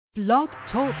Blog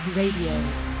Talk Radio.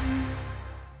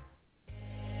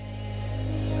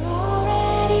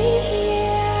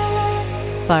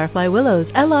 Firefly Willows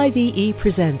LIVE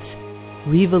presents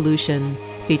Revolution,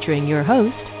 featuring your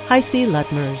host, HiC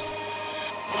Lutmers.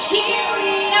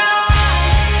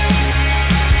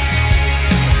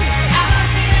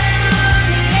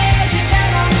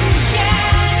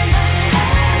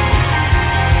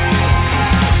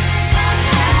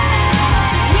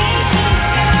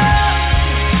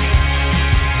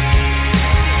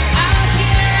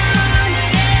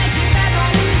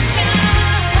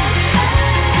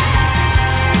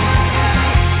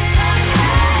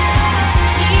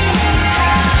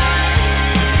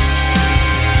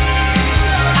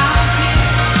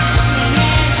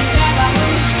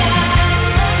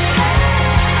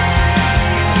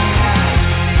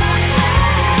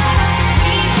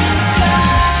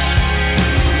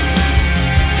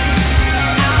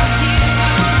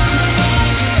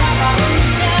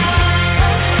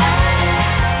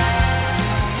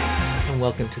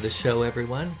 Show,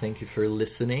 everyone. Thank you for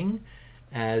listening.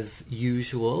 As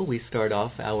usual, we start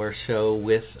off our show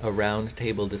with a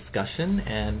roundtable discussion,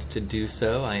 and to do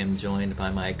so, I am joined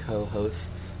by my co-hosts,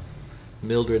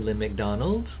 Mildred Lynn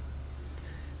McDonald,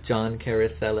 John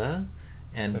Carasella,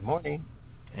 and good morning,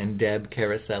 and Deb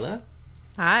Carasella.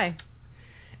 Hi.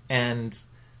 And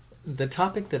the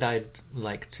topic that I'd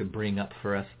like to bring up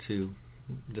for us to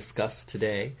discuss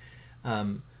today.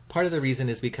 Part of the reason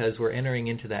is because we're entering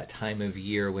into that time of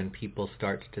year when people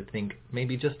start to think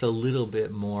maybe just a little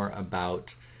bit more about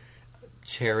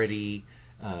charity,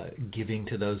 giving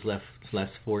to those less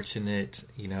fortunate.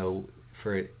 You know,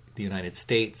 for the United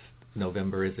States,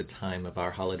 November is a time of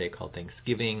our holiday called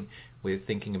Thanksgiving. We're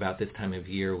thinking about this time of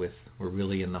year we're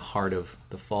really in the heart of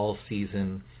the fall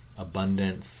season,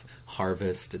 abundance,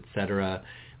 harvest, etc.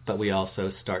 But we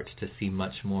also start to see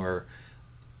much more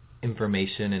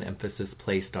information and emphasis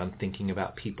placed on thinking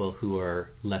about people who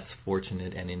are less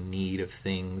fortunate and in need of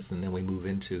things. And then we move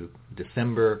into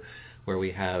December, where we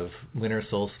have winter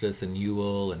solstice and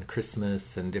Yule and Christmas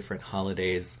and different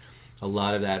holidays, a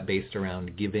lot of that based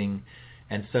around giving.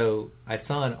 And so I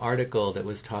saw an article that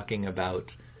was talking about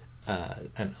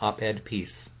an op-ed piece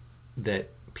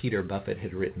that Peter Buffett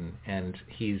had written, and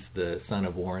he's the son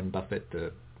of Warren Buffett,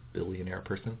 the billionaire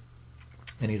person,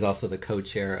 and he's also the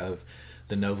co-chair of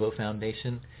the Novo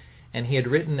Foundation. And he had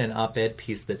written an op-ed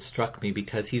piece that struck me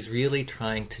because he's really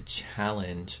trying to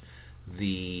challenge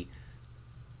the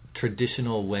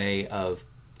traditional way of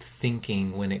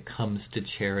thinking when it comes to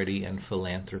charity and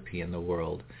philanthropy in the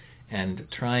world, and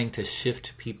trying to shift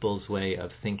people's way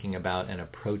of thinking about and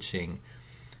approaching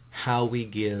how we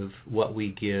give, what we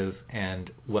give,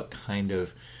 and what kind of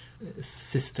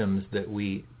systems that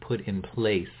we put in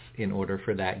place in order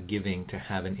for that giving to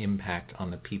have an impact on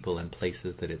the people and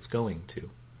places that it's going to.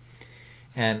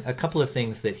 And a couple of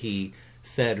things that he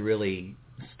said really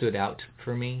stood out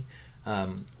for me.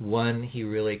 One, he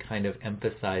really kind of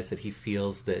emphasized that he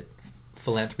feels that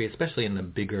philanthropy, especially in the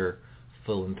bigger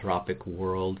philanthropic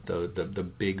world,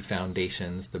 the big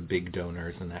foundations, the big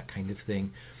donors and that kind of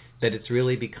thing, that it's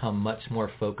really become much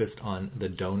more focused on the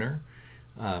donor,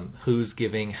 who's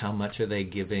giving, how much are they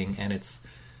giving, and it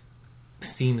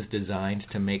seems designed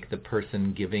to make the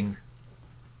person giving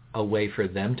a way for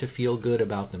them to feel good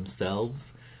about themselves.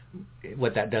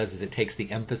 What that does is it takes the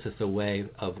emphasis away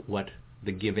of what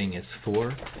the giving is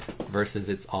for, versus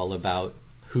it's all about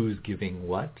who's giving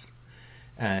what.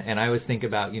 And I always think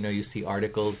about, you see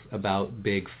articles about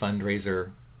big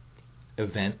fundraiser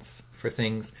events for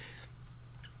things,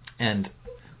 and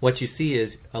what you see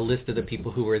is a list of the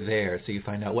people who were there. So you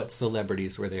find out what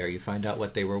celebrities were there. You find out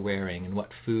what they were wearing and what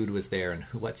food was there and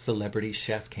what celebrity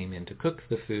chef came in to cook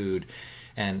the food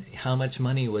and how much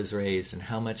money was raised and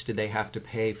how much did they have to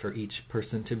pay for each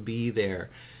person to be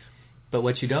there. But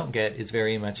what you don't get is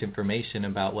very much information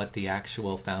about what the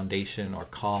actual foundation or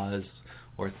cause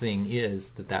or thing is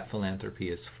that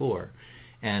philanthropy is for.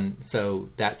 And so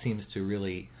that seems to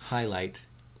really highlight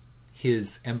his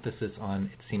emphasis on,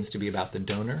 it seems to be about the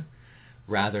donor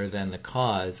rather than the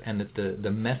cause, and that the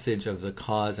message of the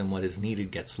cause and what is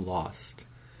needed gets lost.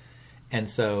 And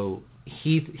so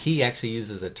he actually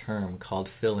uses a term called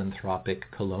philanthropic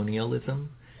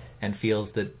colonialism, and feels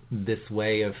that this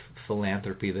way of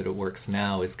philanthropy that it works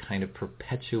now is kind of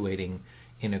perpetuating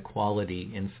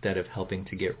inequality instead of helping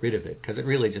to get rid of it, because it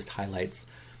really just highlights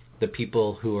the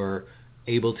people who are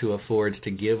able to afford to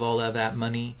give all of that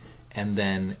money, and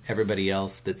then everybody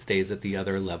else that stays at the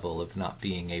other level of not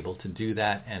being able to do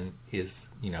that and is,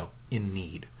 in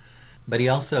need. But he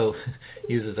also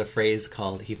uses a phrase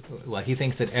called, he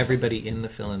thinks that everybody in the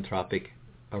philanthropic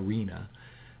arena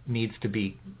needs to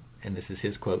be and this is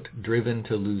his quote, driven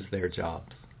to lose their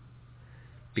jobs,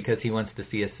 because he wants to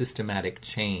see a systematic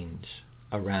change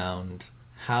around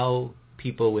how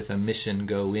people with a mission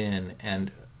go in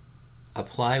and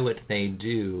apply what they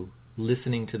do,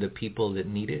 listening to the people that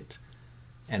need it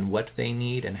and what they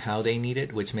need and how they need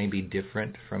it, which may be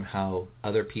different from how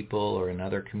other people or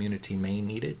another community may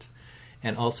need it,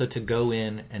 and also to go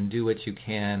in and do what you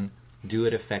can, do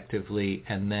it effectively,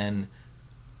 and then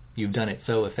you've done it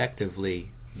so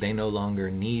effectively, they no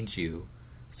longer need you,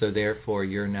 so therefore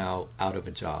you're now out of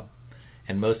a job.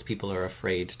 And most people are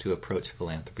afraid to approach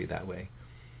philanthropy that way.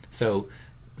 So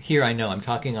here I know I'm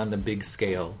talking on the big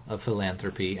scale of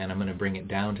philanthropy, and I'm going to bring it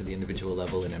down to the individual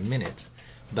level in a minute.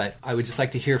 But I would just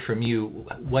like to hear from you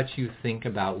what you think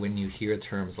about when you hear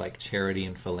terms like charity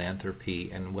and philanthropy,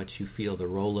 and what you feel the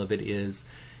role of it is,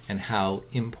 and how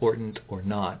important or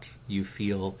not you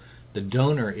feel the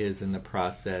donor is in the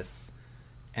process,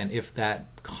 and if that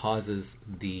causes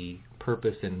the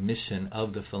purpose and mission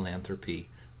of the philanthropy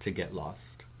to get lost.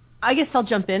 I guess I'll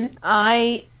jump in.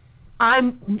 I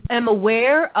am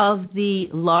aware of the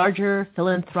larger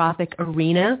philanthropic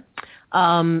arena.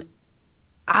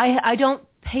 I don't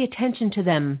pay attention to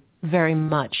them very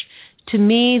much. To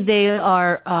me, they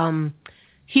are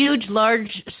huge,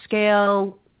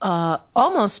 large-scale,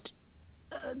 almost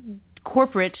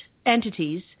corporate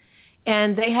entities,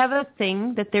 and they have a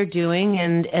thing that they're doing,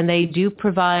 and they do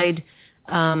provide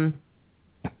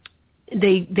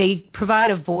they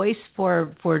provide a voice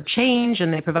for change,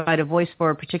 and they provide a voice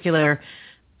for particular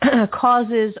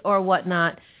causes or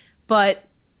whatnot, but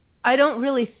I don't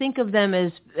really think of them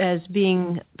as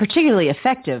being particularly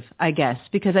effective, I guess,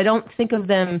 because I don't think of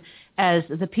them as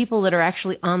the people that are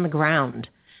actually on the ground,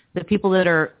 the people that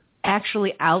are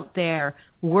actually out there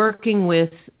working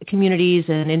with communities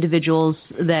and individuals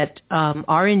that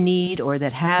are in need or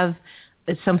that have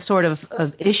some sort of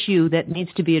issue that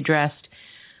needs to be addressed.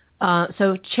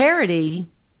 So charity,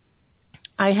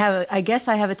 I guess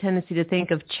I have a tendency to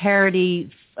think of charity,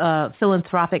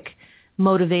 philanthropic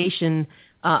motivation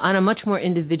on a much more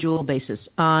individual basis,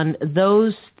 on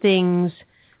those things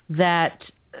that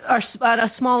are on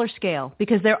a smaller scale,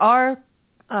 because there are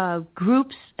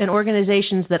groups and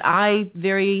organizations that I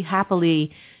very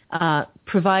happily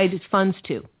provide funds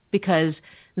to, because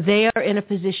they are in a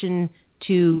position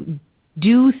to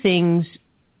do things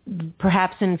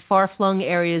perhaps in far-flung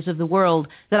areas of the world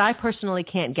that I personally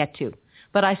can't get to,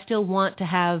 but I still want to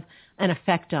have an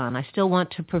effect on. I still want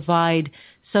to provide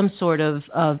some sort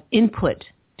of input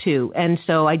to. And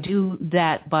so I do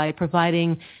that by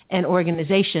providing an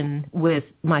organization with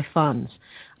my funds.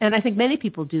 And I think many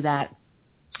people do that,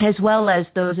 as well as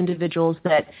those individuals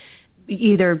that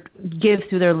either give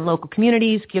through their local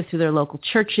communities, give through their local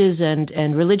churches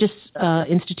and religious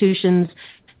institutions,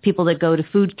 people that go to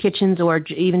food kitchens, or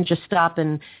even just stop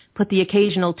and put the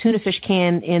occasional tuna fish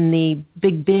can in the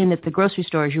big bin at the grocery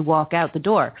store as you walk out the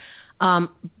door.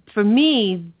 For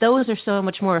me, those are so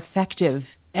much more effective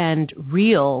and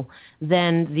real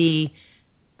than the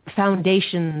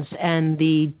foundations and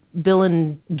the Bill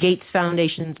and Gates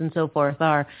foundations and so forth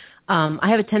are. I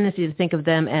have a tendency to think of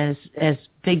them as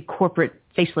big corporate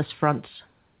faceless fronts.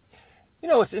 You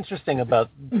know, what's interesting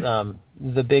about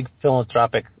the big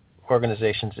philanthropic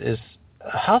organizations is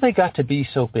how they got to be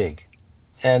so big.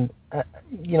 And,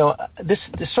 this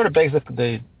sort of begs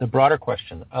the broader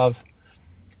question of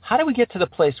how do we get to the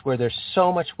place where there's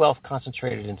so much wealth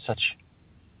concentrated in such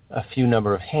a few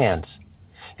number of hands?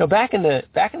 Back in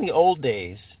the old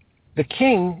days, the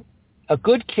king, a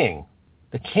good king,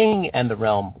 the king and the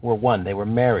realm were one. They were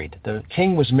married. The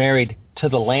king was married to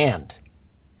the land.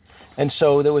 And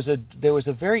so there was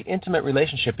a very intimate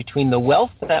relationship between the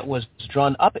wealth that was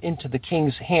drawn up into the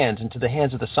king's hands, into the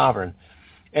hands of the sovereign,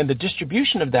 and the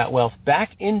distribution of that wealth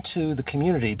back into the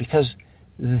community, because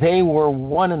they were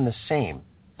one and the same.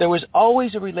 There was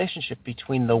always a relationship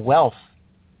between the wealth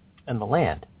and the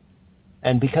land.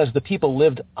 And because the people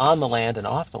lived on the land and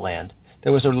off the land,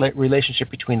 there was a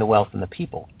relationship between the wealth and the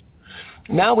people.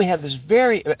 Now we have this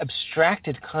very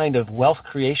abstracted kind of wealth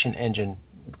creation engine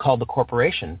called the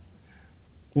corporation,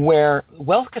 where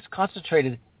wealth gets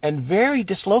concentrated and very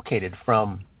dislocated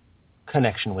from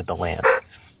connection with the land.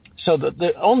 So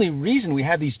the only reason we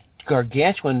have these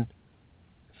gargantuan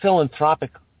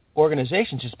philanthropic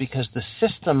organizations is because the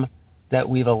system that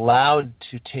we've allowed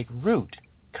to take root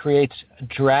creates a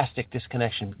drastic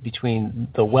disconnection between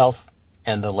the wealth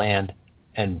and the land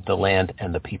and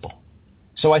the people.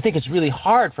 So I think it's really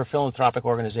hard for philanthropic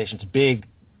organizations, big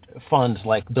funds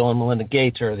like Bill and Melinda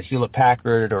Gates or the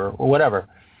Hewlett-Packard or whatever,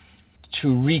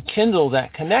 to rekindle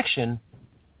that connection.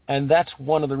 And that's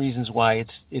one of the reasons why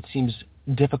it seems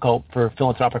difficult for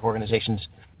philanthropic organizations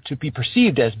to be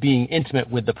perceived as being intimate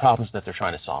with the problems that they're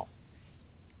trying to solve.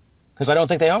 Because I don't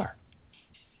think they are.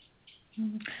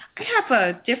 I have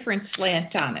a different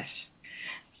slant on it.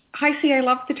 HiC, I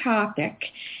love the topic,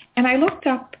 and I looked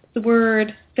up the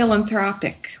word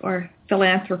philanthropic or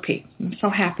philanthropy. I'm so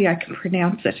happy I can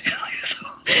pronounce it.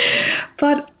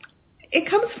 But it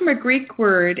comes from a Greek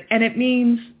word, and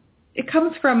it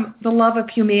comes from the love of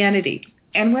humanity.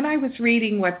 And when I was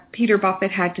reading what Peter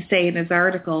Buffett had to say in his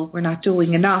article, We're Not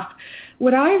Doing Enough,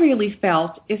 what I really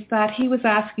felt is that he was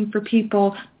asking for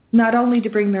people not only to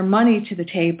bring their money to the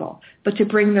table, but to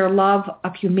bring their love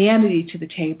of humanity to the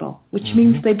table, which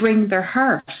means they bring their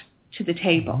heart to the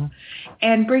table.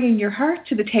 And bringing your heart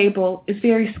to the table is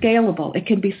very scalable. It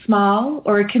can be small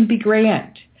or it can be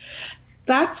grand.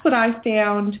 That's what I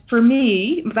found for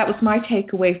me. That was my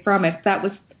takeaway from it. That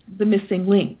was the missing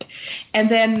link. And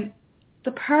then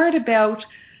the part about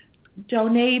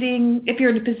donating, if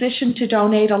you're in a position to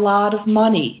donate a lot of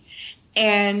money,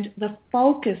 and the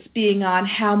focus being on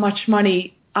how much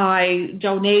money I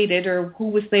donated or who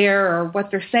was there or what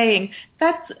they're saying,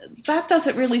 that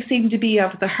doesn't really seem to be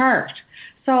of the heart.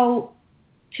 So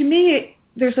to me,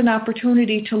 there's an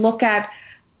opportunity to look at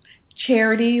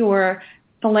charity or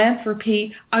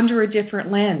philanthropy under a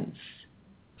different lens.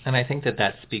 And I think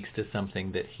that speaks to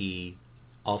something that he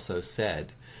also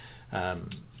said,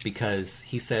 because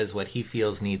he says what he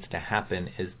feels needs to happen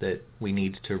is that we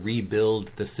need to rebuild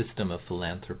the system of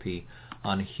philanthropy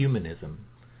on humanism,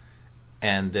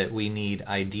 and that we need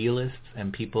idealists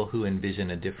and people who envision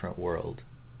a different world.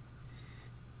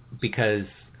 Because,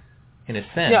 in a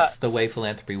sense, the way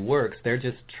philanthropy works, they're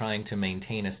just trying to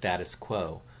maintain a status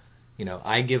quo. You know,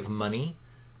 I give money,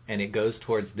 and it goes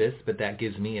towards this, but that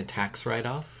gives me a tax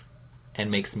write-off and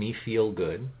makes me feel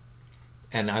good.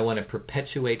 And I want to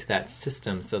perpetuate that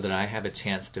system so that I have a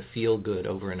chance to feel good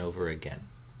over and over again.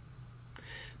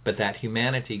 But that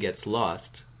humanity gets lost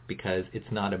because it's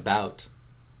not about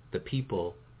the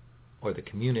people or the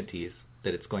communities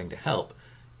that it's going to help.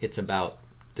 It's about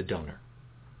the donor.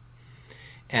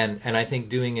 And I think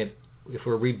doing it, if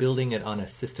we're rebuilding it on a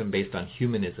system based on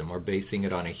humanism or basing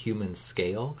it on a human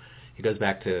scale, it goes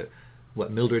back to what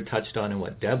Mildred touched on and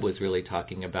what Deb was really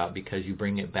talking about, because you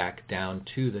bring it back down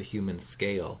to the human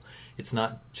scale. It's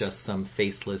not just some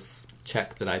faceless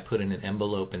check that I put in an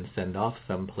envelope and send off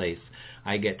someplace.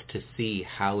 I get to see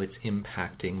how it's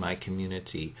impacting my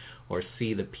community or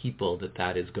see the people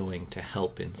that is going to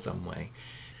help in some way.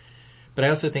 But I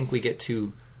also think we get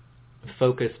too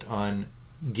focused on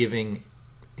giving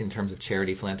in terms of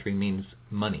charity. Philanthropy means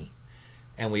money.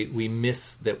 And we miss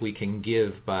that we can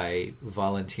give by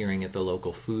volunteering at the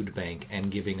local food bank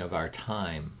and giving of our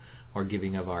time or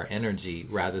giving of our energy,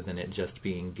 rather than it just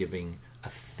being giving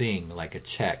a thing like a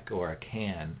check or a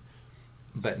can,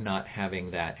 but not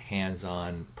having that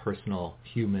hands-on personal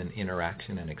human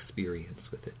interaction and experience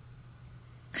with it.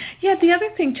 Yeah, the other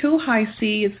thing too,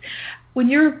 HiC, is when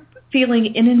you're feeling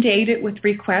inundated with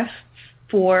requests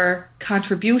for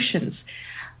contributions,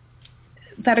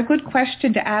 that a good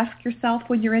question to ask yourself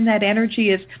when you're in that energy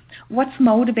is, what's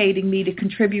motivating me to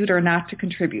contribute or not to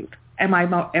contribute? Am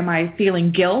I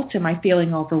feeling guilt? Am I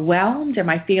feeling overwhelmed? Am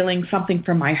I feeling something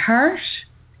from my heart?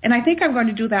 And I think I'm going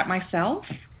to do that myself,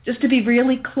 just to be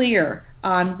really clear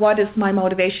on what is my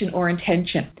motivation or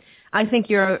intention. I think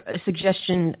your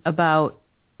suggestion about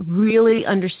really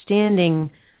understanding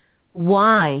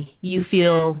why you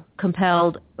feel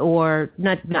compelled, or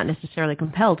not necessarily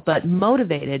compelled, but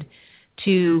motivated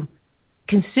to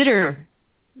consider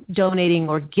donating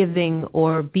or giving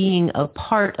or being a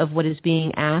part of what is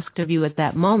being asked of you at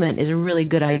that moment is a really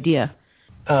good idea.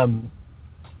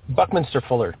 Buckminster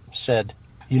Fuller said,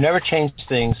 "You never change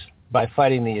things by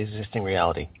fighting the existing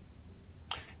reality.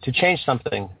 To change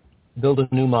something, build a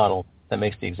new model that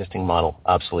makes the existing model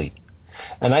obsolete."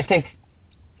 And I think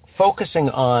focusing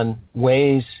on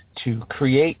ways to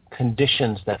create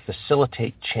conditions that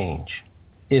facilitate change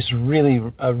is really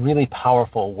a really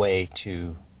powerful way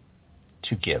to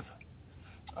give.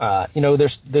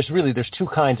 There's two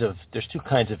kinds of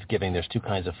giving. There's two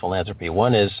kinds of philanthropy.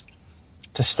 One is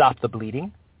to stop the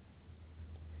bleeding,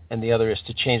 and the other is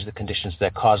to change the conditions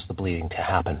that caused the bleeding to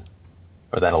happen,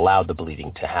 or that allowed the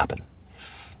bleeding to happen.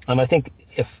 And I think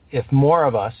if more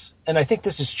of us, and I think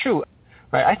this is true,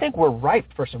 right? I think we're ripe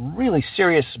for some really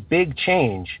serious big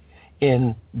change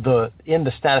in the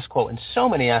status quo in so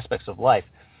many aspects of life.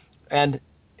 And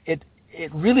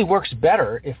it really works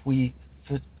better if we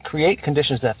create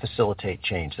conditions that facilitate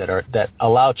change, that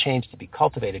allow change to be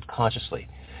cultivated consciously.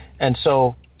 And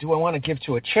so, do I want to give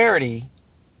to a charity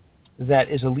that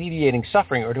is alleviating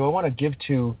suffering, or do I want to give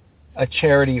to a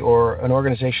charity or an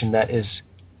organization that is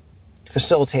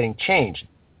facilitating change.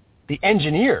 The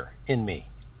engineer in me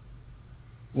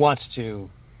wants to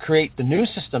create the new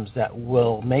systems that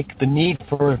will make the need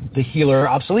for the healer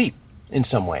obsolete in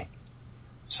some way.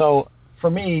 So for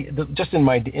me, just in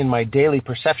my daily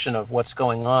perception of what's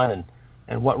going on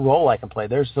and what role I can play,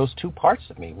 there's those two parts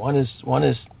of me. One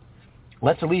is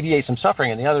let's alleviate some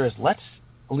suffering, and the other is let's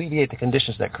alleviate the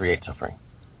conditions that create suffering.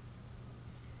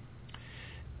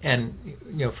 And,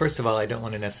 first of all, I don't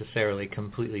want to necessarily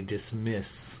completely dismiss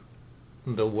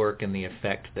the work and the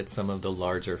effect that some of the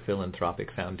larger philanthropic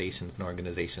foundations and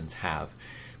organizations have,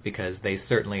 because they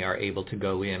certainly are able to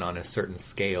go in on a certain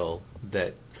scale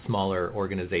that smaller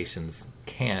organizations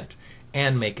can't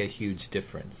and make a huge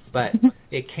difference. But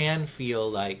it can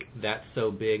feel like that's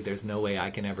so big, there's no way I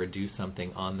can ever do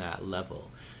something on that level.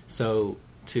 So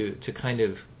to kind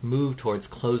of move towards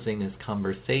closing this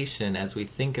conversation as we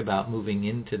think about moving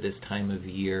into this time of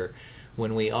year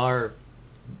when we are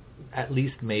at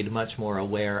least made much more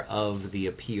aware of the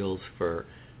appeals for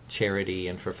charity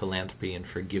and for philanthropy and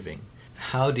for giving.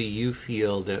 How do you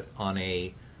feel that on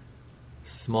a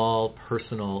small,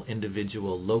 personal,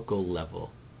 individual, local level,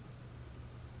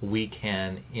 we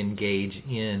can engage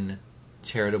in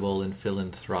charitable and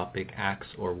philanthropic acts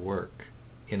or work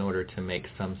in order to make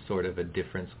some sort of a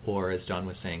difference, or, as John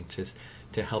was saying,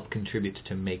 to help contribute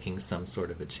to making some sort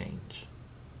of a change?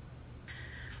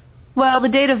 Well, the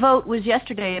day to vote was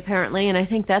yesterday, apparently, and I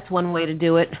think that's one way to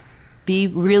do it. Be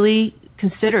really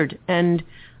considered and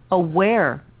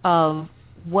aware of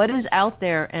what is out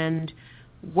there and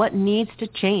what needs to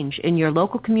change in your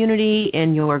local community,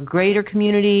 in your greater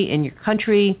community, in your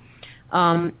country,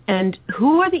 and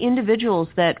who are the individuals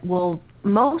that will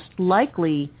most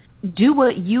likely do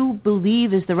what you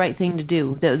believe is the right thing to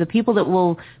do, the people that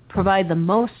will provide the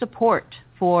most support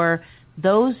for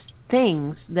those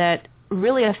things that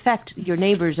really affect your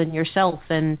neighbors and yourself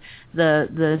and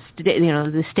the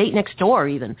state next door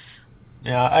even.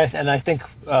 Yeah, I think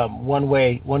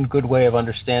one good way of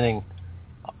understanding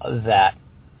that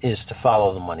is to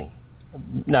follow the money.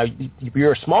 Now,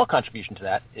 your small contribution to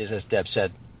that is, as Deb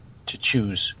said, to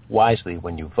choose wisely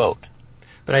when you vote.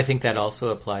 But I think that also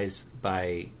applies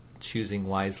by choosing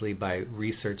wisely, by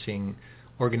researching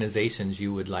organizations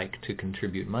you would like to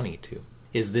contribute money to.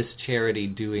 Is this charity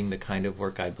doing the kind of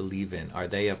work I believe in? Are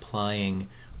they applying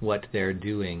what they're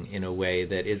doing in a way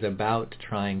that is about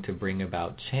trying to bring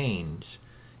about change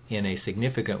in a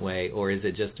significant way, or is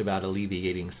it just about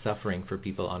alleviating suffering for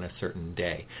people on a certain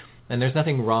day? And there's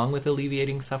nothing wrong with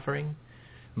alleviating suffering,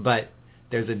 but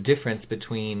there's a difference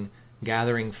between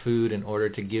gathering food in order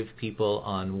to give people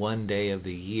on one day of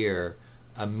the year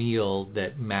a meal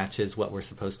that matches what we're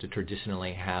supposed to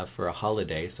traditionally have for a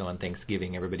holiday. So on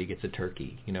Thanksgiving, everybody gets a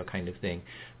turkey, kind of thing,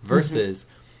 versus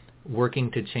working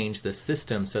to change the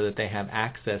system so that they have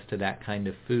access to that kind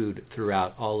of food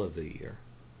throughout all of the year.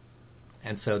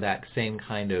 And so that same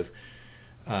kind of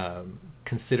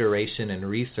consideration and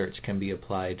research can be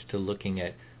applied to looking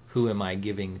at who am I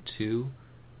giving to,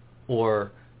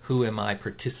 or who am I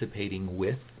participating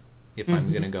with if I'm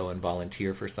going to go and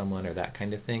volunteer for someone or that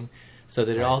kind of thing, so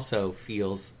that it also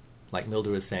feels, like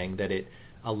Mildred was saying, that it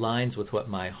aligns with what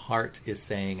my heart is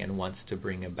saying and wants to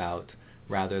bring about,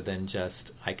 rather than just,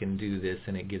 I can do this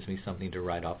and it gives me something to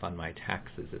write off on my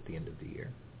taxes at the end of the year.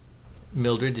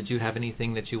 Mildred, did you have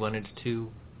anything that you wanted to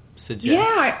suggest?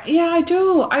 Yeah, I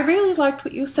do. I really liked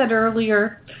what you said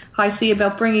earlier, HiC,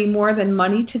 about bringing more than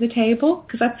money to the table,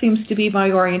 because that seems to be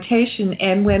my orientation.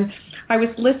 And when I was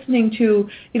listening to,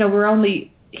 we're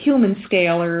only human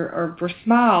scale or we're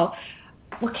small,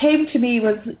 what came to me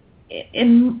was,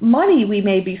 in money we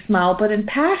may be small, but in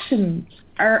passion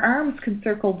our arms can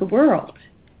circle the world.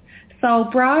 So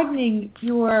broadening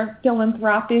your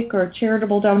philanthropic or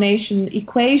charitable donation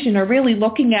equation, or really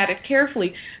looking at it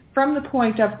carefully from the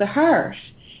point of the heart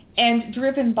and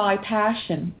driven by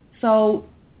passion. So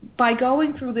by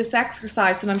going through this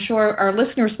exercise, and I'm sure our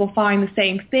listeners will find the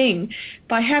same thing,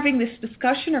 by having this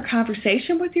discussion or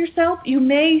conversation with yourself, you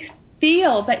may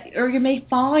feel that, or you may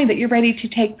find that you're ready to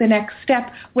take the next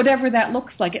step, whatever that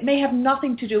looks like. It may have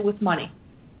nothing to do with money.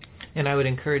 And I would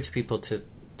encourage people to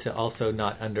also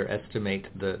not underestimate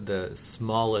the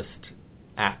smallest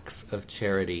acts of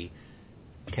charity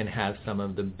can have some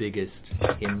of the biggest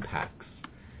impacts.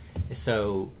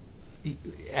 So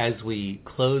as we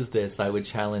close this, I would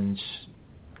challenge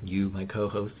you, my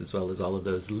co-host, as well as all of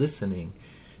those listening,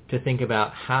 to think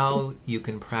about how you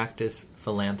can practice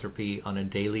philanthropy on a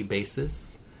daily basis,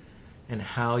 and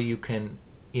how you can,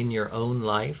 in your own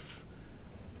life,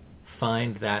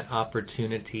 find that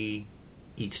opportunity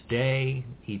each day,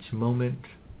 each moment,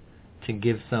 to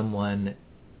give someone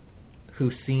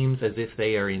who seems as if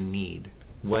they are in need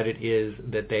what it is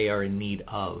that they are in need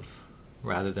of,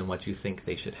 rather than what you think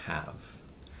they should have.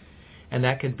 And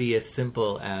that could be as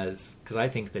simple as, because I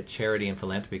think that charity and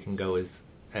philanthropy can go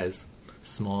as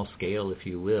small scale, if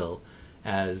you will,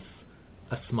 as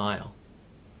a smile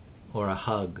or a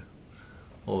hug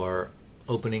or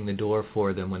opening the door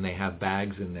for them when they have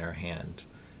bags in their hand.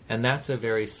 And that's a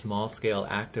very small scale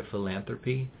act of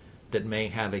philanthropy that may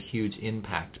have a huge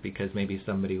impact, because maybe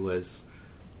somebody was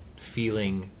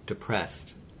feeling depressed,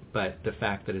 but the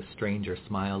fact that a stranger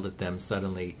smiled at them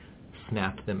suddenly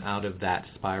snapped them out of that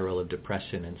spiral of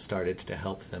depression and started to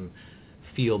help them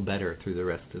feel better through the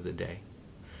rest of the day.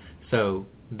 So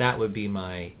that would be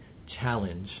my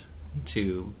challenge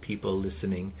to people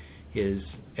listening, is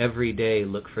every day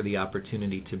look for the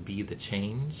opportunity to be the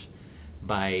change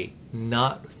by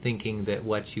not thinking that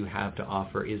what you have to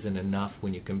offer isn't enough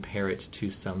when you compare it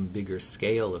to some bigger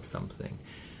scale of something,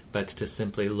 but to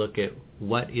simply look at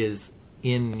what is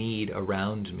in need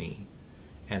around me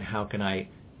and how can I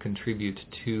contribute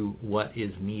to what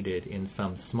is needed in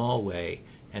some small way,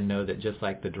 and know that just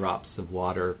like the drops of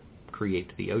water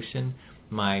create the ocean,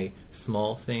 my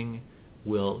small thing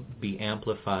will be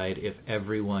amplified if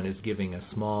everyone is giving a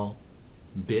small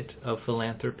bit of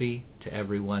philanthropy to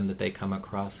everyone that they come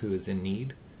across who is in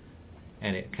need.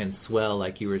 And it can swell,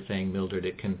 like you were saying, Mildred,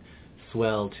 it can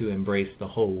swell to embrace the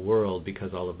whole world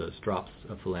because all of those drops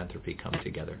of philanthropy come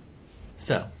together.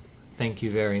 So, thank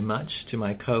you very much to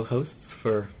my co-hosts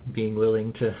for being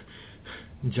willing to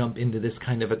jump into this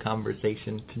kind of a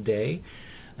conversation today.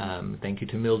 Thank you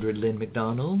to Mildred Lynn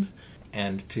McDonald,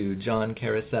 and to John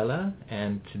Carosella,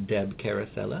 and to Deb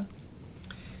Carosella.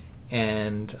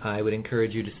 And I would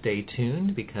encourage you to stay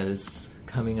tuned, because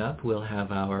coming up we'll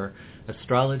have our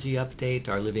astrology update,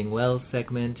 our Living Well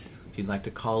segment. If you'd like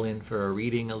to call in for a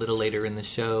reading a little later in the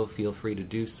show, feel free to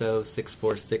do so.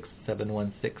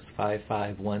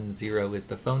 646-716-5510 is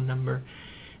the phone number.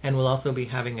 And we'll also be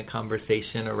having a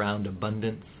conversation around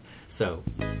abundance. So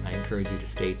I encourage you to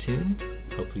stay tuned.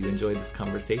 Hopefully you enjoyed this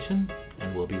conversation,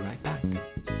 and we'll be right back.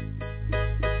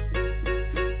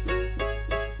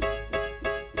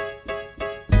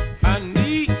 I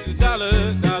need a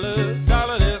dollar, dollar,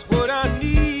 dollar, that's what I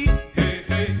need. Hey,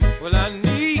 hey. Well, I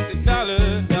need a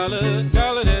dollar, dollar,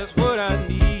 dollar, that's what I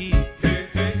need. Hey,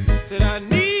 hey. Said I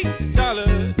need a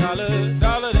dollar, dollar,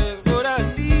 dollar, that's what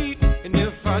I need. And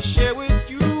if I share with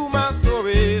you my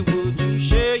story, would you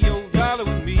share your dollar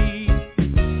with me?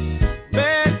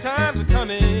 Bad times are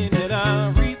coming, and I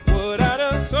reap what I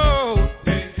done sowed.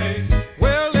 Hey, hey.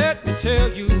 Well, let me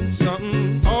tell you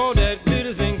something, all that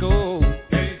glitters ain't gold.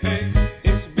 Hey, hey.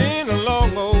 It's been a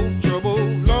long old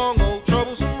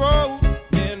troublesome road,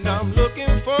 and I'm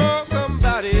looking for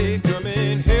somebody come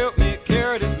and help me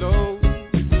carry this load.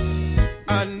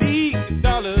 I need a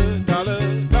dollar,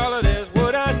 dollar, dollar, that's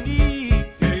what I need.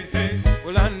 Hey, hey.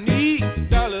 Well, I need a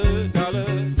dollar,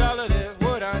 dollar, dollar, that's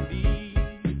what I need.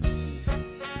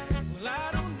 Well,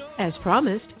 I don't know. As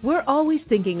promised, we're always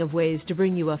thinking of ways to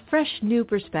bring you a fresh new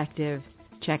perspective.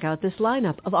 Check out this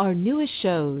lineup of our newest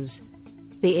shows.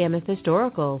 The Amethyst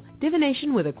Oracle,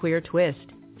 divination with a queer twist,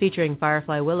 featuring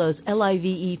Firefly Willow's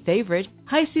LIVE favorite,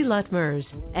 HiC Lutmers,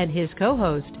 and his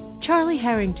co-host, Charlie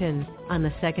Harrington, on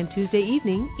the second Tuesday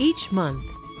evening each month.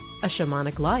 A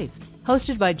Shamanic Life,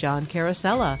 hosted by John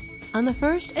Carosella, on the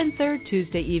first and third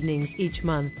Tuesday evenings each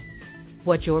month.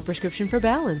 What's Your Prescription for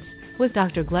Balance, with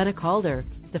Dr. Glenna Calder,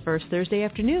 the first Thursday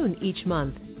afternoon each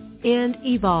month. And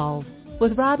Evolve,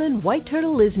 with Robin White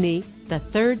Turtle Lisney, the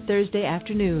third Thursday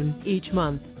afternoon each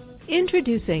month.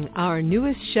 Introducing our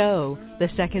newest show, the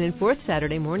second and fourth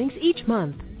Saturday mornings each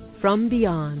month, From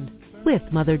Beyond, with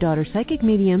mother-daughter psychic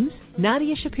mediums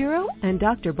Nadia Shapiro and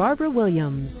Dr. Barbara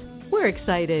Williams. We're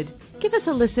excited. Give us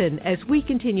a listen as we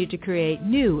continue to create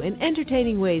new and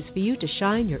entertaining ways for you to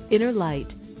shine your inner light.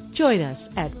 Join us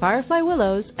at Firefly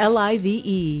Willow's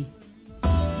LIVE.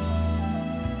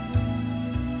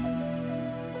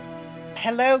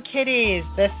 Hello, kiddies.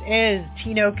 This is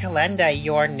Tino Calenda,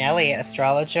 your Nelly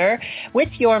astrologer, with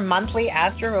your monthly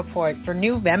astro report for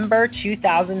November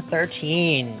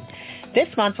 2013. This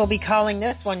month we'll be calling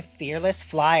this one Fearless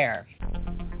Flyer.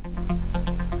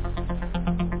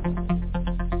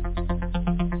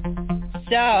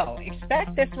 So,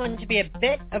 expect this one to be a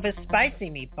bit of a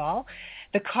spicy meatball.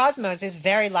 The cosmos is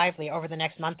very lively over the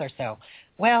next month or so.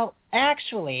 Well,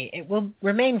 actually, it will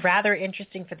remain rather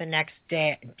interesting for the next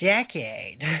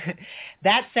decade.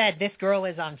 That said, this girl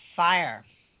is on fire.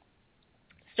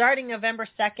 Starting November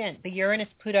 2nd, the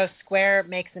Uranus-Pluto square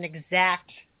makes an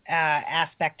exact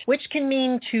aspect, which can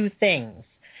mean two things.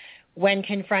 When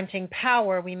confronting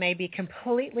power, we may be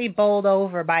completely bowled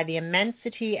over by the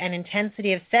immensity and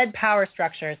intensity of said power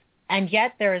structures, and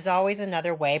yet there is always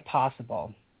another way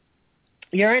possible.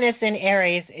 Uranus in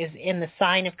Aries is in the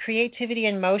sign of creativity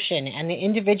and motion and the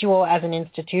individual as an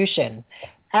institution.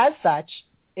 As such,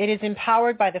 it is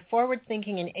empowered by the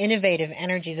forward-thinking and innovative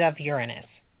energies of Uranus.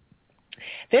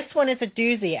 This one is a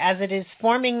doozy, as it is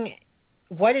forming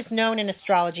what is known in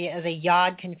astrology as a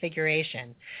yod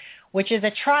configuration, which is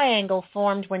a triangle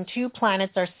formed when two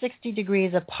planets are 60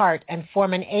 degrees apart and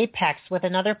form an apex with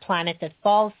another planet that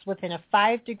falls within a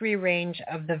 5-degree range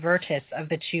of the vertex of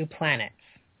the two planets.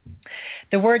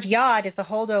 The word yod is a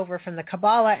holdover from the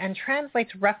Kabbalah and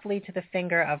translates roughly to the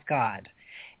finger of God.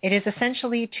 It is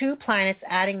essentially two planets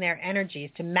adding their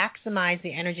energies to maximize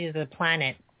the energies of the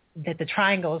planet that the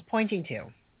triangle is pointing to.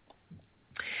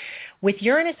 With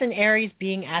Uranus and Aries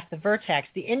being at the vertex,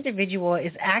 the individual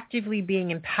is actively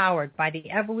being empowered by the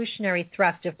evolutionary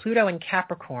thrust of Pluto in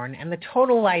Capricorn and the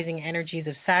totalizing energies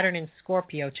of Saturn in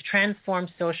Scorpio to transform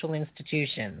social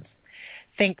institutions.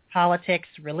 Think politics,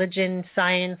 religion,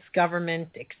 science, government,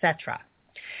 etc.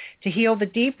 To heal the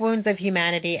deep wounds of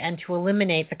humanity and to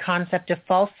eliminate the concept of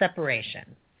false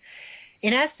separation.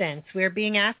 In essence, we are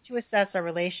being asked to assess our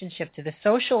relationship to the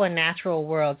social and natural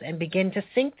worlds and begin to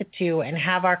sync the two and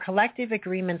have our collective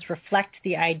agreements reflect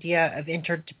the idea of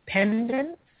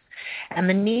interdependence and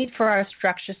the need for our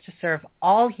structures to serve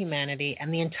all humanity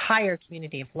and the entire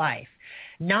community of life,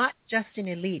 not just an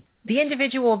elite. The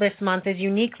individual this month is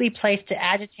uniquely placed to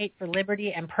agitate for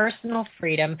liberty and personal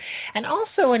freedom, and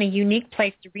also in a unique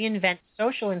place to reinvent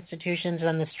social institutions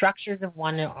and the structures of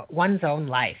one's own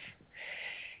life.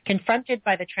 Confronted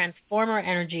by the transformer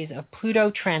energies of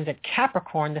Pluto transit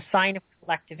Capricorn, the sign of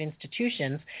collective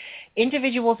institutions,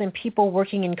 individuals and people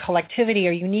working in collectivity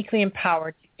are uniquely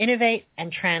empowered to innovate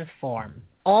and transform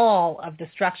all of the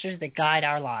structures that guide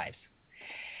our lives.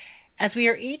 As we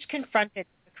are each confronted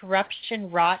with corruption,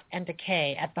 rot, and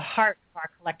decay at the heart of our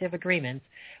collective agreements,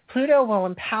 Pluto will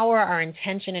empower our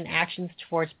intention and actions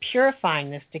towards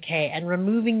purifying this decay and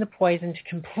removing the poison to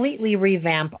completely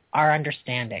revamp our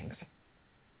understandings.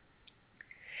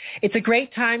 It's a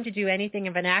great time to do anything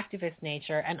of an activist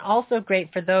nature, and also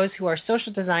great for those who are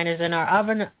social designers and are of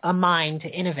a mind to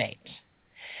innovate.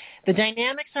 The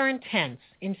dynamics are intense,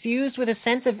 infused with a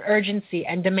sense of urgency,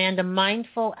 and demand a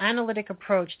mindful, analytic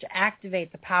approach to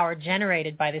activate the power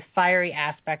generated by this fiery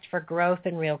aspect for growth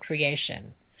and real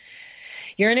creation.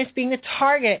 Uranus being the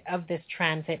target of this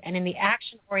transit and in the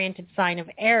action-oriented sign of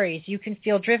Aries, you can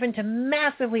feel driven to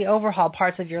massively overhaul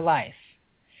parts of your life.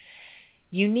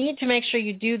 You need to make sure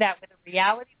you do that with a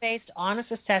reality-based,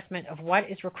 honest assessment of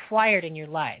what is required in your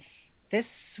life. This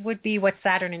would be what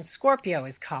Saturn in Scorpio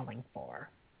is calling for.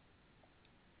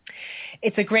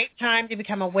 It's a great time to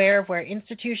become aware of where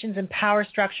institutions and power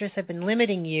structures have been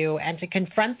limiting you and to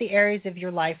confront the areas of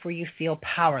your life where you feel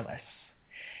powerless.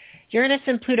 Uranus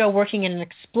and Pluto working in an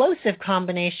explosive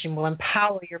combination will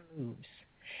empower your moves.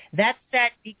 That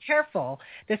said, be careful.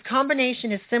 This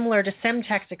combination is similar to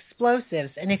Semtex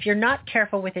explosives, and if you're not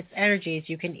careful with its energies,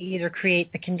 you can either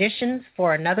create the conditions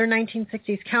for another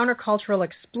 1960s countercultural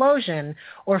explosion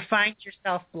or find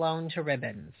yourself blown to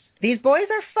ribbons. These boys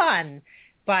are fun,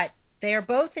 but they are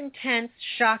both intense,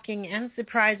 shocking, and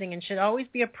surprising and should always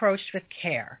be approached with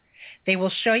care. They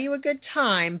will show you a good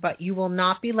time, but you will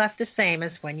not be left the same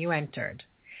as when you entered.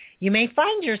 You may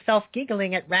find yourself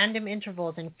giggling at random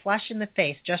intervals and flush in the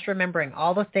face just remembering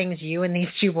all the things you and these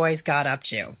two boys got up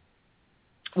to.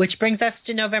 Which brings us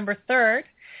to November 3rd,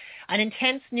 an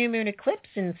intense new moon eclipse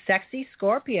in sexy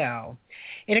Scorpio.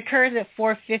 It occurs at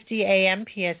 4:50 a.m.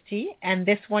 PST, and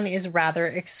this one is rather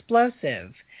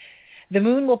explosive. The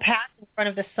moon will pass in front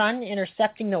of the sun,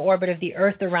 intercepting the orbit of the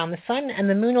Earth around the sun, and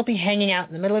the moon will be hanging out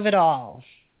in the middle of it all.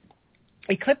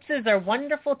 Eclipses are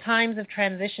wonderful times of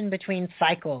transition between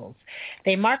cycles.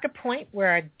 They mark a point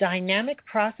where a dynamic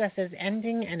process is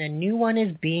ending and a new one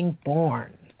is being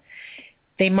born.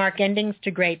 They mark endings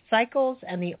to great cycles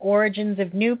and the origins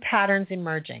of new patterns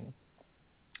emerging.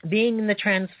 Being in the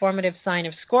transformative sign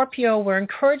of Scorpio, we're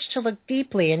encouraged to look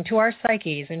deeply into our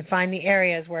psyches and find the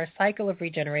areas where a cycle of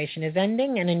regeneration is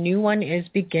ending and a new one is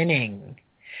beginning.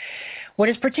 What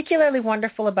is particularly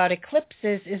wonderful about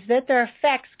eclipses is that their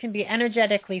effects can be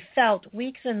energetically felt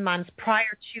weeks and months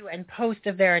prior to and post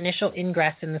of their initial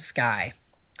ingress in the sky.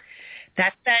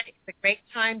 That said, it's a great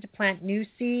time to plant new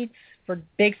seeds for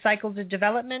big cycles of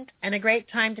development and a great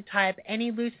time to tie up any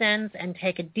loose ends and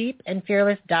take a deep and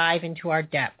fearless dive into our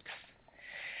depths.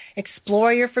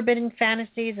 Explore your forbidden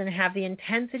fantasies and have the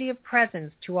intensity of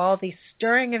presence to all these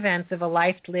stirring events of a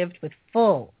life lived with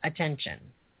full attention.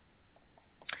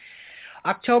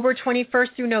 October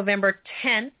 21st through November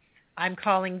 10th, I'm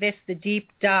calling this the deep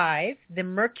dive. The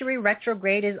Mercury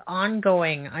retrograde is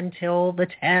ongoing until the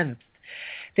 10th.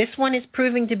 This one is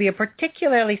proving to be a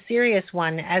particularly serious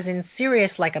one, as in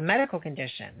serious like a medical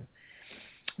condition.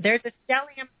 There's a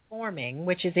stellium forming,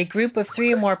 which is a group of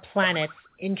 3 or more planets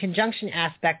in conjunction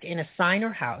aspect in a sign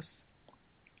or house.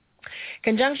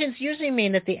 Conjunctions usually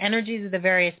mean that the energies of the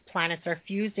various planets are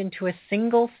fused into a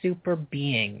single super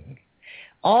being.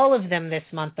 All of them this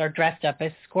month are dressed up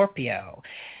as Scorpio.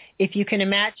 If you can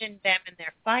imagine them in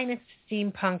their finest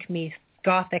steampunk meets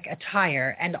Gothic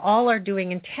attire, and all are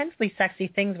doing intensely sexy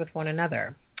things with one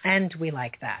another. And we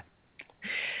like that.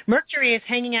 Mercury is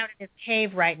hanging out in his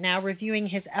cave right now, reviewing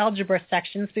his algebra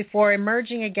sections before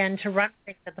emerging again to run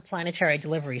things at the planetary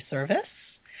delivery service.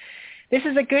 This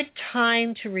is a good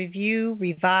time to review,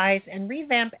 revise, and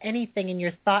revamp anything in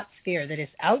your thought sphere that is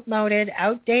outmoded,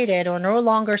 outdated, or no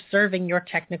longer serving your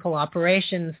technical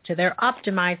operations to their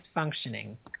optimized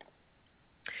functioning.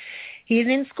 He's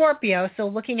in Scorpio, so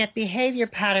looking at behavior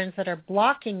patterns that are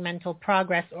blocking mental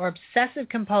progress or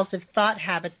obsessive-compulsive thought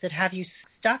habits that have you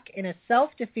stuck in a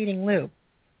self-defeating loop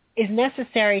is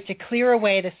necessary to clear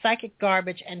away the psychic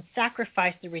garbage and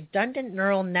sacrifice the redundant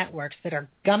neural networks that are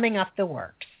gumming up the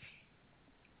works.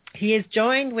 He is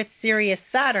joined with Sirius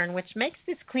Saturn, which makes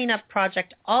this cleanup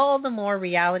project all the more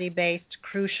reality-based,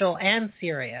 crucial, and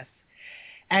serious.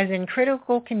 As in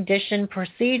critical condition,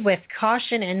 proceed with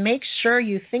caution and make sure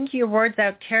you think your words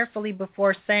out carefully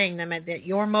before saying them and that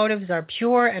your motives are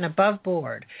pure and above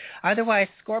board. Otherwise,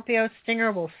 Scorpio's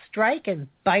stinger will strike and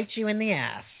bite you in the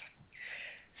ass.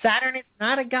 Saturn is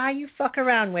not a guy you fuck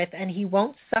around with, and he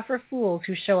won't suffer fools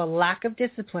who show a lack of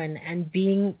discipline, and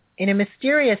being in a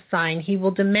mysterious sign, he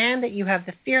will demand that you have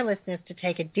the fearlessness to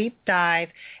take a deep dive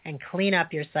and clean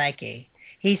up your psyche.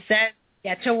 He says,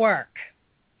 get to work,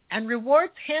 and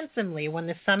rewards handsomely when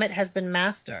the summit has been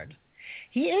mastered.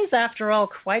 He is, after all,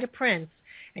 quite a prince,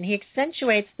 and he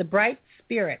accentuates the bright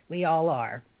spirit we all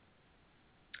are.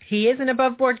 He is an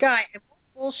above-board guy and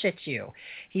won't bullshit you.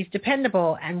 He's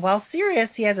dependable, and while serious,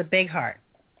 he has a big heart.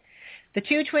 The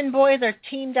 2 twin boys are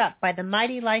teamed up by the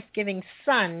mighty life-giving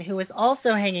Sun, who is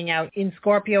also hanging out in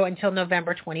Scorpio until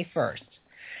November 21st.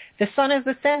 The Sun is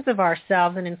the sense of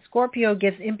ourselves, and in Scorpio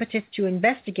gives impetus to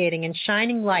investigating and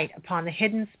shining light upon the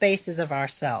hidden spaces of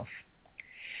ourself.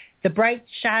 The bright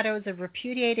shadows of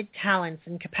repudiated talents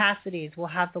and capacities will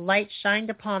have the light shined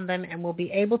upon them and will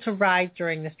be able to rise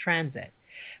during this transit.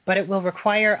 But it will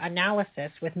require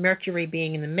analysis, with Mercury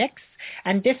being in the mix,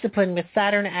 and discipline, with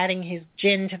Saturn adding his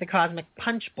gin to the cosmic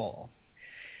punch bowl.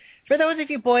 For those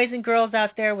of you boys and girls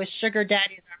out there with sugar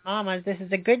daddies or mamas, this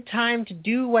is a good time to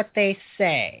do what they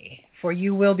say, for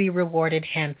you will be rewarded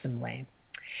handsomely.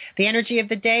 The energy of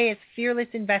the day is fearless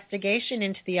investigation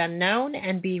into the unknown,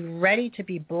 and be ready to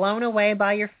be blown away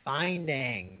by your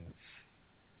findings.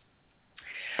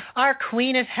 Our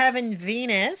Queen of Heaven,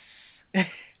 Venus,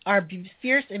 our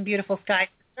fierce and beautiful sky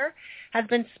sister, has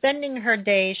been spending her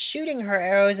days shooting her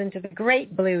arrows into the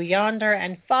great blue yonder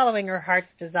and following her heart's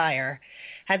desire,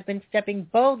 has been stepping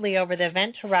boldly over the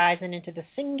event horizon into the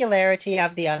singularity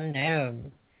of the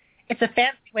unknown. It's a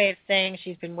fancy way of saying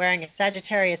she's been wearing a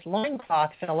Sagittarius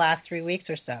loincloth for the last 3 weeks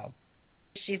or so.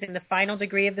 She's in the final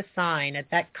degree of the sign, at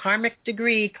that karmic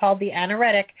degree called the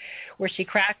anaretic, where she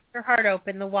cracks her heart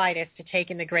open the widest to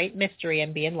take in the great mystery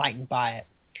and be enlightened by it.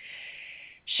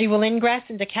 She will ingress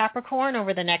into Capricorn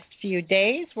over the next few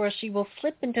days, where she will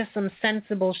slip into some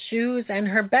sensible shoes and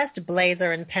her best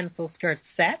blazer and pencil skirt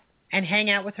set, and hang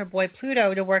out with her boy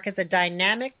Pluto to work as a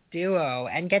dynamic duo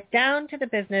and get down to the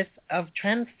business of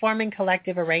transforming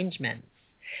collective arrangements.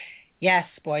 Yes,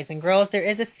 boys and girls, there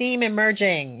is a theme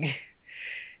emerging.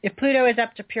 If Pluto is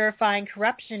up to purifying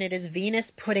corruption, it is Venus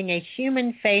putting a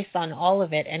human face on all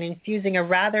of it and infusing a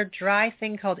rather dry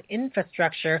thing called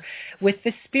infrastructure with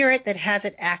the spirit that has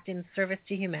it act in service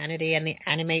to humanity and the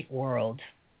animate world.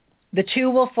 The two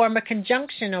will form a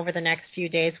conjunction over the next few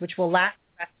days, which will last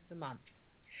the rest of the month.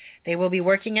 They will be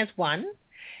working as one.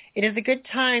 It is a good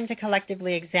time to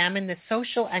collectively examine the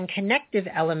social and connective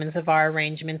elements of our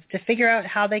arrangements to figure out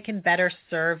how they can better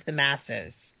serve the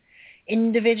masses.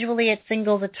 Individually, it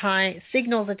signals a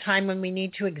time when we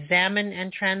need to examine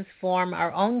and transform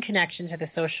our own connection to the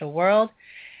social world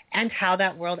and how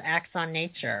that world acts on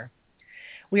nature.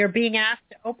 We are being asked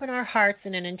to open our hearts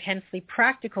in an intensely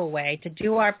practical way to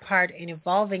do our part in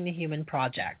evolving the human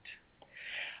project.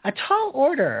 A tall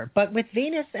order, but with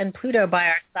Venus and Pluto by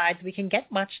our sides, we can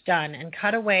get much done and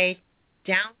cut away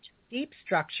down to deep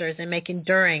structures and make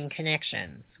enduring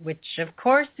connections, which, of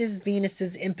course, is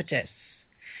Venus's impetus.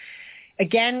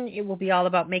 Again, it will be all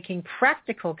about making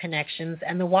practical connections,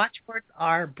 and the watchwords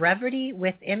are brevity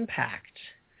with impact.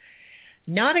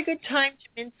 Not a good time to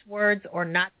mince words or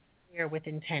not clear with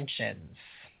intentions.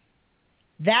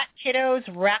 That, kiddos,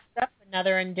 wraps up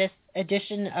another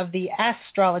edition of the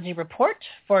Astrology Report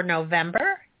for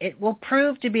November. It will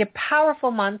prove to be a powerful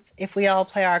month if we all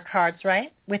play our cards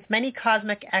right, with many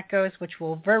cosmic echoes which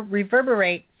will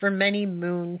reverberate for many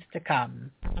moons to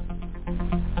come.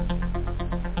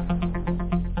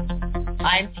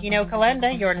 I'm Tino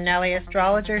Calenda, your Nelly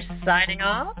astrologer, signing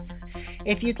off.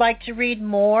 If you'd like to read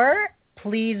more,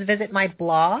 please visit my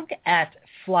blog at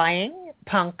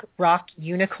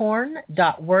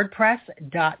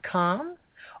flyingpunkrocunicorn.wordpress.com.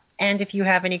 And if you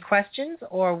have any questions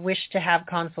or wish to have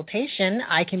consultation,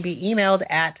 I can be emailed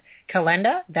at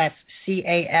Calenda, that's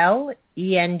CALENDA,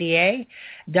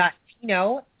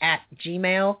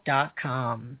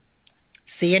 .tino@gmail.com.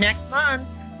 See you next month.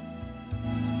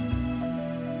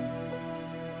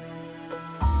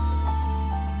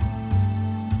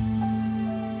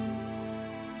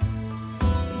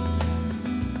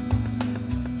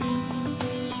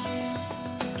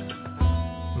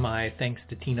 My thanks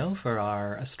to Tino for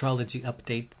our astrology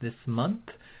update this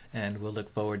month, and we'll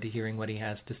look forward to hearing what he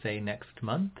has to say next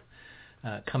month.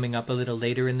 Coming up a little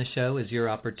later in the show is your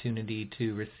opportunity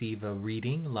to receive a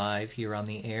reading live here on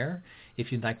the air.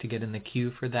 If you'd like to get in the queue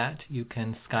for that, you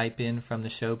can Skype in from the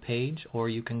show page, or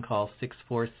you can call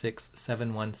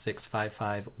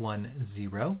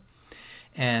 646-716-5510.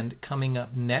 And coming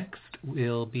up next,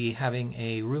 we'll be having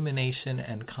a rumination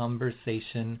and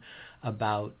conversation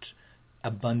about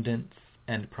abundance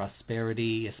and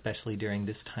prosperity, especially during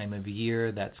this time of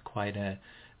year. That's quite a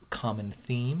common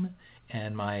theme.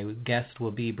 And my guest will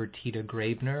be Bertita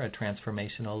Graebner, a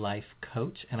transformational life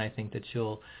coach. And I think that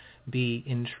you'll be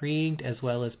intrigued as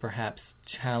well as perhaps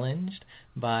challenged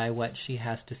by what she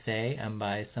has to say and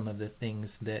by some of the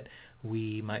things that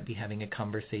we might be having a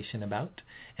conversation about.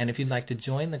 And if you'd like to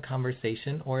join the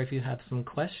conversation, or if you have some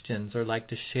questions or like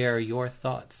to share your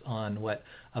thoughts on what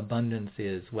abundance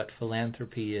is, what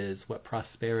philanthropy is, what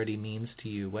prosperity means to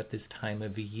you, what this time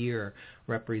of year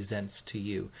represents to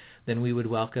you, then we would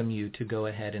welcome you to go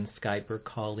ahead and Skype or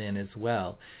call in as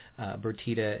well.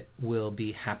 Bertita will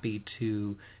be happy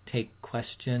to take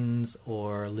questions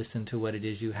or listen to what it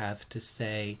is you have to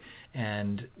say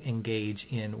and engage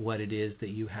in what it is that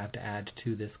you have to add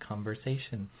to this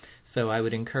conversation. So I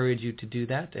would encourage you to do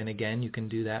that. And again, you can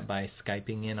do that by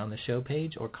Skyping in on the show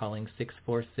page or calling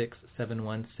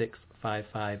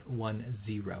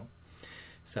 646-716-5510.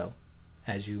 So,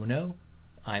 as you know,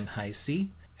 I'm HiC,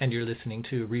 and you're listening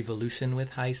to Revolution with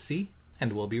HiC,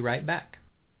 and we'll be right back.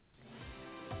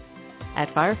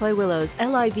 At Firefly Willows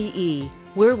LIVE,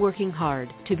 we're working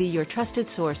hard to be your trusted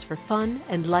source for fun,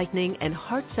 enlightening, and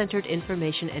heart-centered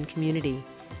information and community.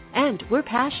 And we're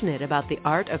passionate about the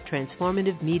art of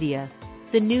transformative media,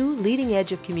 the new leading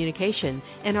edge of communication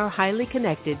in our highly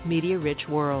connected, media-rich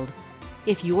world.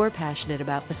 If you're passionate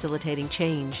about facilitating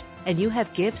change and you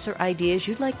have gifts or ideas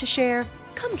you'd like to share,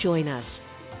 come join us.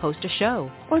 Host a show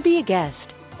or be a guest,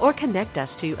 or connect us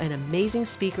to an amazing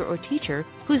speaker or teacher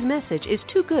whose message is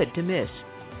too good to miss.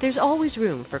 There's always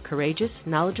room for courageous,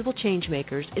 knowledgeable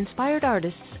changemakers, inspired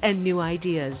artists, and new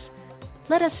ideas.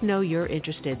 Let us know you're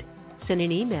interested. Send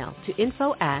an email to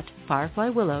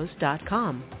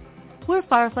info@fireflywillows.com. We're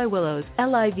Firefly Willows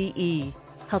LIVE,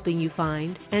 helping you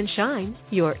find and shine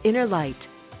your inner light.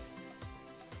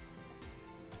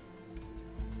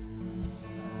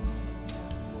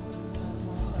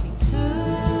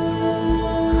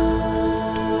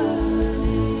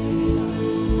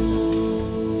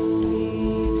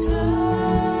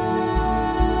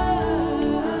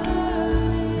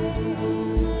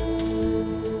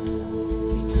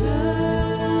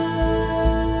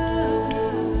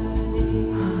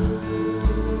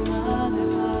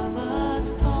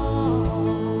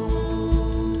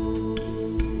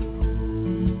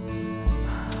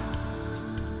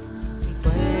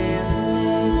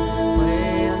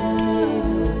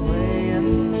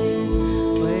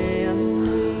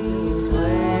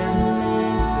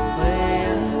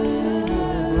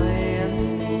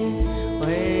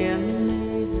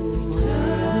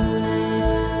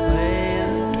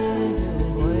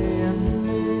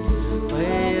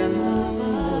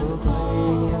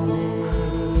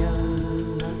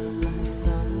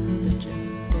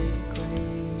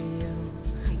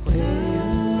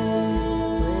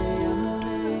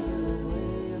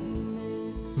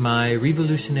 My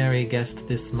revolutionary guest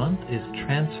this month is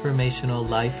transformational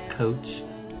life coach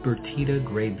Bertita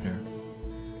Graebner.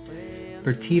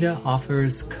 Bertita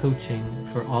offers coaching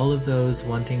for all of those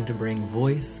wanting to bring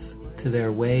voice to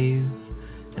their ways,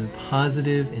 and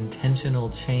positive intentional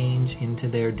change into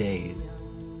their days.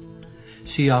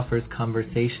 She offers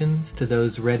conversations to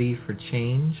those ready for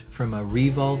change from a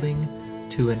revolving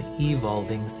to an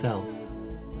evolving self.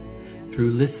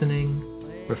 Through listening,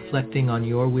 reflecting on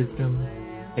your wisdom,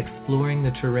 exploring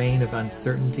the terrain of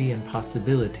uncertainty and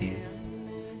possibilities,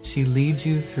 she leads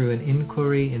you through an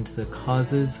inquiry into the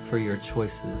causes for your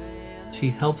choices. She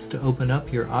helps to open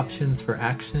up your options for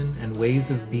action and ways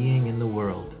of being in the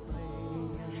world.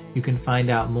 You can find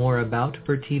out more about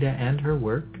Bertita and her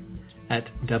work at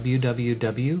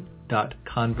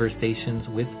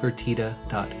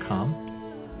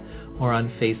www.conversationswithbertita.com, or on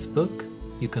Facebook.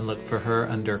 You can look for her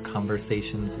under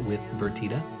Conversations with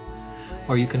Bertita,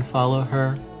 or you can follow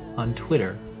her on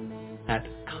Twitter at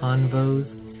Convos,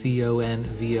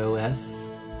 C-O-N-V-O-S,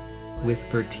 with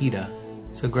Bertita.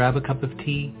 So grab a cup of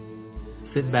tea,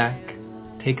 sit back,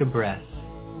 take a breath,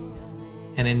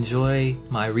 and enjoy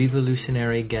my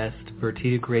revolutionary guest,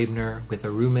 Bertita Grabner, with a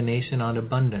rumination on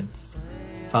abundance,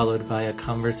 followed by a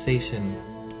conversation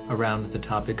around the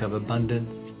topic of abundance,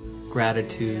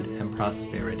 gratitude, and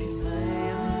prosperity.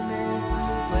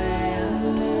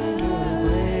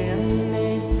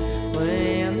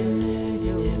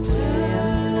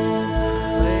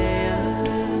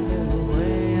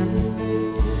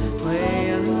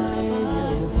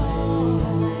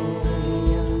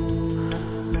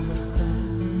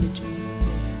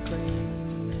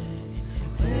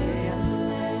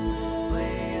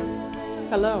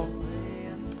 Hello.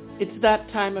 It's that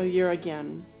time of year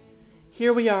again.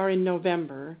 Here we are in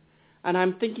November, and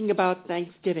I'm thinking about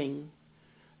Thanksgiving,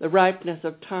 the ripeness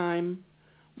of time,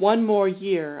 one more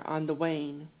year on the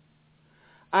wane.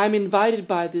 I'm invited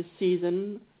by this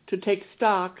season to take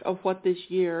stock of what this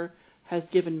year has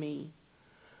given me,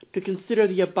 to consider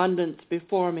the abundance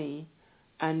before me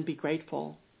and be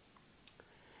grateful.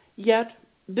 Yet,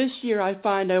 this year I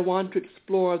find I want to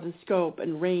explore the scope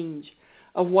and range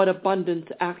of what abundance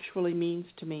actually means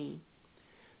to me.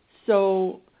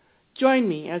 So, join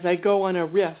me as I go on a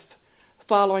riff,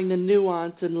 following the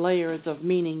nuance and layers of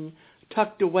meaning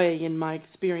tucked away in my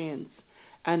experience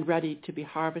and ready to be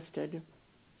harvested.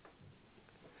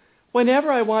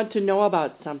 Whenever I want to know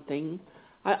about something,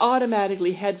 I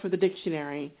automatically head for the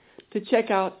dictionary to check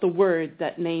out the word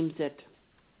that names it.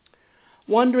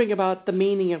 Wondering about the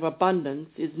meaning of abundance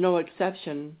is no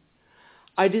exception.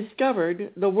 I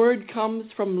discovered the word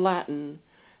comes from Latin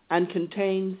and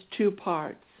contains two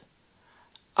parts.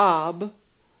 Ab,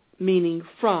 meaning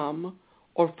from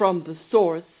or from the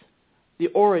source, the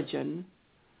origin,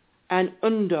 and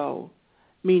undo,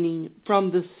 meaning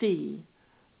from the sea,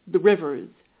 the rivers,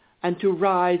 and to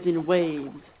rise in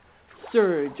waves,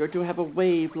 surge, or to have a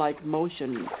wave-like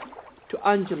motion, to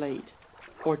undulate,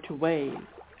 or to wave.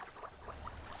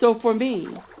 So for me,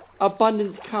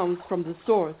 abundance comes from the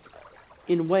source,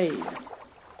 in waves,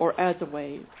 or as a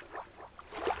wave.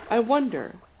 I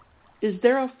wonder, is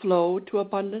there a flow to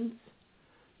abundance?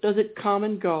 Does it come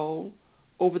and go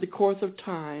over the course of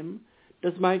time?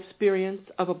 Does my experience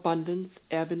of abundance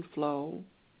ebb and flow?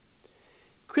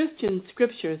 Christian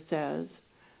scripture says,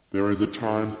 "There is a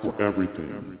time for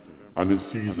everything, and a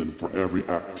season for every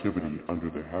activity under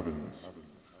the heavens."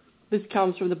 This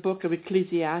comes from the book of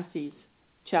Ecclesiastes,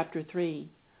 chapter 3.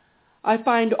 I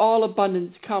find all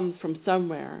abundance comes from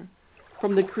somewhere,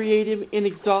 from the creative,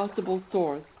 inexhaustible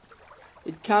source.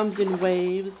 It comes in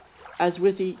waves, as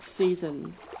with each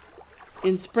season.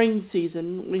 In spring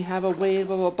season, we have a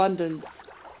wave of abundance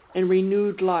and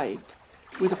renewed life,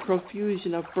 with a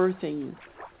profusion of birthing,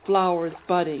 flowers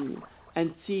budding,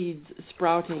 and seeds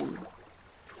sprouting.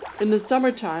 In the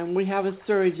summertime, we have a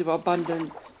surge of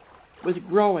abundance, with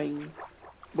growing,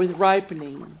 with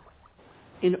ripening.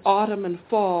 In autumn and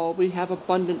fall, we have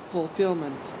abundant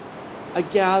fulfillment, a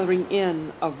gathering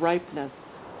in of ripeness,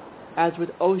 as with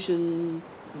ocean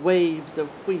waves of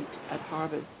wheat at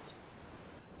harvest.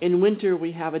 In winter,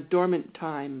 we have a dormant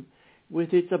time,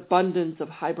 with its abundance of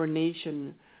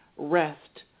hibernation,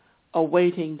 rest,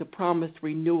 awaiting the promised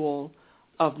renewal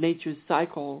of nature's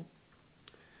cycle.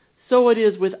 So it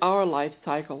is with our life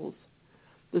cycles.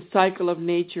 The cycle of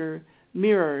nature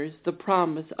mirrors the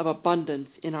promise of abundance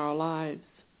in our lives.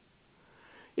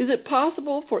 Is it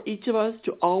possible for each of us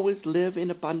to always live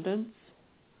in abundance?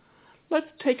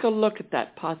 Let's take a look at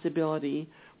that possibility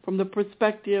from the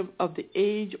perspective of the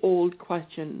age-old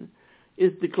question,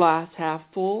 is the glass half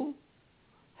full,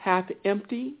 half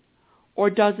empty, or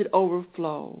does it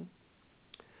overflow?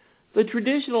 The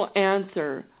traditional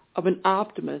answer of an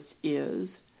optimist is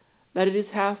that it is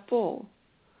half full.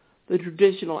 The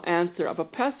traditional answer of a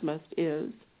pessimist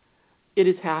is it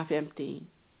is half empty.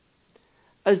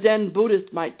 A Zen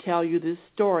Buddhist might tell you this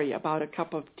story about a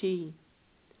cup of tea.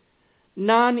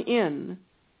 Nan-in,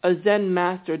 a Zen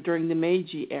master during the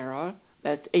Meiji era,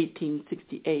 that's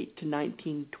 1868 to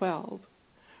 1912,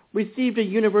 received a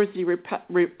university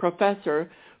professor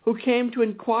who came to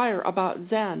inquire about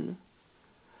Zen.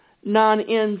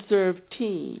 Nan-in served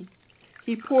tea.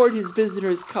 He poured his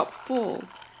visitor's cup full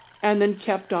and then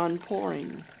kept on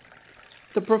pouring.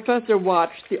 The professor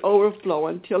watched the overflow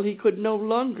until he could no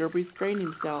longer restrain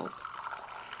himself.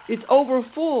 "It's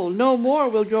overfull. No more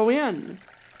will go in."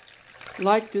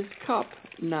 "Like this cup,"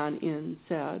 Nan-in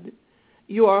said,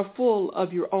 "you are full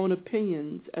of your own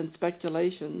opinions and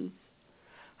speculations.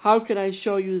 How can I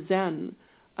show you Zen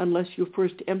unless you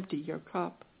first empty your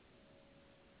cup?"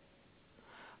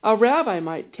 A rabbi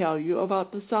might tell you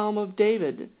about the Psalm of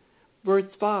David,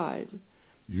 verse 5.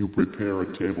 You prepare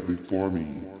a table before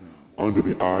me under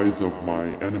the eyes of my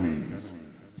enemies.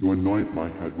 You anoint my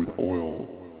head with oil.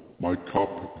 My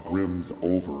cup brims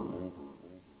over.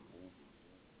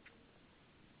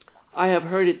 I have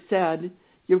heard it said,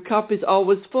 your cup is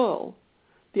always full.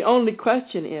 The only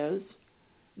question is,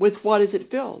 with what is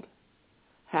it filled?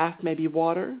 Half may be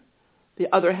water, the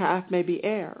other half may be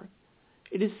air.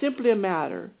 It is simply a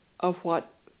matter of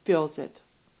what fills it.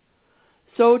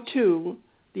 So too,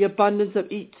 the abundance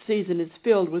of each season is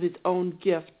filled with its own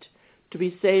gift to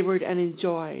be savored and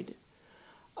enjoyed.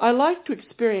 I like to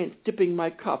experience dipping my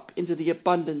cup into the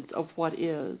abundance of what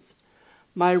is.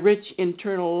 My rich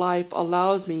internal life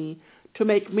allows me to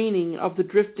make meaning of the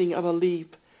drifting of a leaf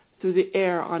through the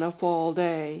air on a fall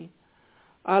day.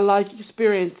 I like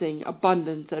experiencing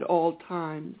abundance at all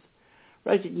times,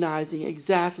 recognizing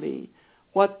exactly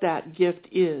what that gift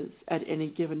is at any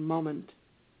given moment.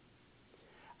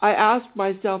 I ask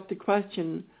myself the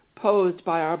question posed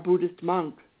by our Buddhist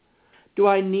monk: do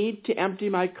I need to empty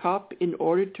my cup in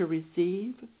order to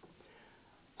receive?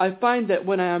 I find that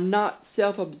when I am not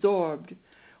self-absorbed,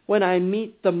 when I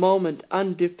meet the moment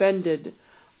undefended,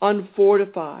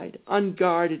 unfortified,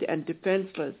 unguarded, and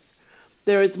defenseless,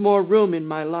 there is more room in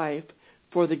my life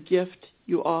for the gift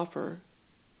you offer.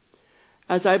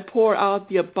 As I pour out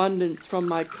the abundance from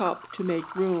my cup to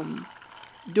make room,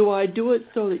 do I do it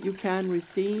so that you can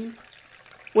receive?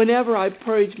 Whenever I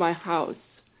purge my house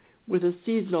with a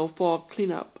seasonal fall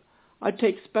cleanup, I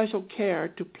take special care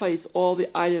to place all the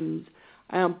items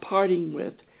I am parting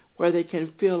with where they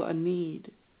can fill a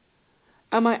need.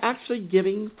 Am I actually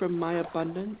giving from my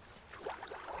abundance?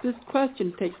 This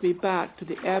question takes me back to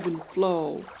the ebb and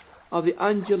flow of the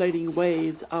undulating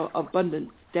waves of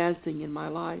abundance dancing in my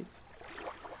life.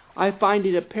 I find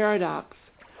it a paradox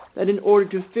that in order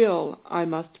to fill, I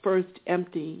must first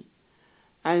empty,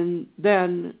 and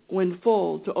then, when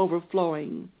full to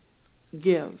overflowing,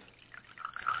 give.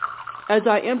 As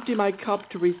I empty my cup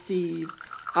to receive,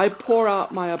 I pour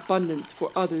out my abundance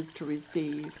for others to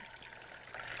receive.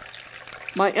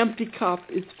 My empty cup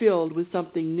is filled with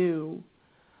something new.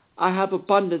 I have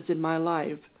abundance in my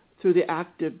life through the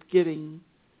act of giving.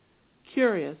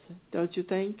 Curious, don't you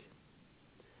think?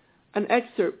 An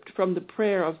excerpt from the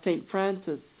prayer of St.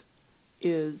 Francis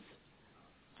is,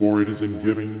 "For it is in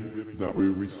giving that we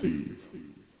receive."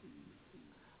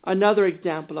 Another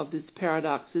example of this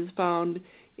paradox is found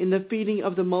in the feeding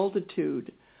of the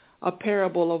multitude, a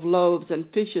parable of loaves and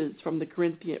fishes from the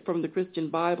Christian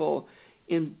Bible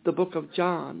in the book of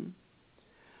John.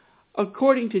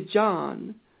 According to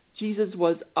John, Jesus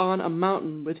was on a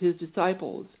mountain with his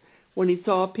disciples when he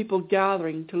saw people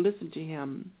gathering to listen to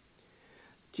him.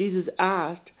 Jesus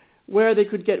asked where they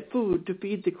could get food to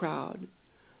feed the crowd.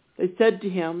 They said to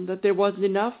him that there wasn't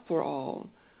enough for all.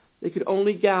 They could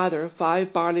only gather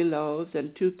 5 barley loaves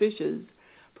and 2 fishes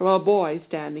from a boy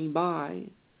standing by.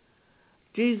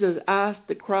 Jesus asked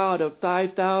the crowd of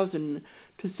 5,000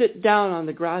 to sit down on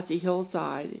the grassy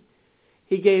hillside.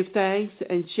 He gave thanks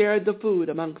and shared the food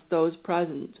amongst those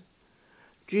present.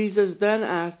 Jesus then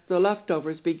asked the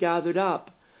leftovers be gathered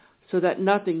up so that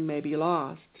nothing may be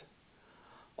lost.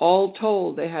 All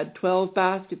told, they had 12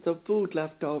 baskets of food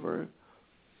left over.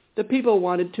 The people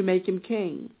wanted to make him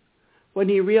king. When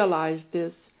he realized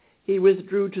this, he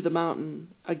withdrew to the mountain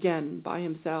again by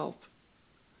himself.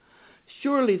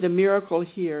 Surely the miracle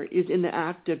here is in the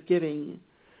act of giving.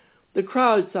 The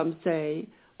crowd, some say,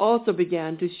 also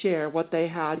began to share what they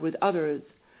had with others,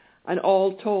 and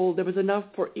all told there was enough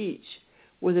for each,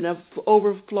 with enough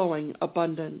overflowing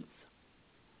abundance.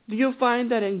 Do you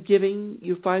find that in giving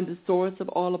you find the source of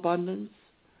all abundance?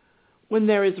 When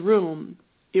there is room,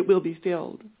 it will be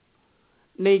filled.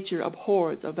 Nature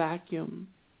abhors a vacuum.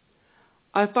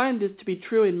 I find this to be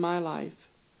true in my life.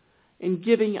 In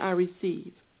giving, I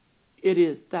receive. It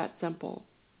is that simple.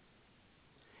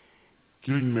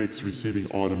 Giving makes receiving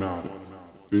automatic.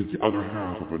 It is the other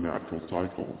half of a natural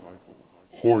cycle.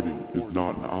 Hoarding is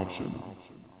not an option.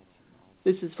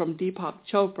 This is from Deepak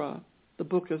Chopra, the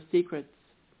Book of Secrets.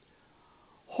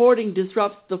 Hoarding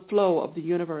disrupts the flow of the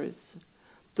universe.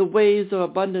 The waves of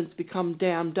abundance become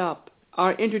dammed up.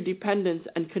 Our interdependence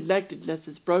and connectedness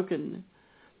is broken.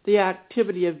 The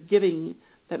activity of giving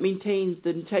that maintains the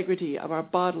integrity of our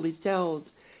bodily cells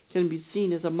can be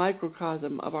seen as a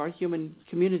microcosm of our human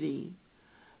community.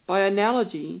 By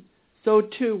analogy, so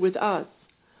too with us.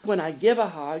 When I give a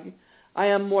hug, I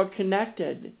am more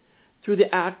connected through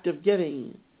the act of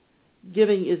giving.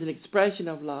 Giving is an expression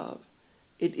of love.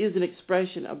 It is an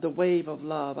expression of the wave of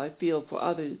love I feel for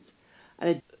others,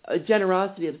 and a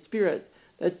generosity of spirit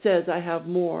that says I have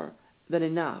more than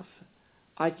enough.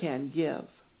 I can give.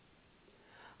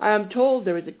 I am told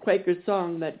there is a Quaker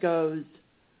song that goes,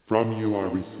 From you I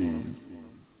receive,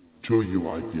 to you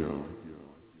I give,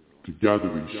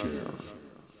 together we share,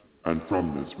 and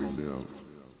from this we live.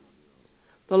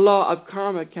 The law of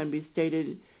karma can be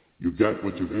stated, You get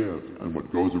what you give, and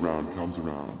what goes around comes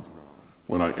around.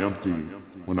 When I empty,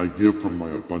 when I give from my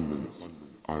abundance,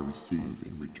 I receive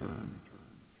in return.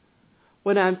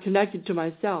 When I am connected to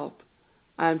myself,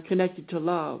 I am connected to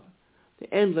love,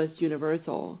 the endless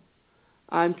universal.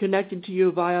 I am connected to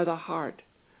you via the heart.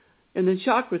 In the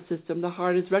chakra system, the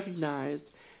heart is recognized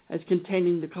as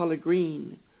containing the color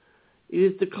green. It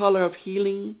is the color of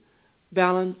healing,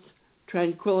 balance,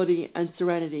 tranquility, and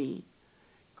serenity.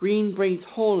 Green brings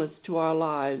wholeness to our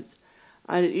lives,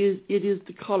 and it is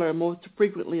the color most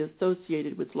frequently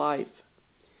associated with life.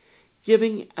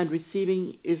 Giving and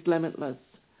receiving is limitless,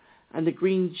 and the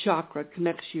green chakra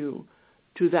connects you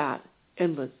to that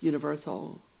endless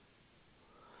universal.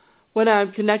 When I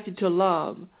am connected to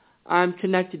love, I am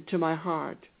connected to my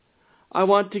heart. I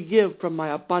want to give from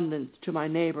my abundance to my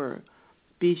neighbor,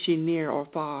 be she near or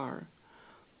far.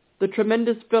 The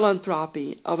tremendous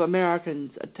philanthropy of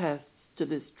Americans attests to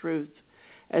this truth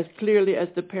as clearly as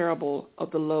the parable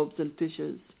of the loaves and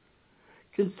fishes.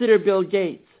 Consider Bill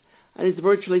Gates and his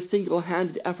virtually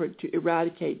single-handed effort to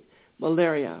eradicate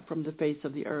malaria from the face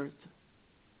of the earth.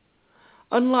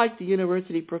 Unlike the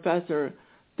university professor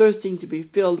thirsting to be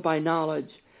filled by knowledge,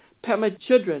 Pema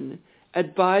Chodron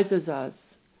advises us,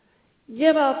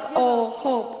 give up all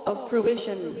hope of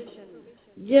fruition.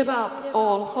 Give up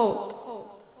all hope.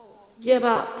 Give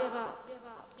up.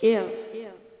 Give.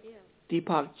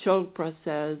 Deepak Chopra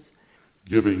says,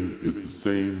 Giving is the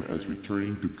same as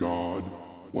returning to God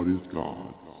what is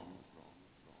God's.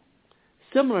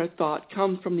 Similar thought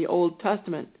comes from the Old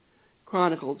Testament,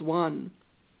 Chronicles 1.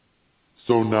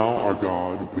 So now, our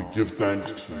God, we give thanks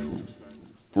to you.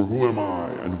 For who am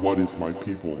I and what is my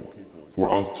people for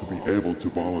us to be able to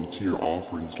volunteer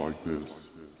offerings like this?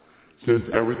 Since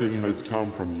everything has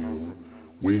come from you,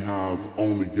 we have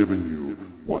only given you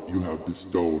what you have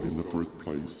bestowed in the first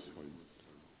place.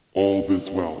 All this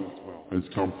wealth has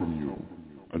come from you,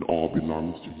 and all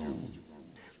belongs to you.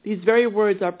 These very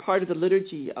words are part of the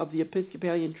liturgy of the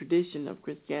Episcopalian tradition of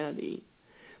Christianity.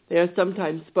 They are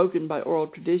sometimes spoken by oral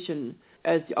tradition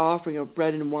as the offering of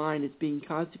bread and wine is being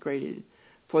consecrated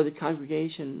for the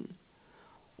congregation.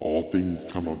 All things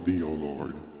come of thee, O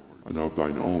Lord, and of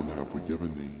thine own have we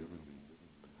given thee.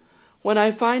 When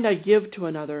I find I give to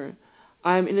another,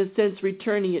 I am in a sense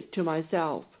returning it to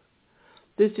myself.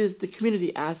 This is the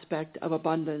community aspect of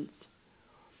abundance.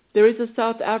 There is a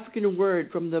South African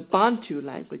word from the Bantu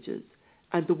languages,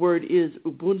 and the word is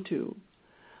Ubuntu.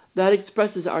 That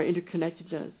expresses our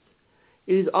interconnectedness.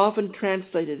 It is often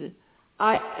translated,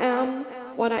 I am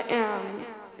what I am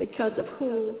because of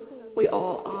who we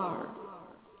all are.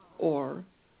 Or,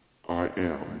 I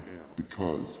am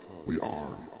because we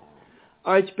are.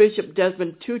 Archbishop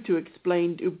Desmond Tutu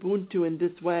explained Ubuntu in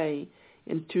this way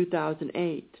in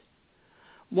 2008.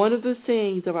 One of the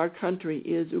sayings of our country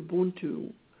is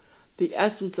Ubuntu, the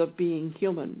essence of being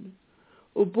human.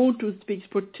 Ubuntu speaks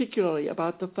particularly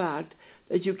about the fact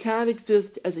that you can't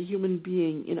exist as a human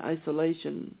being in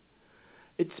isolation.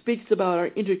 It speaks about our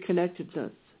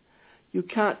interconnectedness. You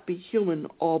can't be human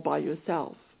all by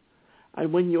yourself.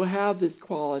 And when you have this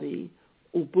quality,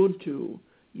 Ubuntu,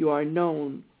 you are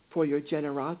known for your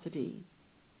generosity.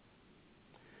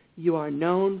 You are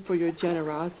known for your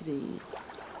generosity.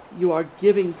 You are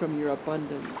giving from your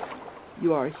abundance.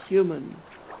 You are human.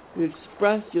 You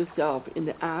express yourself in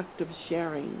the act of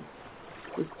sharing.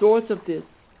 The source of this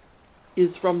is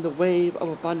from the wave of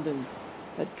abundance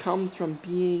that comes from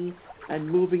being and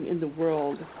moving in the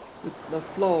world with the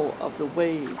flow of the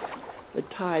waves, the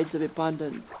tides of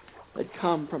abundance that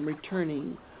come from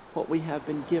returning what we have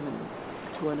been given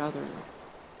to another.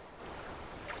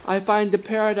 I find the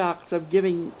paradox of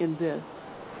giving in this.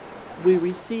 We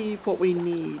receive what we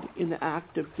need in the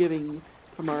act of giving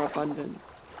from our abundance.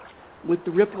 With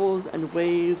the ripples and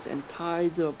waves and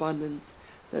tides of abundance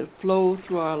that flow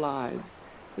through our lives,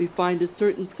 we find a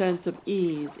certain sense of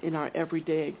ease in our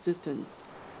everyday existence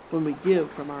when we give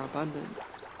from our abundance.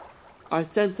 Our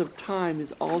sense of time is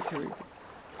altered.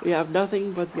 We have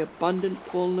nothing but the abundant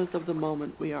fullness of the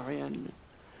moment we are in.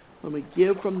 When we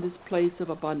give from this place of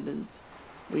abundance,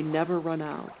 we never run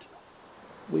out.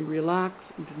 We relax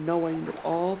into knowing that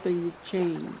all things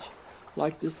change,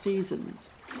 like the seasons,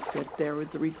 that there is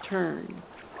a return,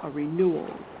 a renewal.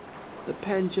 The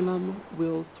pendulum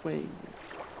will swing.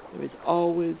 There is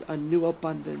always a new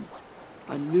abundance,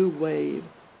 a new wave,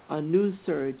 a new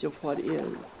surge of what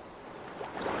is.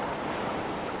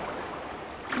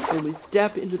 When we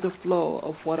step into the flow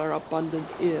of what our abundance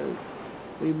is,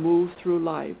 we move through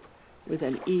life with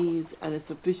an ease and a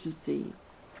sufficiency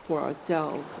for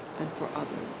ourselves and for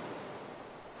others.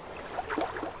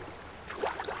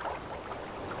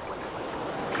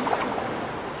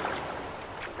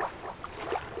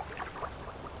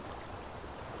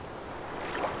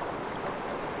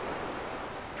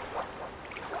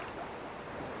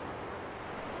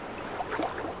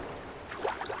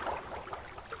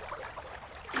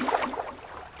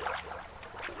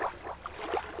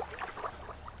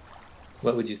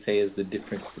 What would you say is the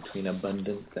difference between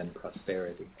abundance and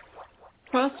prosperity?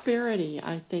 Prosperity,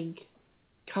 I think,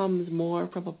 comes more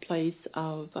from a place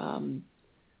of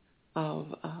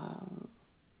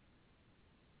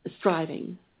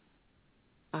striving,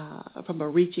 from a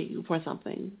reaching for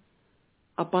something.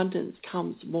 Abundance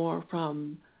comes more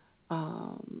from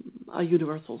a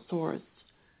universal source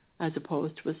as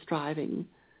opposed to a striving.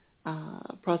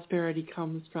 Prosperity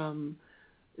comes from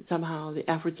somehow the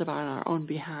efforts on our own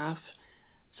behalf.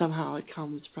 Somehow it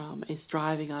comes from a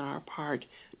striving on our part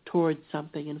towards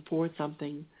something and for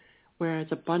something, whereas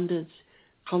abundance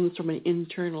comes from an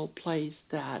internal place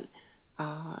that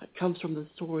comes from the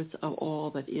source of all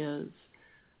that is,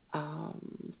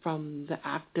 from the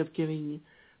act of giving,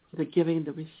 the giving,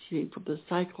 the receiving, from the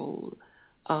cycle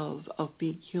of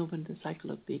being human, the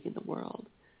cycle of being in the world.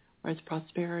 Whereas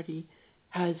prosperity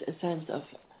has a sense of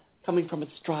coming from a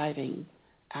striving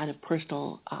and a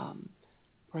personal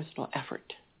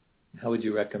effort. How would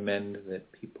you recommend that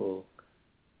people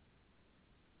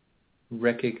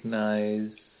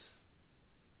recognize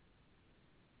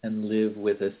and live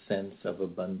with a sense of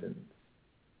abundance?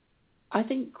 I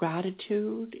think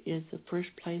gratitude is the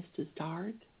first place to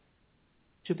start,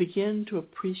 to begin to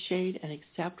appreciate and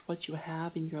accept what you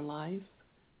have in your life,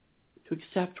 to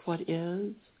accept what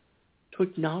is, to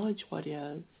acknowledge what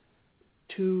is,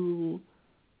 to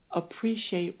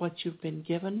appreciate what you've been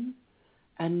given,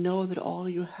 and know that all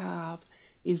you have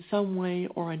in some way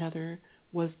or another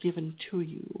was given to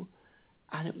you,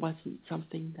 and it wasn't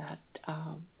something that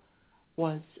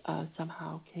was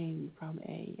somehow came from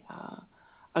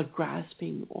a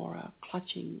grasping or a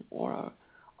clutching or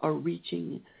a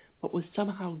reaching, but was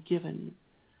somehow given.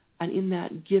 And in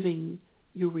that giving,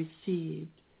 you received,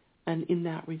 and in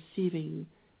that receiving,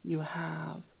 you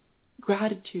have.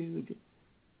 Gratitude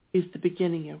is the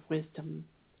beginning of wisdom.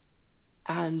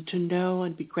 And to know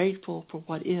and be grateful for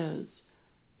what is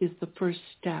the first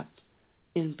step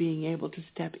in being able to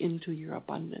step into your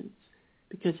abundance.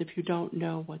 Because if you don't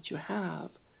know what you have,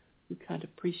 you can't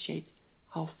appreciate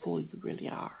how full you really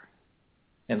are.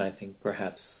 And I think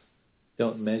perhaps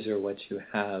don't measure what you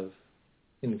have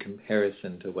in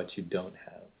comparison to what you don't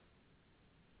have,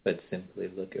 but simply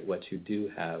look at what you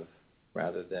do have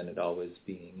rather than it always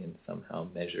being in somehow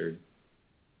measured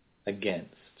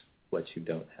against what you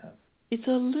don't have. It's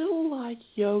a little like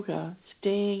yoga,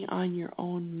 staying on your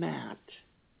own mat.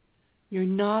 You're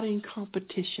not in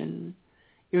competition.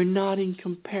 You're not in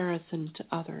comparison to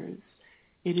others.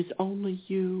 It is only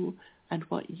you and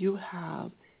what you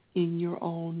have in your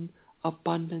own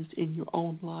abundance, in your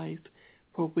own life,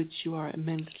 for which you are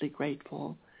immensely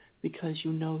grateful because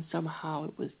you know somehow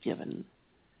it was given.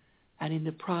 And in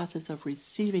the process of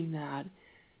receiving that,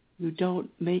 you don't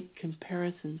make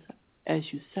comparisons, as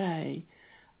you say,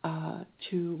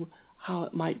 to how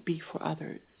it might be for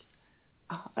others.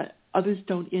 Others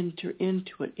don't enter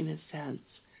into it in a sense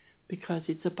because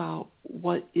it's about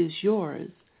what is yours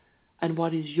and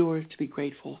what is yours to be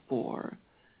grateful for.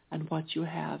 And what you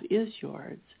have is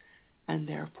yours, and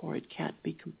therefore it can't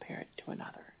be compared to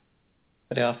another.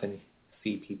 But I often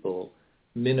see people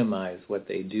minimize what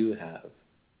they do have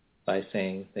by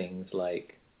saying things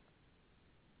like,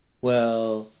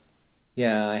 well,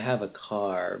 yeah, I have a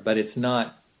car, but it's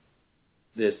not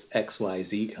this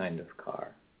XYZ kind of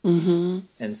car. Mm-hmm.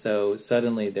 And so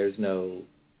suddenly there's no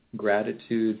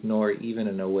gratitude nor even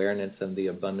an awareness of the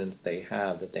abundance they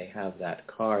have, that they have that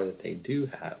car that they do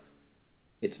have.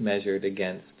 It's measured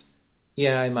against,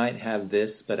 yeah, I might have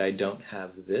this, but I don't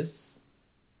have this.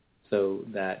 So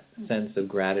that sense of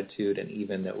gratitude and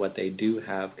even that what they do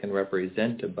have can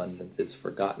represent abundance is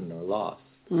forgotten or lost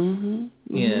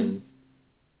in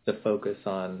the focus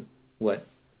on what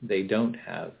they don't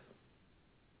have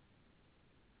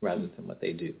rather than what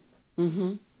they do.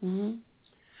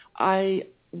 I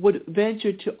would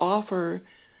venture to offer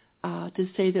to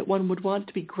say that one would want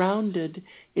to be grounded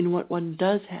in what one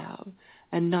does have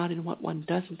and not in what one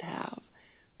doesn't have.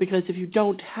 Because if you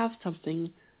don't have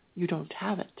something, you don't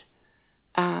have it.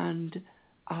 And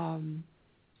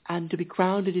to be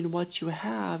grounded in what you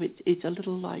have, it's a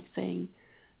little like saying,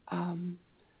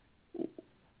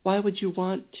 why would you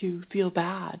want to feel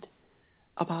bad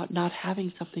about not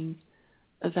having something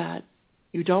that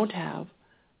you don't have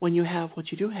when you have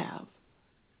what you do have?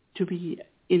 To be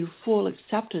in full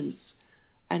acceptance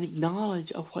and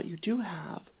acknowledge of what you do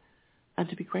have and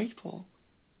to be grateful.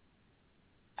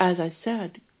 As I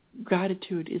said,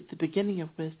 gratitude is the beginning of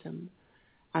wisdom,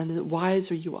 and the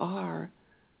wiser you are,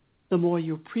 the more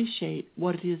you appreciate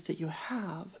what it is that you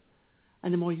have.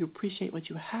 And the more you appreciate what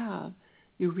you have,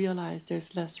 you realize there's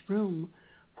less room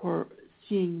for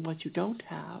seeing what you don't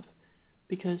have,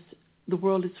 because the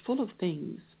world is full of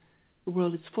things. The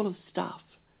world is full of stuff.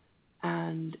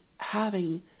 And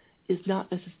having is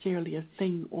not necessarily a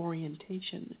thing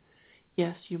orientation.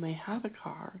 Yes, you may have a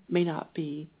car, may not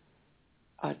be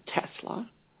a Tesla,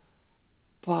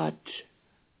 but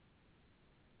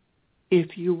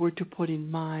if you were to put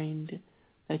in mind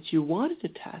that you wanted a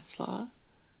Tesla,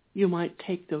 you might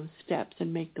take those steps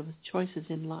and make those choices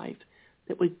in life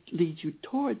that would lead you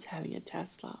towards having a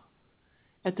Tesla.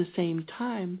 At the same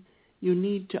time, you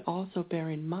need to also bear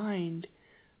in mind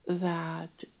that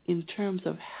in terms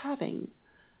of having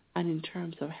and in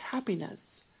terms of happiness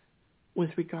with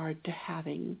regard to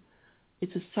having,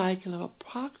 it's a cycle of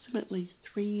approximately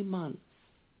 3 months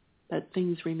that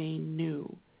things remain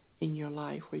new in your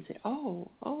life, where you say,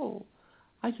 oh,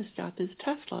 I just got this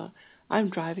Tesla. I'm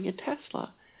driving a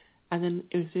Tesla. And then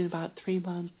within about 3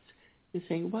 months, you're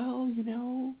saying, well,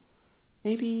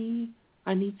 maybe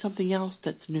I need something else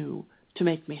that's new to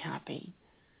make me happy.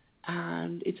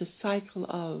 And it's a cycle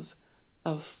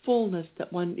of fullness that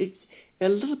it's a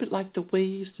little bit like the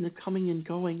waves and the coming and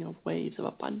going of waves of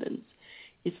abundance.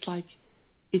 It's like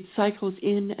it cycles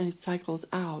in and it cycles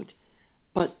out,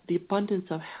 but the abundance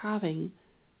of having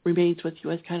remains with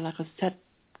you as kind of like a set,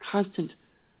 constant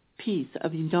piece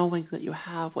of you knowing that you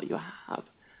have what you have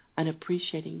and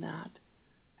appreciating that.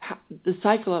 The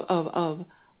cycle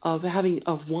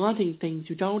of wanting things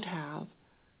you don't have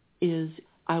is,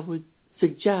 I would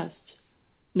suggest,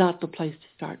 not the place to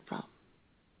start from,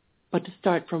 but to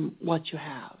start from what you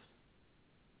have.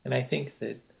 And I think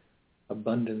that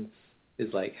abundance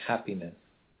is like happiness,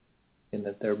 in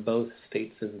that they're both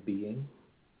states of being.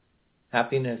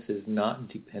 Happiness is not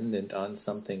dependent on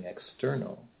something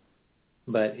external,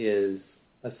 but is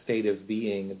a state of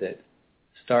being that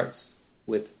starts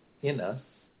within us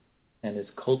and is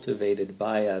cultivated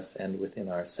by us and within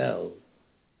ourselves,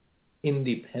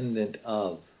 independent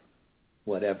of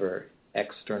whatever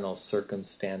external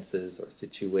circumstances or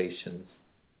situations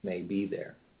may be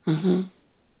there.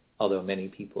 Although many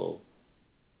people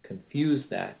confuse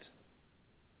that,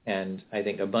 and I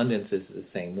think abundance is the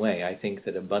same way. I think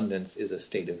that abundance is a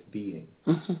state of being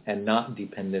and not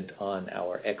dependent on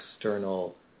our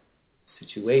external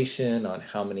situation, on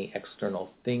how many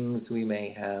external things we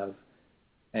may have.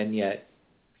 And yet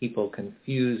people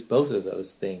confuse both of those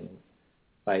things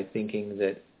by thinking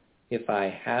that if I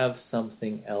have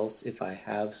something else, if I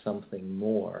have something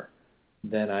more,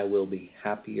 then I will be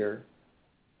happier,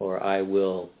 or I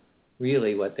will,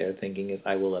 really what they're thinking is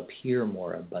I will appear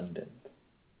more abundant,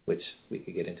 which we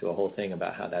could get into a whole thing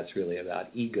about how that's really about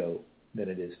ego than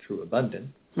it is true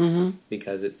abundance,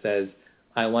 because it says,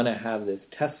 I want to have this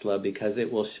Tesla because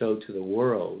it will show to the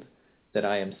world that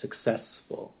I am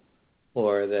successful,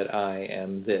 or that I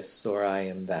am this, or I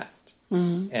am that.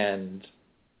 And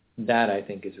that, I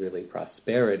think, is really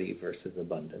prosperity versus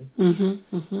abundance.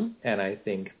 And I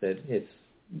think that it's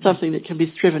something that can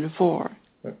be striven for.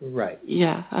 Right.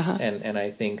 Yeah. And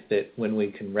I think that when we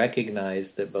can recognize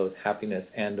that both happiness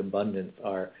and abundance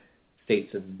are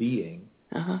states of being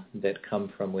that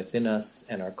come from within us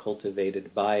and are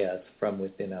cultivated by us from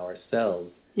within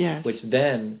ourselves, which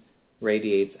then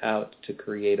radiates out to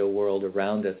create a world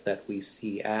around us that we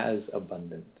see as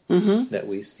abundant, that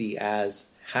we see as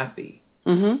happy,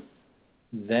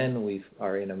 then we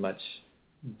are in a much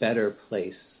better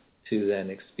place to then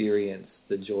experience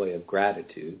the joy of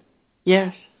gratitude.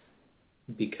 Yes.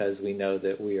 Because we know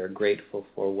that we are grateful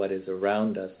for what is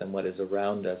around us, and what is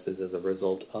around us is as a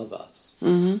result of us,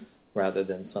 rather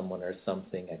than someone or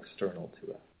something external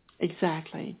to us.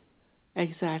 Exactly. I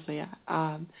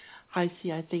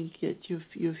think that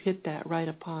you've hit that right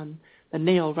upon the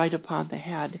nail, right upon the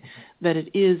head, that it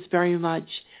is very much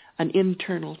an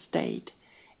internal state,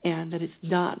 and that it's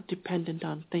not dependent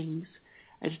on things.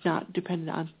 It's not dependent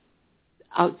on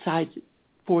outside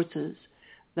forces,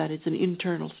 that it's an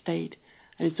internal state,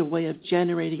 and it's a way of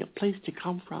generating a place to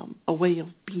come from, a way of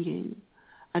being.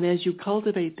 And as you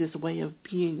cultivate this way of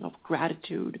being, of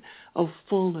gratitude, of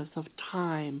fullness, of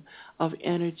time, of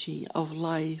energy, of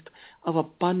life, of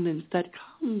abundance, that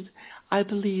comes, I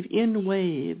believe, in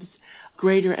waves,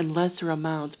 greater and lesser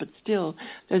amounts, but still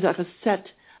there's like a set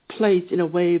place in a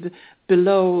wave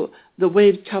below. The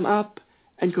waves come up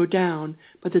and go down,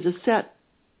 but there's a set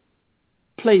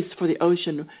place for the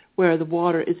ocean where the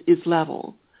water is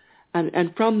level.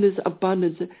 And from this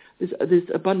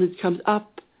abundance comes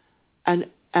up and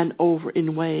over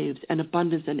in waves and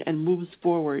abundance, and moves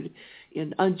forward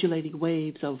in undulating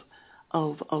waves of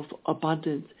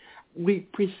abundance. We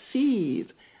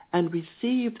perceive and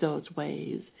receive those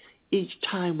waves each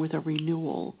time with a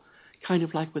renewal, kind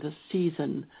of like with a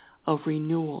season of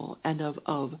renewal and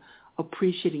of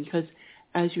appreciating. Because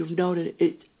as you've noted,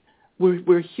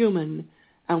 we're human,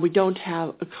 and we don't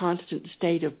have a constant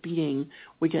state of being.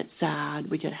 We get sad,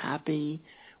 we get happy,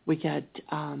 we get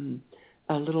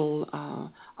a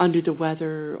little under the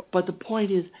weather. But the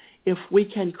point is, if we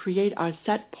can create our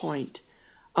set point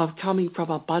of coming from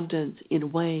abundance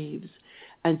in waves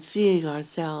and seeing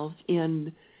ourselves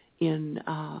in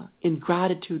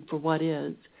gratitude for what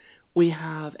is, we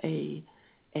have a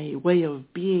way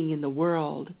of being in the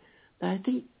world that I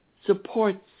think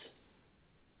supports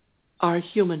our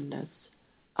humanness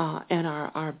and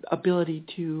our ability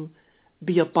to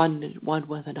be abundant one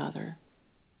with another.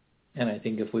 And I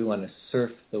think if we want to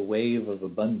surf the wave of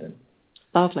abundance,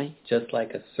 lovely, just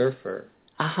like a surfer,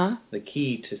 the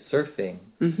key to surfing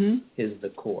is the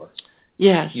core.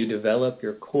 Yes. You develop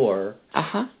your core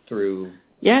through,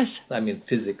 yes, I mean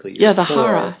physically. Yeah, the core,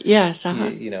 hara. Yes.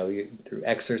 You through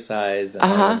exercise and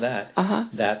all of that.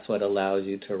 That's what allows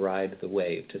you to ride the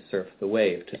wave, to surf the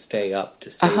wave, to stay up, to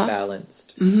stay balanced,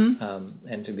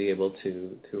 and to be able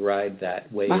to ride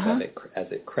that wave as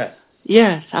it crests.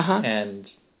 Yes. And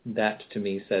that to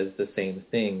me says the same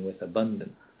thing with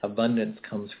abundance. Abundance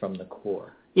comes from the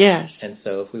core. Yes. And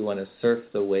so if we want to surf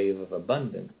the wave of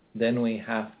abundance, then we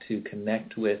have to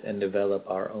connect with and develop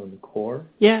our own core.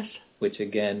 Yes. Which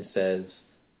again says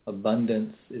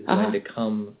abundance is going to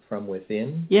come from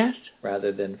within. Yes.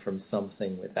 Rather than from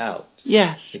something without.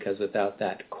 Yes. Because without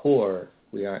that core,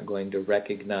 we aren't going to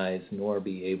recognize nor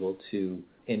be able to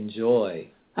enjoy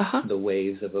the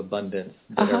waves of abundance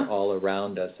that are all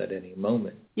around us at any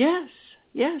moment. Yes.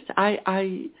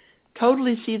 I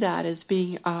totally see that as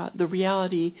being the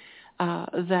reality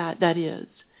that is.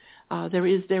 There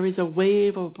is a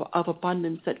wave of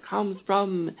abundance that comes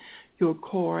from your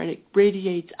core, and it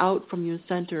radiates out from your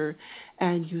center,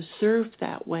 and you surf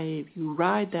that wave, you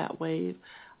ride that wave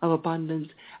of abundance,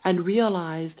 and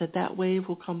realize that wave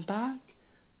will come back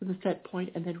to the set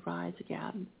point and then rise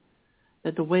again.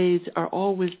 That the waves are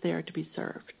always there to be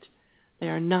surfed. They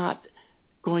are not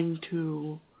going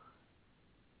to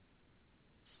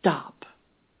stop.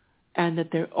 And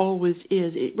that there always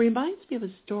is. It reminds me of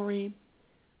a story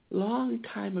a long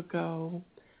time ago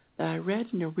that I read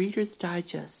in a Reader's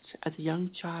Digest. As a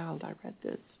young child, I read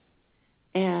this.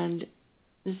 And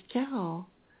this gal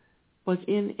was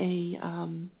in a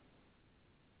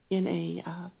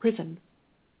prison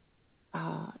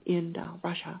in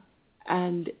Russia,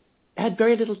 and had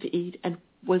very little to eat, and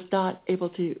was not able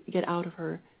to get out of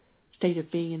her state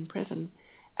of being in prison.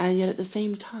 And yet at the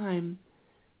same time,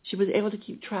 she was able to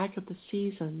keep track of the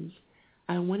seasons.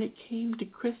 And when it came to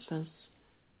Christmas,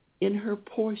 in her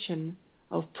portion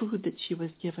of food that she was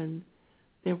given,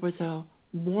 there was a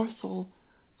morsel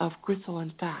of gristle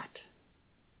and fat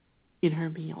in her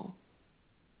meal,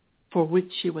 for which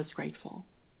she was grateful,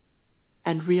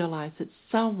 and realized that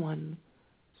someone,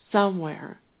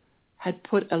 somewhere, had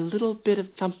put a little bit of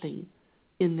something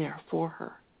in there for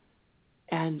her.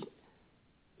 And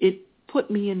it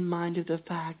put me in mind of the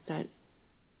fact that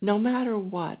no matter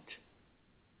what,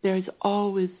 there's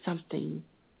always something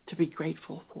to be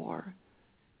grateful for.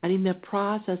 And in the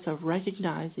process of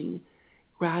recognizing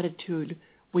gratitude,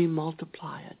 we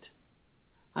multiply it.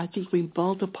 I think we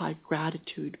multiply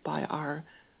gratitude by our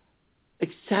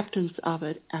acceptance of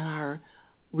it and our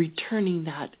returning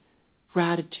that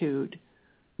gratitude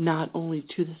not only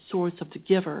to the source of the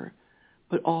giver,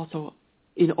 but also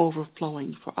in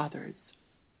overflowing for others.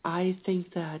 I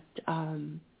think that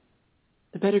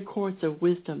the better course of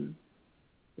wisdom,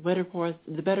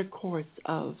 the better course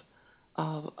of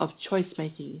choice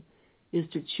making is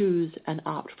to choose and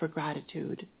opt for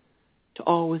gratitude, to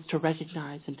always to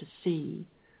recognize and to see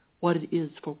what it is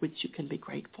for which you can be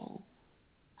grateful.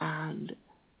 And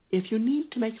if you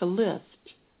need to make a list,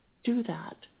 do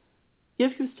that.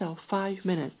 Give yourself 5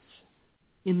 minutes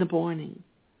in the morning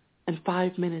and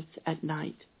 5 minutes at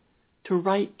night to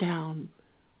write down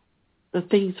the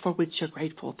things for which you're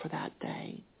grateful for that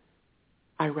day.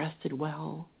 I rested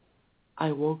well.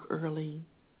 I woke early.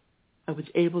 I was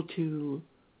able to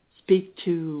speak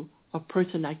to a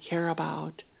person I care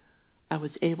about. I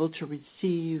was able to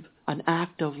receive an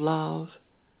act of love.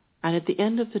 And at the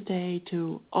end of the day,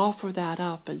 to offer that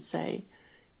up and say,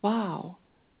 wow,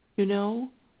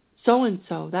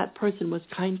 so-and-so, that person was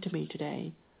kind to me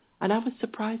today. And I was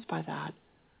surprised by that.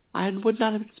 I would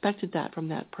not have expected that from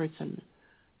that person.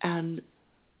 And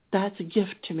that's a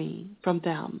gift to me from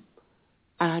them.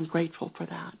 And I'm grateful for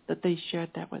that they shared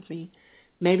that with me.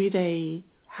 Maybe they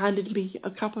handed me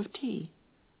a cup of tea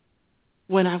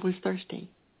when I was thirsty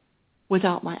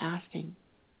without my asking.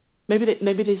 Maybe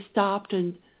they stopped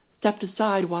and stepped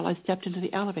aside while I stepped into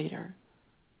the elevator.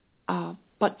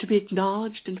 But to be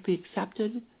acknowledged and to be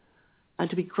accepted and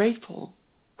to be grateful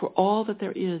for all that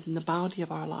there is in the bounty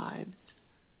of our lives,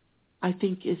 I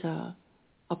think is a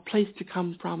place to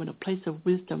come from, and a place of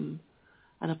wisdom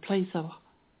and a place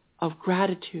of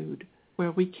gratitude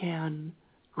where we can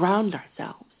ground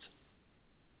ourselves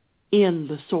in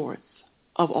the source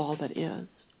of all that is.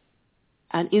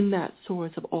 And in that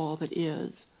source of all that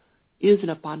is an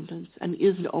abundance and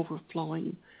is an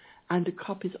overflowing, and the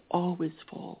cup is always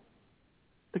full.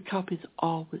 The cup is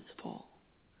always full.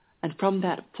 And from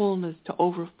that fullness to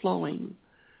overflowing,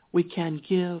 we can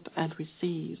give and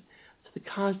receive. So the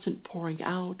constant pouring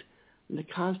out and the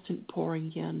constant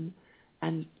pouring in,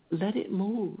 and let it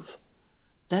move.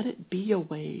 Let it be a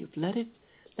wave. Let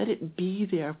it be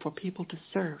there for people to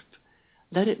surf.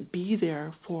 Let it be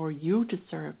there for you to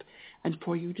surf and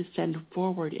for you to send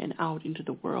forward and out into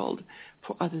the world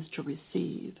for others to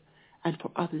receive and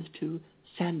for others to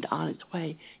send on its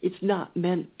way. It's not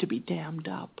meant to be dammed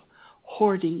up.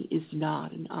 Hoarding is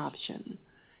not an option.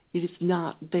 It is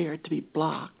not there to be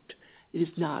blocked. It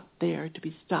is not there to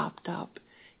be stopped up.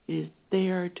 It is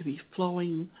there to be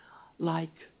flowing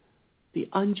like the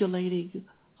undulating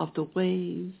of the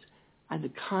waves and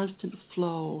the constant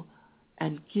flow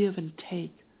and give and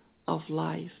take of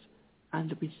life, and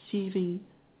the receiving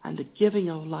and the giving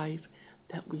of life,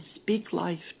 that we speak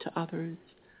life to others,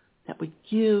 that we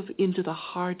give into the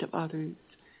heart of others,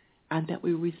 and that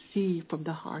we receive from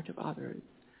the heart of others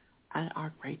and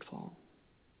are grateful.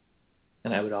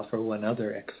 And I would offer one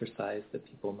other exercise that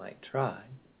people might try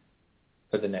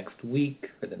for the next week,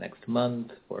 for the next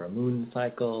month, for a moon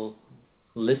cycle.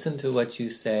 Listen to what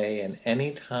you say, and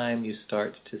any time you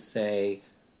start to say,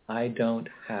 I don't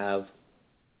have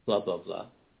blah, blah, blah,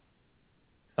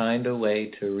 find a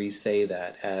way to re-say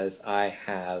that as I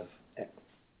have X.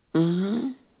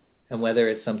 Mm-hmm. And whether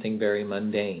it's something very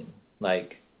mundane,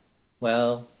 like,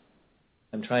 well,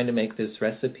 I'm trying to make this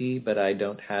recipe, but I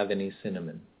don't have any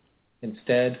cinnamon.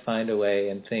 Instead, find a way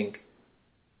and think,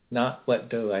 not what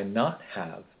do I not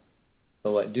have,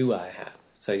 but what do I have?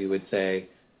 So you would say,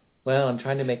 well, I'm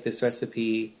trying to make this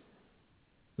recipe.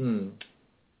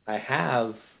 I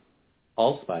have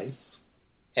allspice.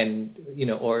 And,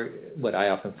 or what I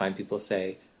often find people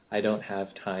say, I don't have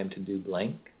time to do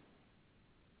blank.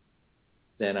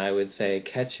 Then I would say,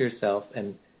 catch yourself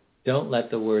and don't let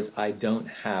the words I don't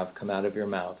have come out of your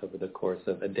mouth over the course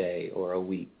of a day or a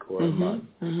week or a month.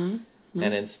 Mm-hmm.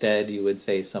 And instead you would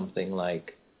say something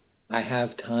like, I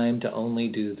have time to only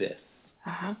do this.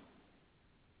 Uh-huh.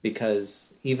 Because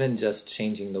even just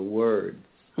changing the words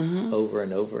over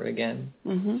and over again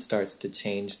starts to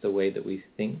change the way that we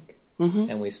think.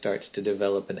 And we start to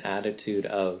develop an attitude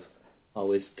of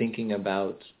always thinking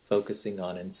about, focusing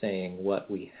on, and saying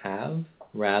what we have,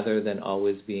 rather than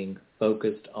always being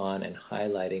focused on and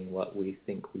highlighting what we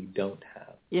think we don't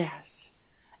have. Yes,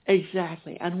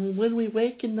 exactly. And when we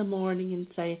wake in the morning and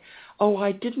say, oh,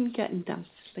 I didn't get enough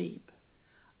sleep.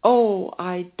 Oh,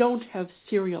 I don't have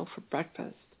cereal for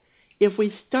breakfast. If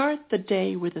we start the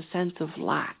day with a sense of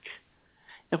lack,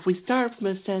 if we start from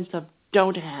a sense of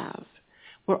don't have,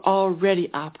 we're already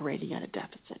operating at a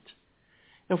deficit.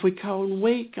 If we go and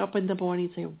wake up in the morning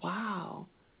and say, wow,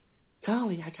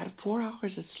 golly, I got 4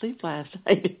 hours of sleep last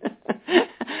night.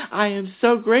 I am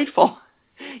so grateful,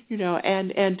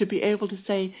 and to be able to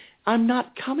say, I'm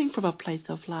not coming from a place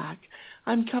of lack,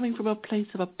 I'm coming from a place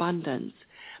of abundance.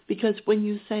 Because when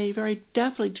you say, very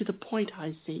definitely to the point,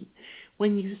 I see,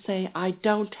 when you say, I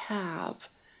don't have,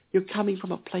 you're coming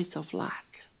from a place of lack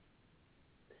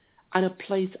and a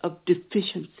place of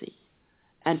deficiency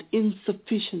and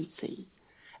insufficiency.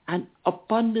 And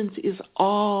abundance is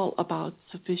all about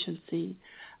sufficiency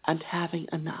and having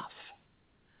enough.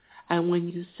 And when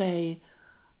you say,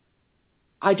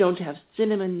 I don't have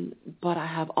cinnamon, but I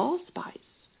have allspice,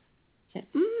 you say,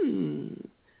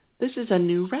 this is a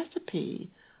new recipe.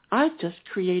 I've just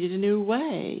created a new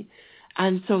way.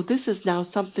 And so this is now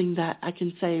something that I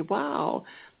can say, wow,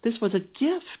 this was a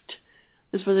gift.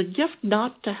 This was a gift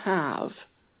not to have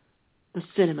the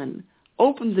cinnamon.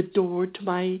 Opened the door to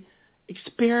my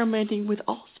experimenting with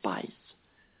allspice.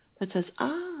 That says,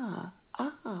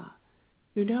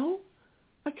 you know,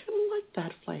 I kind of like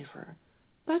that flavor.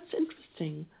 That's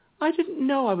interesting. I didn't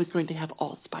know I was going to have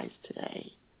allspice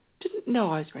today. Didn't know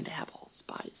I was going to have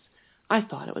allspice. I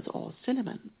thought it was all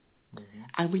cinnamon. Mm-hmm.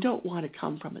 And we don't want to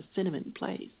come from a cinnamon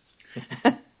place.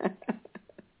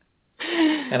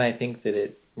 And I think that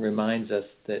it reminds us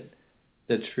that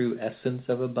the true essence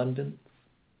of abundance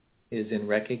is in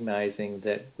recognizing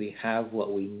that we have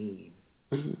what we need,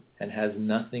 mm-hmm. and has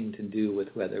nothing to do with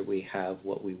whether we have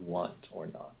what we want or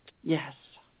not. Yes.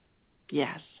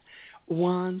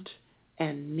 Want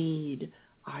and need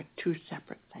are two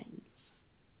separate things.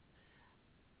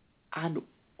 And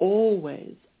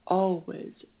always,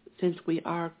 since we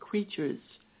are creatures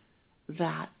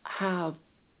that have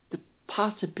the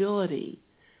possibility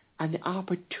and the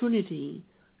opportunity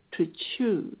to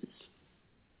choose,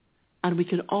 and we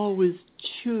can always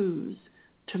choose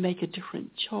to make a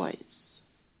different choice.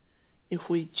 If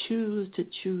we choose to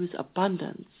choose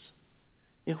abundance,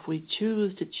 if we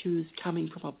choose to choose coming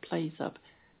from a place of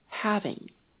having,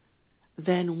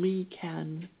 then we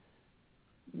can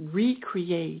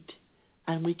recreate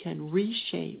and we can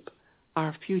reshape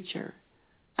our future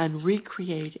and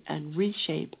recreate and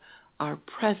reshape our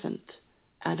present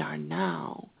and our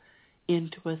now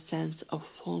into a sense of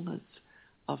fullness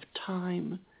of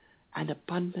time and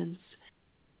abundance.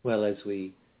 Well, as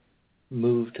we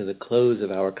move to the close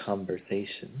of our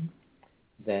conversation,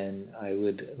 then I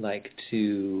would like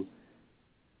to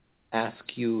ask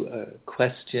you a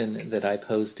question that I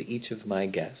pose to each of my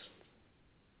guests.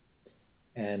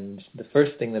 And the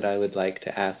first thing that I would like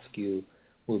to ask you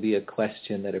will be a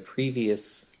question that a previous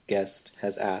guest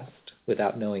has asked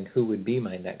without knowing who would be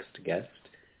my next guest,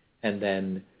 and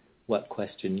then what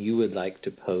question you would like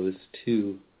to pose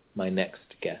to my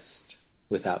next guest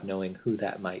without knowing who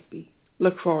that might be.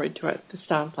 Look forward to it. This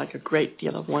sounds like a great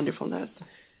deal of wonderfulness.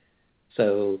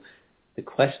 So the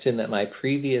question that my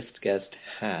previous guest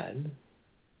had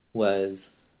was,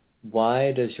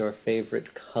 why does your favorite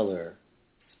color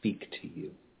speak to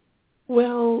you?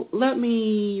 Well, let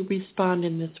me respond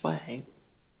in this way.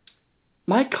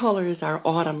 My colors are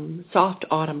autumn, soft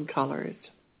autumn colors.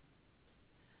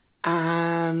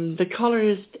 And the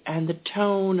colors and the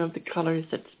tone of the colors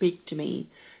that speak to me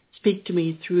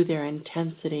through their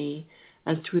intensity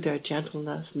and through their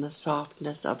gentleness and the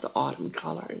softness of the autumn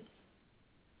colors.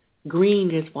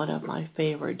 Green is one of my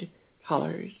favorite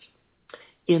colors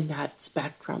in that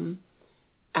spectrum.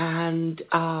 And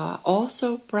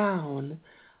also brown.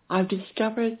 I've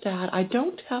discovered that I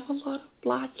don't have a lot of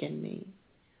black in me.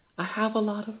 I have a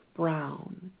lot of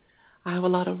brown. I have a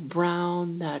lot of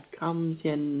brown that comes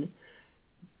in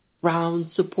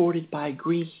brown supported by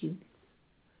green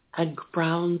and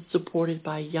brown supported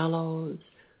by yellows,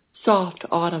 soft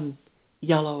autumn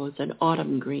yellows and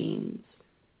autumn greens.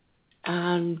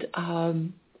 And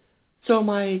so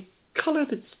my color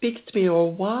that speaks to me,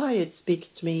 or why it speaks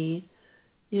to me,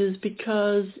 is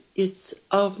because it's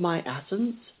of my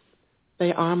essence.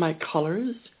 They are my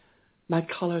colors. My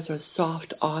colors are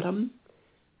soft autumn,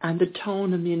 and the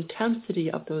tone and the intensity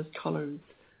of those colors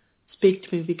speak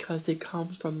to me because they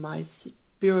come from my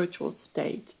spiritual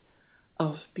state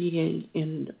of being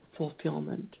in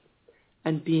fulfillment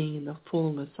and being in the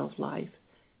fullness of life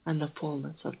and the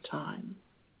fullness of time.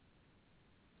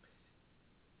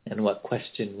 And what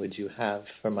question would you have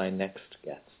for my next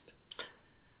guest?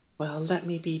 Well, let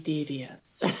me be devious.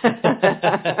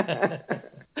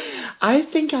 I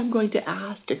think I'm going to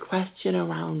ask a question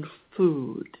around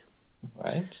food.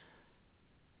 Right.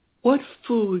 What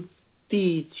food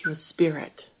feeds your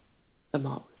spirit the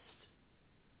most?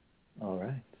 All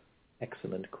right.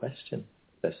 Excellent question,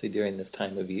 especially during this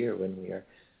time of year when we are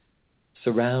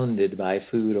surrounded by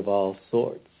food of all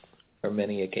sorts for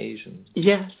many occasions.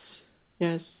 Yes.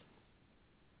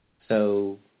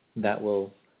 So that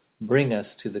will bring us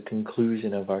to the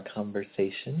conclusion of our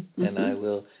conversation, mm-hmm. and I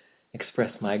will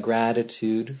express my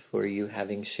gratitude for you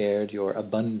having shared your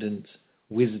abundant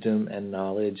wisdom and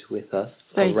knowledge with us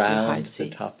around the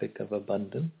topic of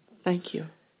abundance. Thank you.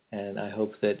 And I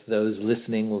hope that those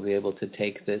listening will be able to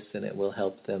take this and it will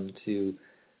help them to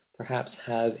perhaps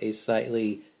have a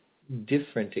slightly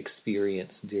different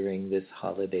experience during this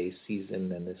holiday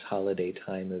season and this holiday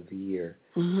time of year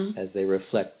as they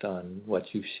reflect on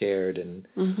what you've shared and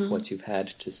what you've had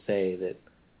to say that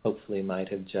hopefully might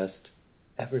have just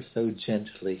ever so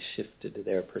gently shifted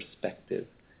their perspective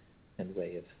and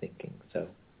way of thinking. So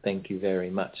thank you very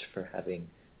much for having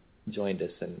joined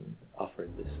us and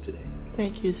offered this today.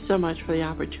 Thank you so much for the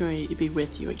opportunity to be with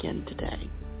you again today.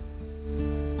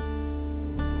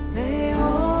 May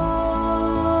all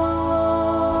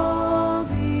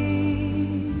be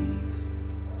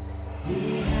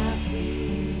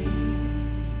happy.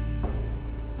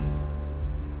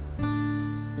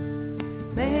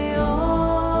 May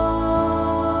all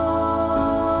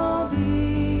be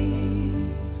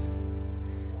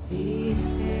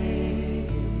safe.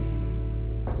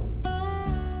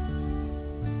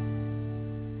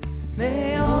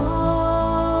 May all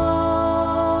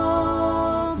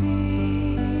be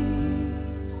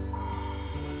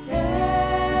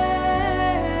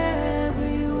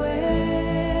everywhere.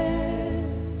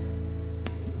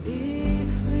 Be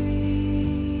free.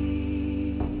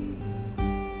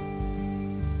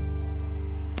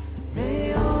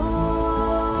 May all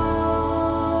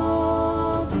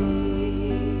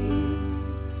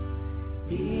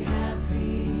be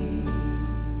happy.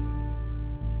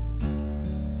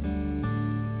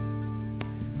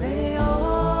 May all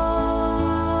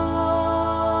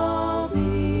be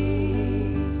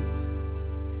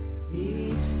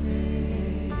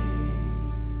safe.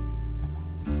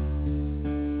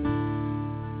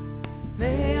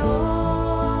 May all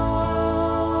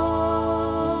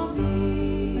be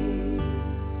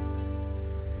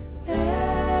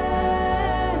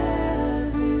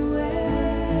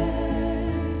everywhere.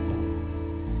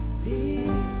 Be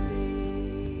free.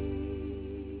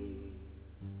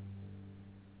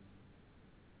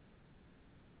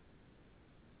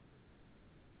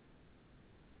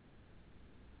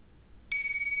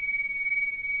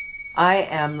 I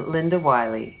am Linda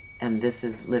Wiley, and this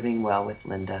is Living Well with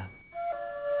Linda.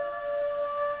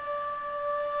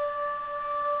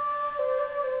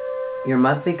 Your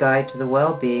monthly guide to the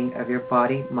well-being of your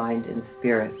body, mind, and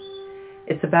spirit.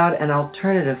 It's about an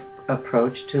alternative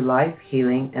approach to life,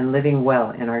 healing, and living well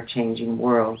in our changing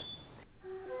world.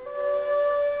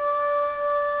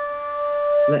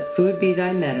 Let food be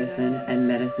thy medicine, and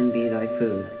medicine be thy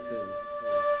food.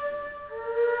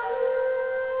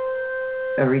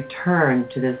 A return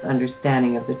to this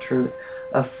understanding of the truth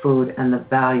of food and the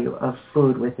value of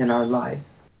food within our lives.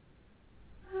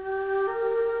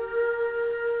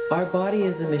 Our body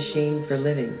is a machine for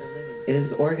living. It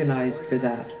is organized for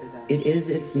that. It is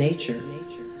its nature.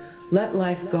 Let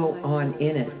life go on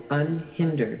in it,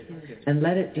 unhindered, and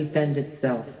let it defend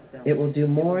itself. It will do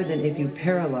more than if you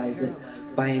paralyze it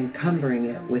by encumbering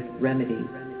it with remedies.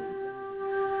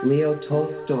 Leo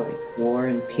Tolstoy, War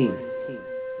and Peace.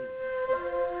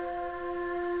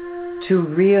 To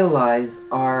realize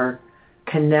our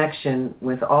connection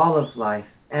with all of life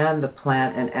and the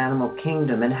plant and animal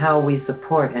kingdom and how we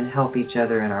support and help each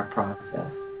other in our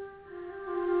process.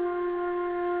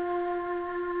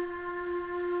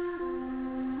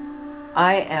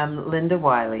 I am Linda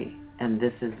Wiley, and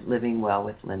this is Living Well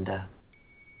with Linda.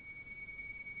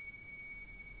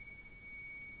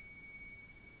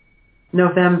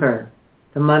 November,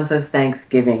 the month of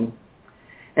Thanksgiving.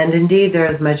 And indeed, there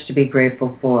is much to be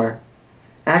grateful for.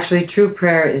 Actually, true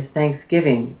prayer is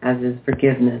thanksgiving, as is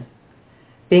forgiveness.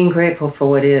 Being grateful for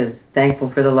what is,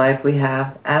 thankful for the life we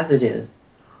have as it is,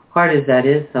 hard as that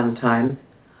is sometimes.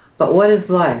 But what is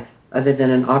life other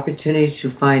than an opportunity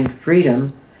to find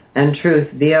freedom and truth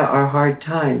via our hard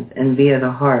times and via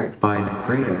the heart? Find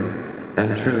freedom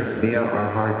and truth via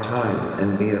our hard times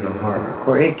and via the heart.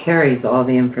 For it carries all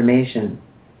the information.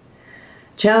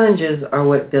 Challenges are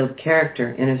what build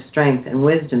character, inner strength, and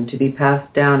wisdom to be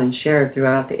passed down and shared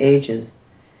throughout the ages.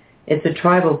 It's a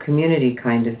tribal community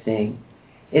kind of thing.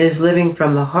 It is living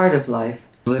from the heart of life.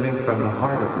 Living from the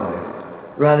heart of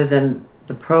life. Rather than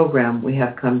the program we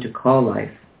have come to call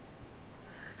life.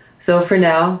 So for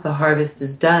now, the harvest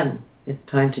is done. It's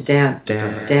time to dance.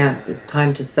 Dance. It's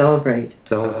time to celebrate.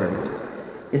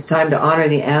 It's time to honor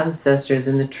the ancestors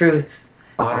and the truth.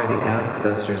 Honor the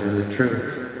ancestors and the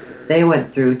truth they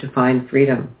went through to find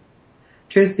freedom.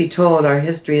 Truth be told, our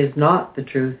history is not the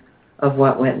truth of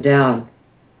what went down.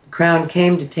 The crown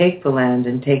came to take the land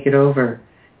and take it over.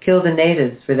 Kill the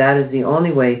natives, for that is the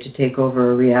only way to take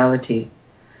over a reality.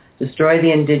 Destroy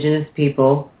the indigenous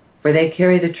people, for they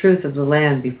carry the truth of the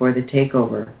land before the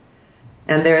takeover.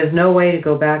 And there is no way to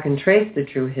go back and trace the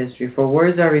true history, for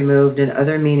words are removed and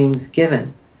other meanings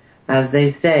given. As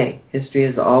they say, history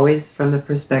is always from the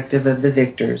perspective of the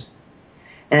victors.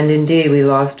 And indeed, we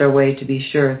lost our way, to be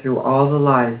sure, through all the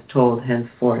lies told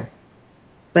henceforth.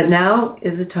 But now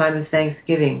is the time of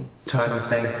thanksgiving. Time of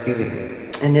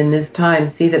thanksgiving. And in this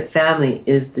time, see that family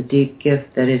is the deep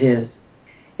gift that it is.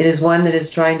 It is one that is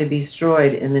trying to be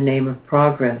destroyed in the name of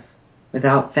progress.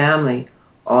 Without family,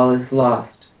 all is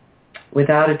lost.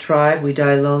 Without a tribe, we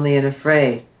die lonely and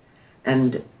afraid,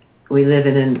 and we live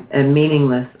in a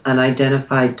meaningless,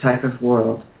 unidentified type of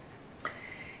world.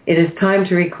 It is time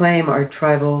to reclaim our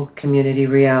tribal community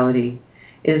reality.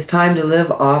 It is time to live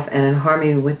off and in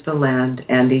harmony with the land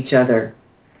and each other.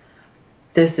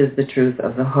 This is the truth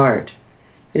of the heart.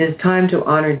 It is time to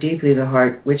honor deeply the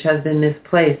heart, which has been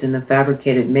misplaced in the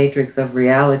fabricated matrix of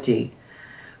reality.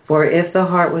 For if the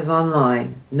heart was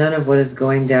online, none of what is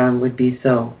going down would be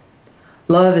so.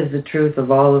 Love is the truth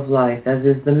of all of life, as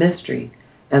is the mystery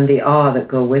and the awe that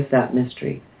go with that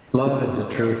mystery. Love is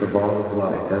the truth of all of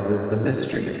life, as is the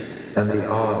mystery and the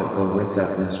awe that go with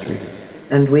that mystery.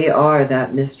 And we are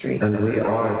that mystery. And we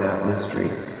are that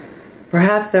mystery.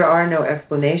 Perhaps there are no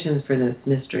explanations for this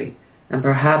mystery, and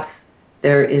perhaps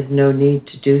there is no need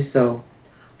to do so.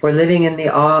 For living in the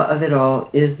awe of it all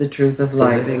is the truth of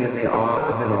life. For living in the awe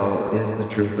of it all is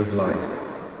the truth of life.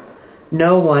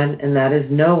 No one, and that is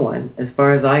no one, as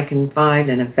far as I can find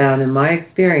and have found in my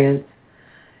experience,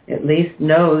 at least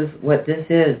knows what this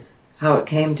is, how it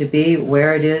came to be,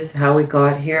 where it is, how we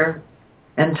got here.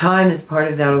 And time is part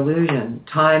of that illusion.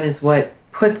 Time is what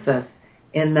puts us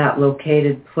in that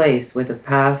located place with a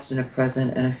past and a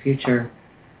present and a future.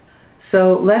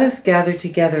 So let us gather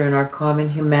together in our common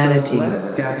humanity.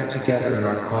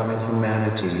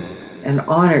 And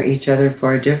honor each other for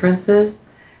our differences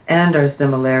and our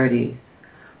similarities.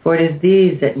 For it is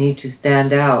these that need to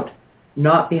stand out,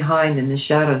 not behind in the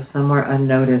shadows somewhere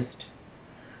unnoticed.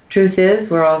 Truth is,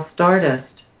 we're all stardust.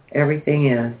 Everything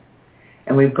is.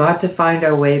 And we've got to find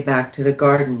our way back to the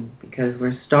garden, because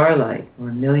we're starlight,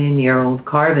 we're million-year-old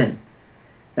carbon.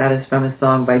 That is from a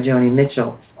song by Joni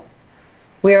Mitchell.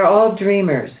 We are all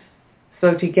dreamers.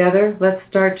 So together, let's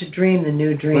start to dream the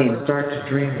new dream. Let's start to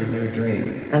dream the new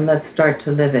dream. And let's start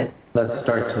to live it. Let's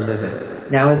start to live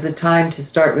it. Now is the time to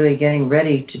start really getting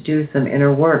ready to do some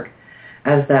inner work,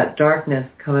 as that darkness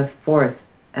cometh forth,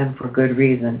 and for good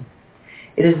reason.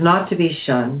 It is not to be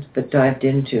shunned, but dived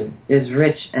into. It is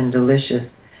rich and delicious,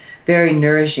 very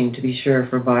nourishing to be sure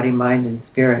for body, mind, and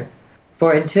spirit.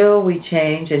 For until we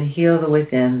change and heal the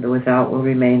within, the without will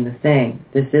remain the same.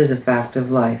 This is a fact of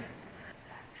life.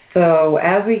 So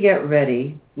as we get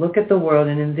ready, look at the world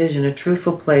and envision a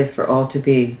truthful place for all to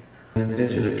be.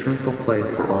 Envision a truthful place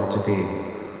for all to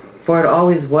be. For it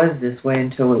always was this way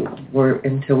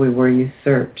until we were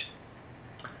usurped.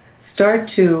 Start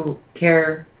to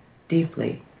care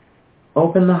deeply.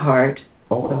 Open the heart.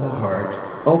 Open the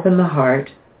heart. Open the heart,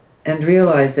 and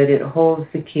realize that it holds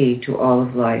the key to all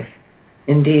of life.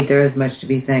 Indeed, there is much to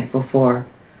be thankful for.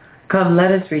 Come,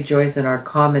 let us rejoice in our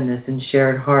commonness and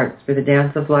shared hearts, for the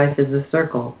dance of life is a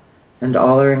circle, and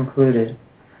all are included.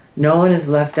 No one is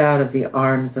left out of the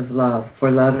arms of love,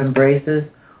 for love embraces,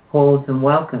 holds, and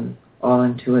welcomes all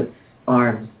into its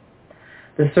arms.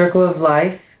 The circle of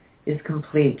life is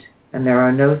complete, and there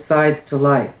are no sides to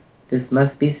life. This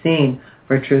must be seen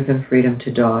for truth and freedom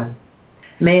to dawn.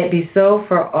 May it be so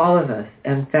for all of us,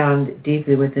 and found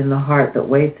deeply within the heart that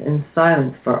waits in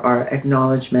silence for our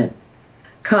acknowledgement.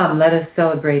 Come, let us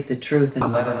celebrate the truth,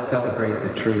 and let us celebrate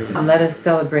the truth. And let us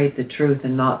celebrate the truth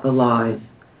and not the lies.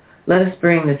 Let us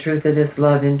bring the truth of this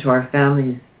love into our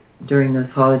families during this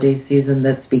holiday season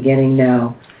that's beginning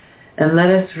now. And let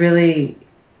us really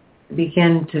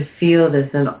begin to feel this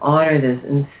and honor this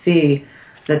and see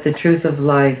that the truth of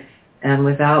life, and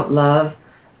without love,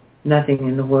 nothing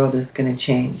in the world is going to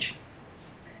change.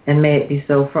 And may it be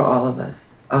so for all of us.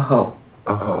 Aho.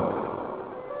 Aho.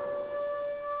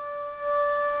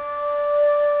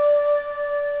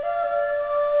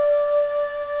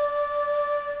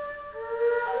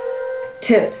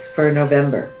 Tips for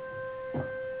November.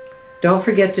 Don't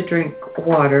forget to drink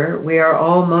water. We are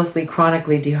all mostly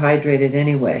chronically dehydrated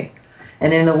anyway.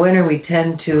 And in the winter, we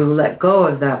tend to let go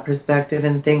of that perspective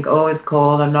and think, oh, it's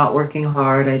cold, I'm not working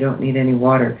hard, I don't need any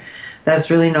water.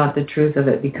 That's really not the truth of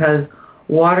it, because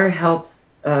water helps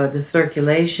the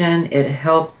circulation. It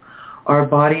helps our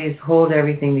bodies hold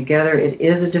everything together. It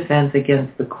is a defense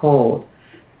against the cold.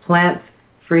 Plants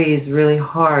freeze really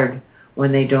hard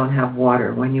when they don't have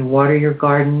water. When you water your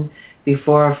garden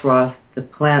before a frost, the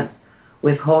plants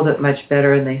withhold it much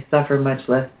better, and they suffer much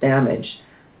less damage.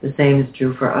 The same is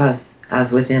true for us,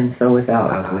 as within, so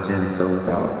without.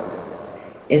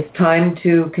 It's time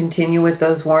to continue with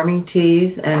those warming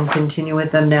teas and continue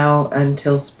with them now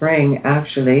until spring,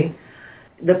 actually.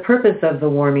 The purpose of the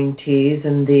warming teas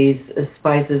and these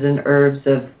spices and herbs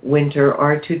of winter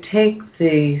are to take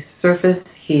the surface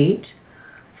heat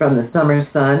from the summer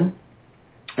sun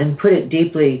and put it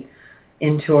deeply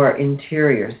into our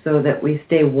interior so that we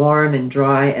stay warm and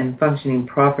dry and functioning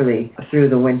properly through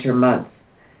the winter months.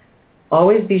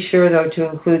 Always be sure, though, to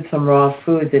include some raw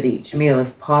foods at each meal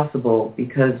if possible,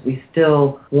 because we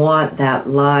still want that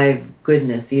live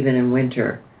goodness even in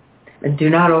winter. And do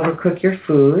not overcook your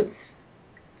foods.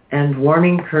 And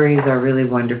warming curries are really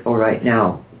wonderful right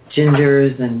now.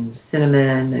 Gingers and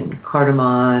cinnamon and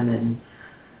cardamom and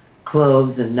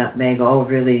cloves and nutmeg, all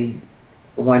really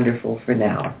wonderful for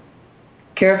now.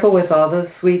 Careful with all those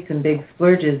sweets and big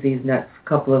splurges these next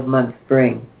couple of months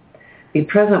bring. Be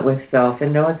present with self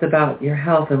and know it's about your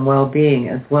health and well-being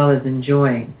as well as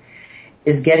enjoying.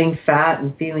 Is getting fat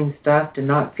and feeling stuffed and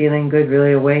not feeling good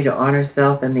really a way to honor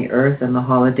self and the earth and the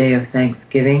holiday of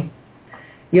Thanksgiving?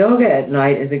 Yoga at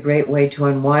night is a great way to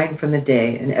unwind from the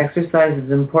day, and exercise is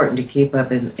important to keep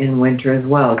up in winter as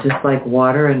well. Just like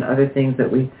water and other things that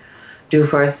we do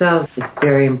for ourselves, it's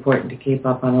very important to keep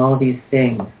up on all these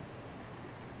things.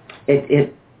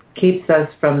 It keeps us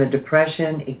from the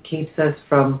depression. It keeps us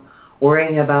from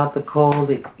worrying about the cold.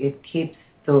 It keeps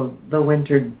the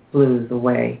winter blues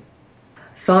away.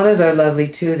 Saunas are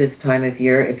lovely too this time of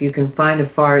year. If you can find a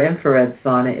far infrared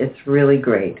sauna, it's really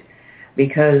great,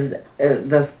 because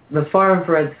the far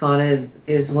infrared sauna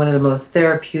is one of the most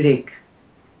therapeutic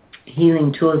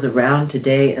healing tools around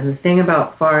today. And the thing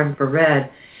about far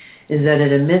infrared is that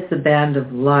it emits a band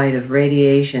of light, of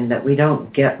radiation, that we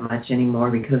don't get much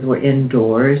anymore because we're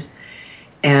indoors.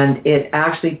 And it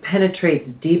actually penetrates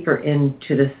deeper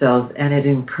into the cells, and it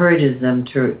encourages them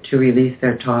to release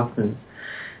their toxins.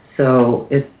 So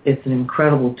it's an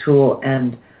incredible tool.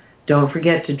 And don't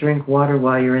forget to drink water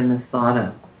while you're in the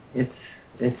sauna.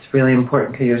 It's really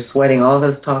important because you're sweating all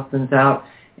those toxins out,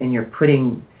 and you're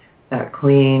putting that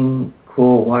clean,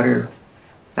 cool water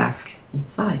back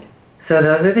inside. So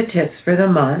those are the tips for the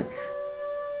month.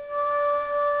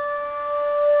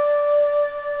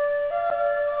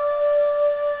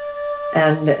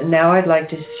 And now I'd like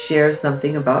to share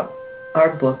something about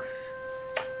our books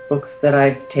that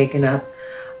I've taken up.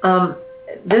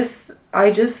 I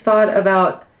just thought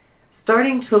about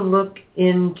starting to look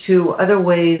into other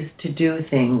ways to do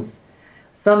things.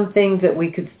 Some things that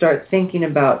we could start thinking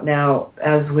about now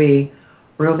as we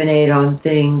ruminate on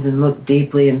things and look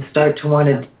deeply and start to want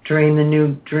to dream the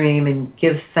new dream and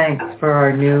give thanks for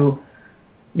our new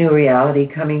reality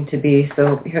coming to be.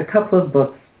 So here are a couple of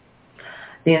books.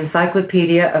 The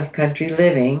Encyclopedia of Country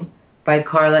Living by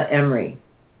Carla Emery.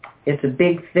 It's a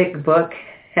big, thick book,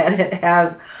 and it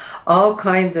has all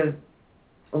kinds of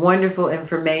wonderful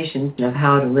information of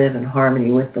how to live in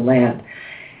harmony with the land.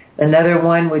 Another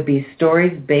one would be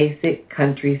Story's Basic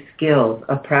Country Skills,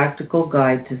 a Practical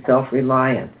Guide to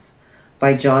Self-Reliance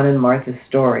by John and Martha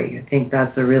Story. I think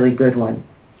that's a really good one.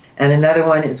 And another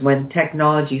one is When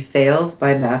Technology Fails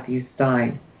by Matthew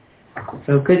Stein.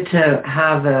 So good to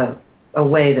have a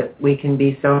way that we can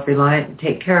be self-reliant and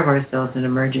take care of ourselves in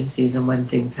emergencies and when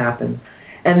things happen.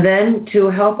 And then to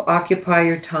help occupy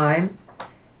your time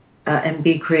and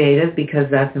be creative, because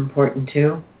that's important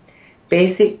too,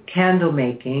 Basic Candle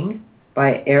Making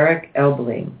by Eric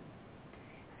Elbeling,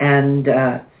 and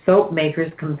Soap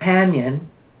Maker's Companion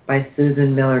by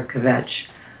Susan Miller Kvetch.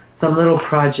 Some little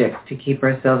projects to keep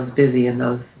ourselves busy in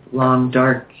those long,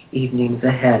 dark evenings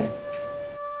ahead.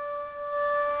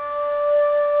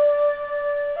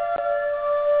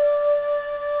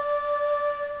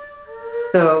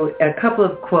 So a couple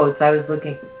of quotes. I was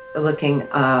looking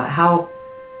how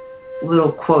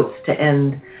little quotes to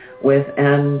end with,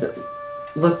 and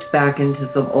looked back into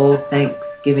some old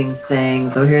Thanksgiving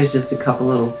sayings. So here's just a couple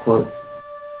little quotes.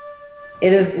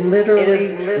 It is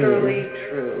literally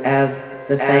true, as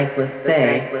the thankless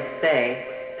say,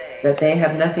 that they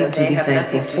have nothing to be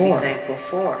thankful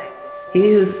for. He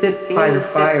who sits by the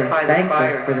fire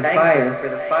thankless for the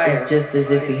fire is just as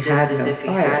if he had no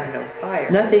fire.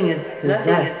 Nothing is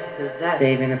possessed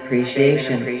save an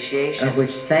appreciation, of which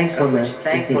thankfulness is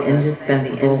the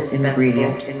indispensable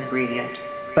ingredient.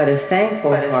 But a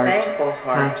thankful heart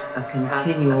hath a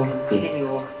continual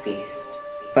feast.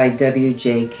 By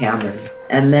W.J. Cameron.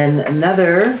 And then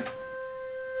another,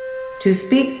 to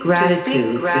speak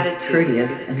gratitude is courteous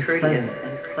and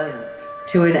pleasant.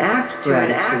 To enact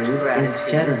gratitude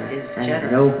is generous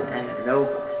and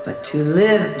noble. But to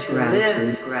live gratitude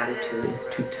is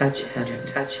to touch heaven.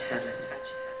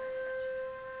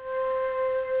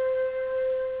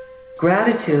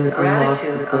 Gratitude unlocks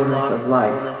the fullness of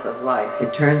life.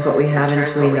 It turns what we have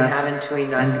into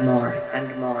enough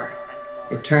and more.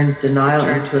 It turns denial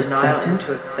into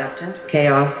acceptance,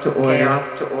 chaos to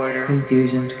order,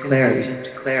 confusion to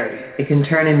clarity. It can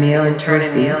turn a meal into a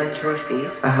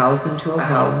feast, a house into a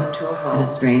home, and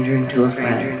a stranger into a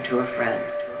friend.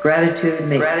 Gratitude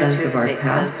makes sense of our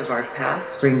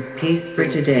past, brings peace for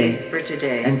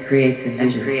today, and creates a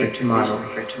vision for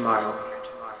tomorrow.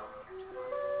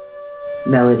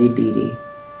 Melody Beattie.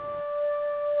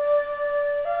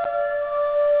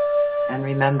 And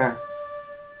remember,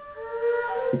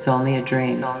 it's only a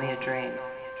dream. It's only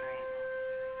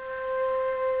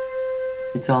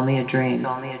a dream.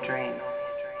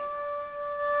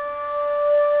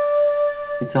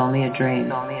 It's only a dream.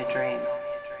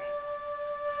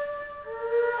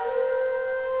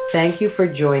 Thank you for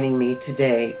joining me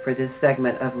today for this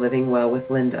segment of Living Well with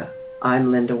Linda.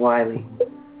 I'm Linda Wiley.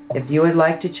 If you would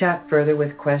like to chat further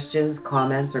with questions,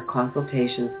 comments, or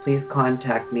consultations, please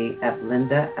contact me at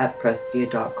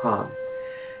linda@prestia.com.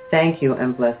 Thank you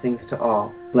and blessings to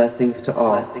all.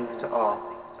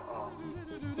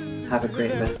 Have a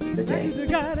great rest of the day.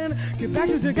 Get back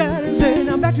to the garden, say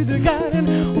now back to the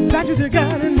garden, back to the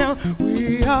garden now.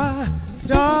 We are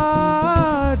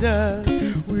stardust,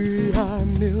 we are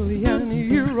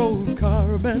million-year-old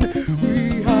carbon,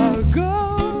 we are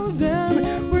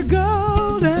golden, we're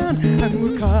golden, and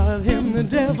we call him the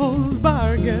devil's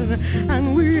bargain,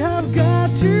 and we have got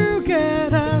to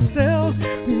get ourselves,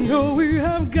 no, we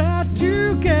have got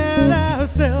to get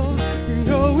ourselves,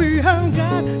 no, we have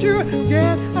got to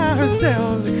get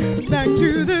ourselves back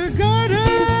to the garden.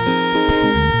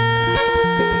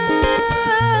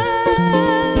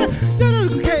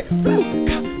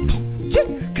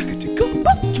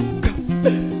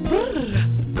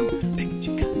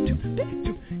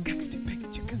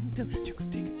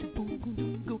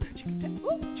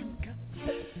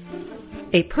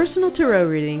 A personal tarot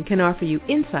reading can offer you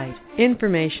insight,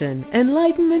 information,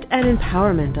 enlightenment, and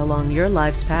empowerment along your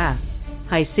life's path.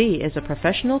 HiC is a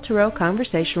professional tarot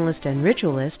conversationalist and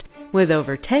ritualist with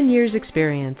over 10 years'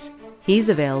 experience. He's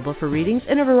available for readings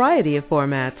in a variety of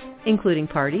formats, including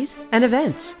parties and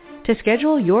events. To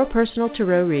schedule your personal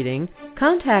tarot reading,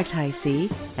 contact HiC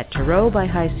at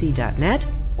tarotbyhic.net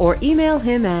or email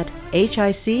him at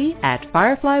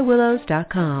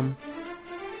hic@fireflywillows.com.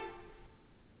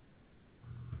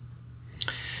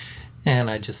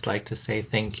 And I'd just like to say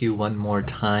thank you one more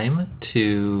time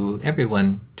to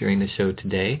everyone during the show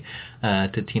today,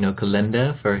 to Tino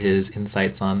Kalenda for his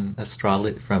insights on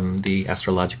astrology from the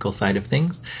astrological side of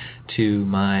things, to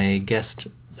my guest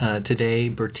today,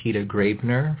 Bertita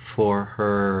Graebner, for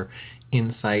her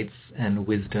insights and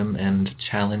wisdom and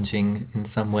challenging, in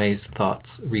some ways, thoughts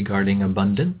regarding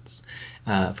abundance.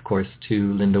 Of course,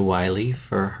 to Linda Wiley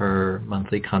for her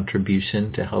monthly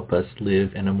contribution to help us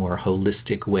live in a more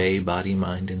holistic way, body,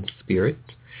 mind, and spirit.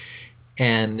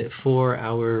 And for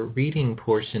our reading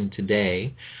portion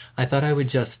today, I thought I would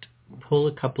just pull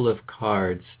a couple of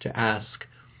cards to ask,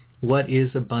 what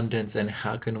is abundance and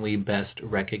how can we best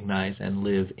recognize and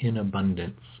live in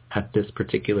abundance at this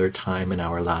particular time in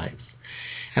our lives?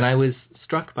 And I was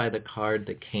struck by the card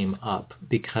that came up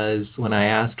because when I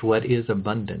asked what is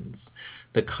abundance,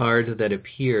 the card that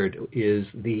appeared is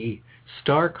the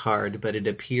star card, but it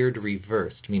appeared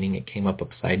reversed, meaning it came up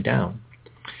upside down.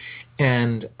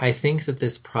 And I think that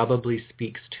this probably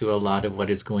speaks to a lot of what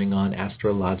is going on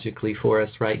astrologically for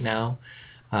us right now.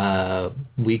 A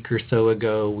week or so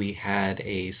ago, we had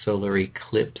a solar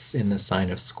eclipse in the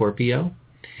sign of Scorpio,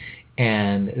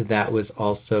 and that was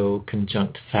also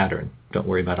conjunct Saturn. Don't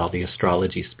worry about all the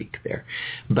astrology speak there.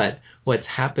 But what's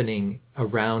happening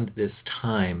around this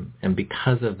time, and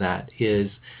because of that,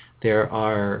 is there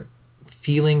are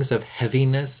feelings of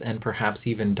heaviness and perhaps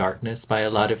even darkness by a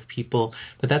lot of people,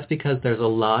 but that's because there's a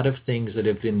lot of things that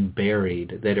have been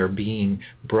buried that are being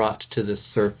brought to the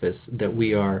surface, that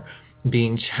we are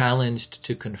being challenged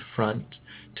to confront,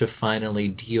 to finally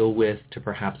deal with, to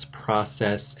perhaps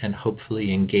process and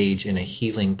hopefully engage in a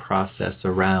healing process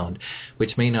around,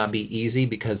 which may not be easy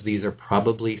because these are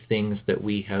probably things that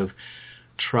we have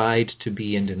tried to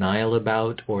be in denial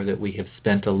about, or that we have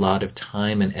spent a lot of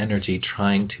time and energy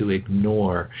trying to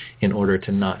ignore in order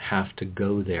to not have to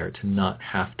go there, to not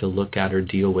have to look at or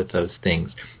deal with those things.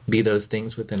 Be those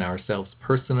things within ourselves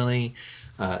personally,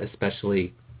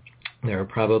 especially there are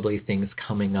probably things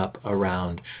coming up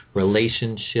around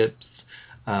relationships,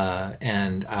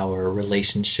 and our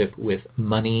relationship with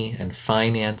money and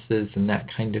finances and that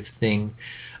kind of thing.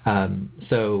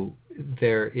 So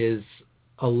there is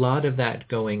a lot of that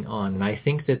going on. And I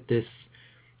think that the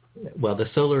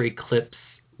solar eclipse,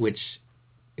 which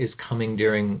is coming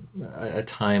during a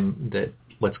time that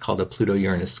what's called a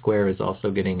Pluto-Uranus square is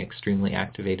also getting extremely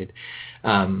activated,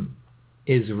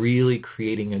 is really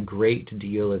creating a great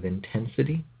deal of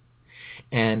intensity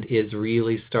and is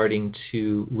really starting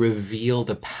to reveal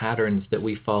the patterns that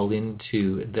we fall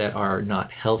into that are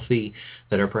not healthy,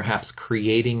 that are perhaps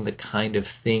creating the kind of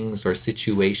things or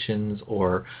situations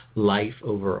or life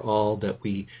overall that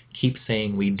we keep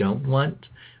saying we don't want,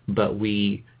 but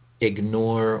we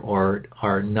ignore or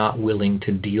are not willing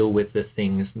to deal with the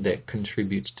things that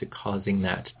contribute to causing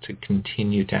that to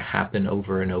continue to happen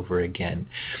over and over again.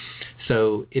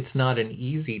 So it's not an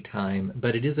easy time,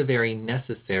 but it is a very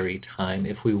necessary time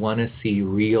if we want to see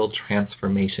real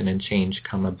transformation and change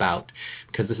come about,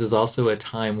 because this is also a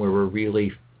time where we're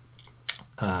really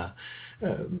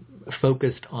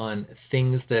focused on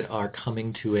things that are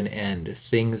coming to an end,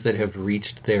 things that have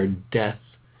reached their death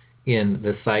in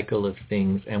the cycle of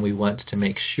things, and we want to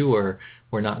make sure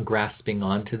we're not grasping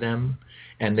onto them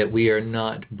and that we are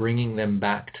not bringing them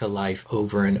back to life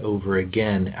over and over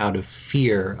again out of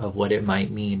fear of what it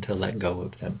might mean to let go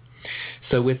of them.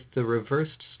 So with the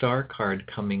reversed star card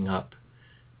coming up,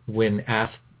 when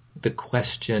asked the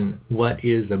question, what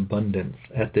is abundance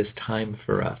at this time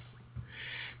for us?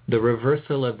 The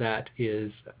reversal of that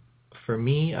is, for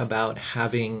me, about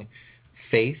having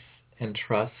faith and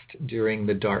trust during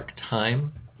the dark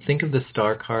time. Think of the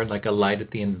star card like a light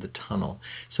at the end of the tunnel.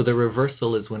 So the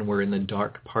reversal is when we're in the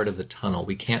dark part of the tunnel.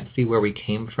 We can't see where we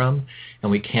came from,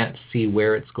 and we can't see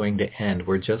where it's going to end.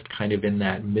 We're just kind of in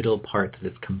that middle part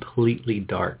that is completely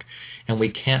dark, and we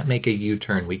can't make a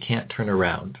U-turn. We can't turn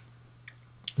around.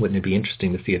 Wouldn't it be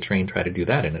interesting to see a train try to do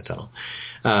that in a tunnel?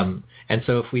 And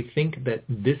so if we think that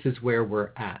this is where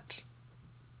we're at,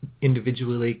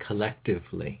 individually,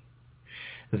 collectively,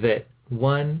 that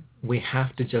one, we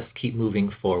have to just keep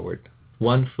moving forward,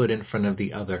 one foot in front of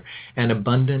the other. And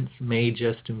abundance may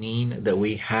just mean that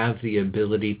we have the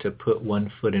ability to put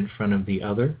one foot in front of the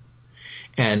other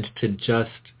and to just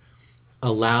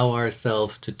allow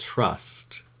ourselves to trust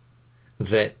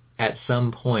that at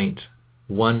some point,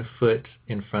 one foot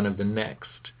in front of the next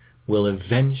will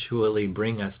eventually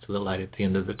bring us to the light at the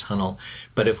end of the tunnel.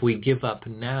 But if we give up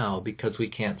now because we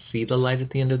can't see the light at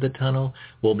the end of the tunnel,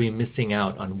 we'll be missing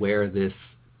out on where this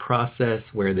process,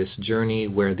 where this journey,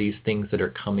 where these things that are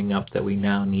coming up that we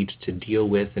now need to deal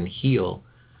with and heal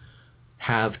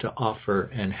have to offer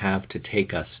and have to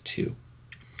take us to.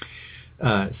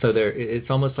 So it's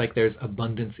almost like there's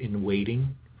abundance in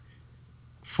waiting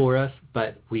for us,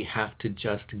 but we have to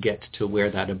just get to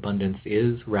where that abundance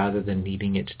is rather than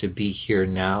needing it to be here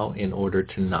now in order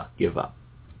to not give up.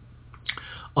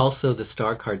 Also, the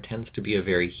star card tends to be a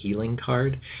very healing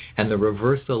card, and the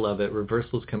reversal of it,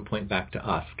 reversals can point back to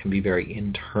us, can be very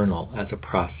internal as a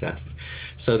process.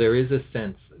 So there is a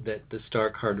sense that the star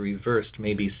card reversed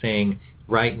may be saying,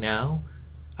 right now,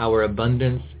 our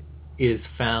abundance is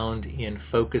found in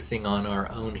focusing on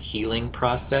our own healing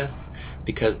process,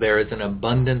 because there is an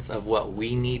abundance of what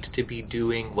we need to be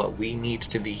doing, what we need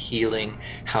to be healing,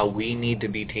 how we need to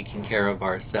be taking care of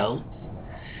ourselves.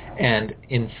 And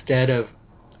instead of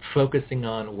focusing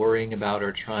on worrying about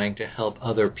or trying to help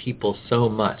other people so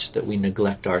much that we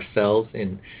neglect ourselves,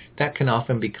 and that can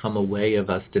often become a way of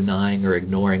us denying or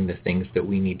ignoring the things that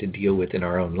we need to deal with in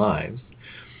our own lives.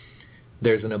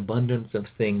 There's an abundance of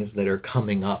things that are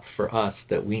coming up for us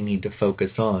that we need to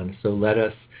focus on. So let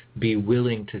us be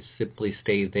willing to simply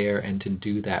stay there and to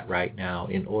do that right now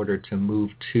in order to move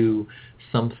to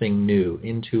something new,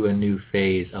 into a new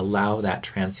phase, allow that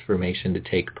transformation to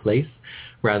take place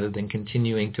rather than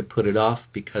continuing to put it off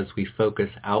because we focus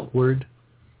outward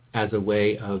as a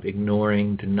way of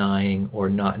ignoring, denying, or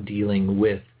not dealing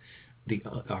with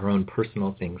our own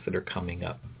personal things that are coming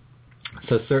up.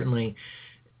 So certainly,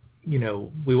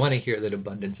 we want to hear that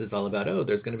abundance is all about,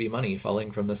 there's going to be money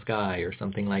falling from the sky or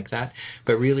something like that.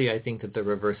 But really, I think that the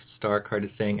reversed star card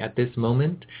is saying at this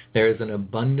moment, there is an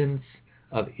abundance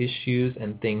of issues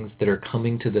and things that are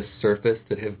coming to the surface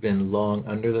that have been long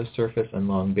under the surface and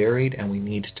long buried, and we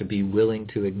need to be willing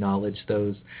to acknowledge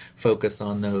those, focus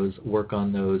on those, work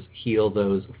on those, heal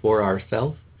those for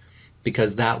ourselves,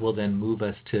 because that will then move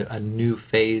us to a new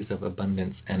phase of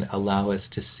abundance and allow us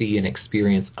to see and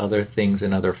experience other things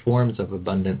and other forms of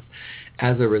abundance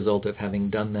as a result of having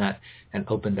done that and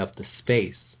opened up the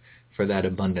space for that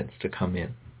abundance to come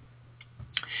in.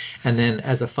 And then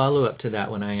as a follow-up to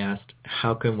that, when I asked,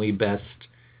 how can we best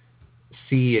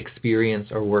see, experience,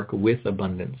 or work with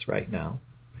abundance right now.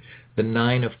 The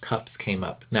 9 of Cups came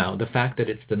up. Now, the fact that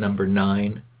it's the number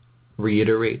 9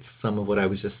 reiterates some of what I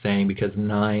was just saying, because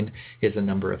 9 is a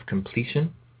number of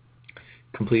completion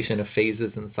of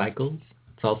phases and cycles.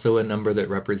 It's also a number that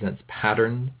represents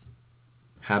patterns,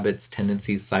 habits,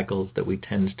 tendencies, cycles that we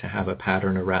tend to have a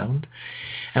pattern around.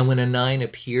 And when a 9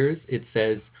 appears, it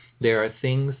says there are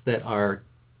things that are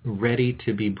ready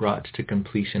to be brought to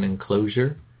completion and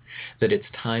closure, that it's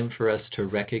time for us to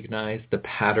recognize the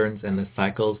patterns and the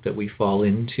cycles that we fall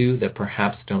into that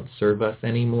perhaps don't serve us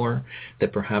anymore,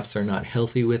 that perhaps are not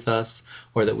healthy with us,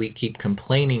 or that we keep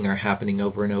complaining are happening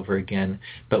over and over again,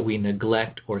 but we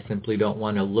neglect or simply don't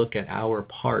want to look at our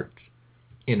part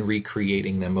in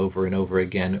recreating them over and over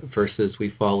again, versus we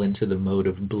fall into the mode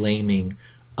of blaming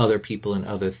other people and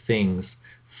other things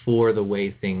for the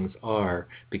way things are,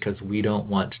 because we don't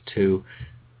want to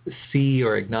see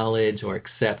or acknowledge or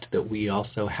accept that we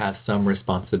also have some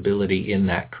responsibility in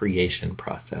that creation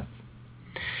process.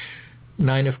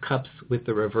 9 of Cups with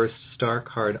the reverse star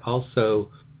card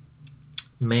also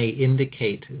may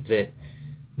indicate that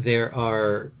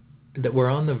that we're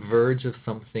on the verge of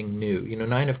something new.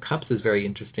 9 of Cups is very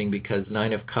interesting because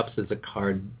 9 of Cups is a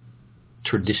card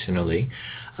traditionally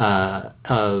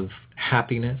of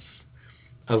happiness,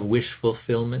 of wish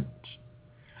fulfillment.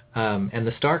 And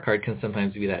the star card can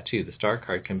sometimes be that too. The star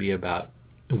card can be about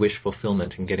wish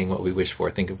fulfillment and getting what we wish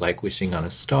for. Think of like wishing on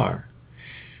a star.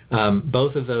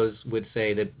 Both of those would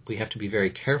say that we have to be very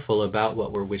careful about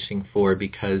what we're wishing for,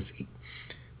 because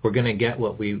we're going to get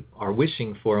what we are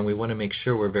wishing for, and we want to make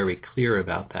sure we're very clear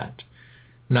about that.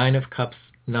 9 of Cups,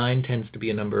 9 tends to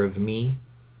be a number of me.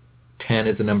 10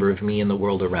 is a number of me and the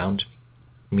world around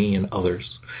me and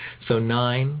others. So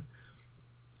 9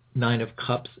 of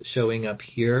Cups showing up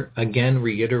here again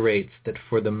reiterates that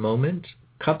for the moment,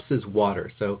 Cups is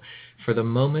water. So for the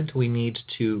moment, we need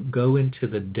to go into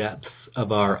the depths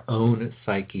of our own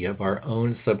psyche, of our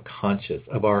own subconscious,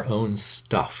 of our own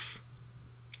stuff,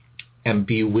 and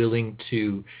be willing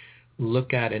to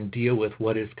look at and deal with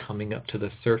what is coming up to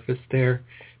the surface there,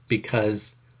 because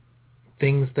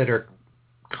things that are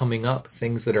coming up,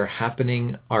 things that are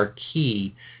happening, are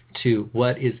key to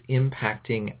what is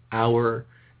impacting our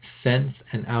sense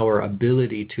and our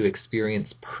ability to experience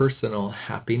personal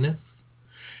happiness,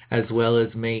 as well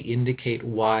as may indicate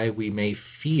why we may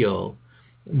feel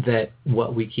that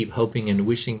what we keep hoping and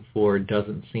wishing for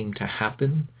doesn't seem to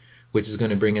happen, which is going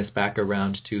to bring us back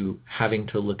around to having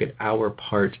to look at our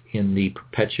part in the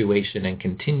perpetuation and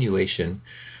continuation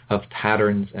of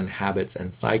patterns and habits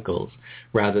and cycles,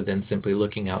 rather than simply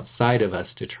looking outside of us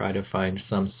to try to find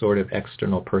some sort of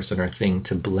external person or thing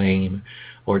to blame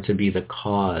or to be the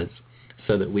cause,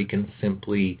 so that we can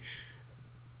simply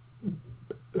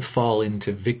fall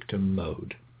into victim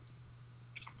mode.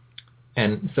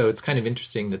 And so it's kind of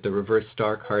interesting that the reverse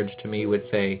star cards to me would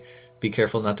say, be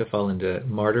careful not to fall into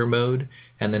martyr mode,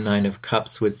 and the 9 of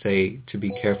Cups would say to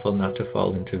be careful not to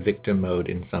fall into victim mode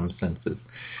in some senses.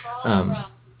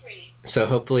 So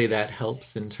hopefully that helps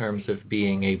in terms of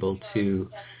being able to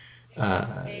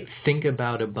think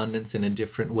about abundance in a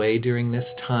different way during this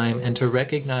time, and to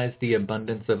recognize the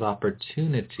abundance of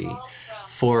opportunity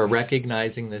for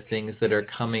recognizing the things that are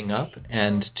coming up,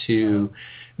 and to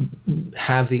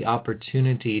have the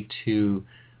opportunity to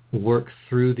work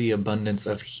through the abundance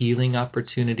of healing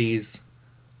opportunities,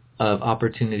 of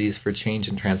opportunities for change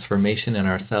and transformation in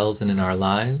ourselves and in our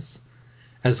lives,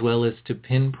 as well as to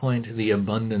pinpoint the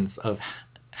abundance of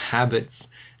habits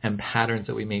and patterns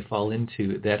that we may fall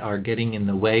into that are getting in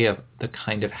the way of the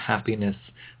kind of happiness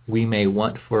we may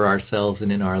want for ourselves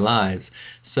and in our lives,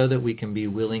 so that we can be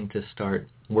willing to start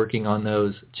working on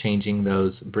those, changing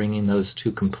those, bringing those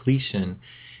to completion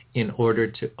in order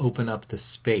to open up the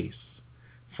space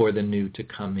for the new to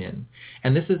come in.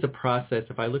 And this is a process.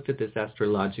 If I looked at this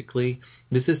astrologically,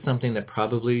 this is something that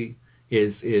probably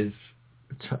is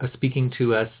speaking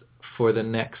to us for the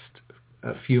next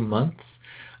few months.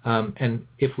 And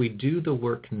if we do the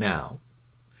work now,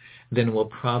 then we'll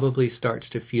probably start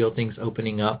to feel things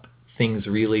opening up, things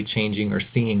really changing, or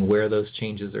seeing where those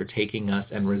changes are taking us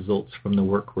and results from the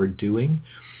work we're doing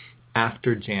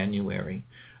after January.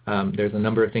 There's a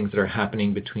number of things that are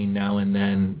happening between now and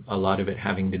then, a lot of it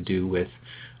having to do with,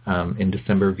 in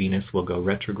December, Venus will go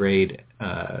retrograde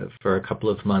for a couple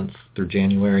of months through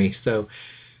January. So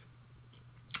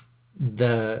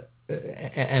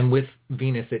and with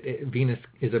Venus, Venus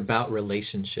is about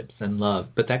relationships and love,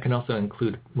 but that can also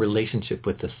include relationship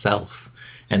with the self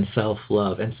and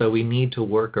self-love. And so we need to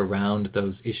work around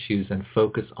those issues and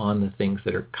focus on the things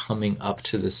that are coming up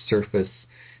to the surface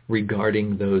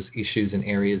regarding those issues and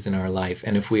areas in our life.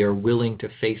 And if we are willing to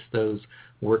face those,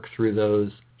 work through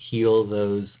those, heal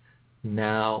those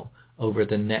now over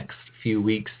the next few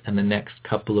weeks and the next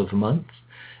couple of months,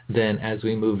 then as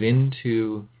we move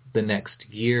into the next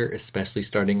year, especially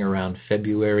starting around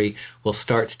February, we'll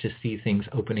start to see things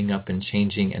opening up and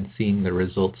changing and seeing the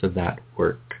results of that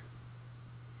work.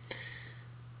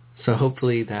 So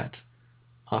hopefully that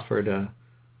offered a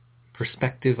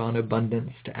perspective on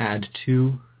abundance to add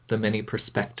to the many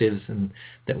perspectives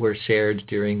that were shared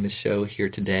during the show here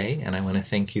today. And I want to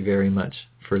thank you very much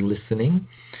for listening.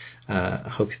 I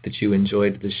hope that you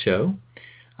enjoyed the show.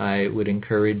 I would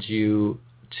encourage you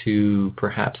to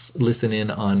perhaps listen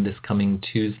in on this coming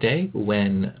Tuesday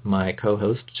when my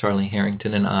co-host Charlie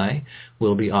Harrington and I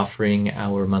will be offering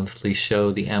our monthly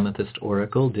show, The Amethyst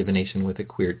Oracle, Divination with a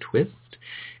Queer Twist.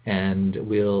 And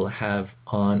we'll have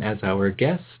on as our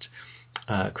guest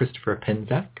Christopher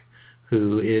Penzak,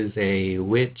 who is a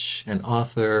witch, an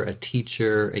author, a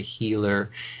teacher, a healer,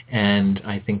 and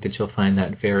I think that you'll find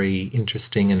that very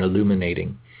interesting and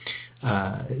illuminating.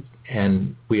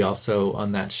 And we also,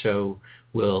 on that show,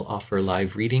 will offer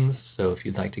live readings, so if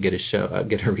you'd like to get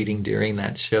a reading during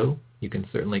that show, you can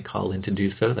certainly call in to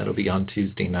do so. That'll be on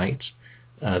Tuesday night,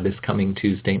 this coming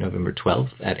Tuesday, November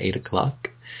 12th at 8 o'clock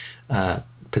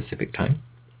Pacific time.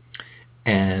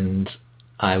 And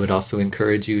I would also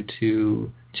encourage you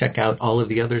to check out all of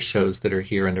the other shows that are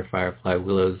here under Firefly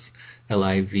Willows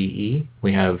LIVE.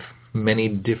 We have many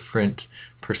different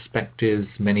perspectives,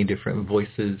 many different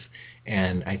voices,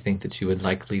 and I think that you would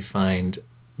likely find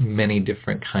many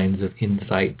different kinds of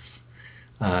insights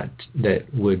that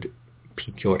would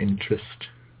pique your interest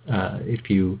if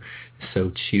you so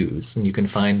choose. And you can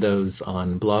find those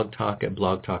on Blog Talk at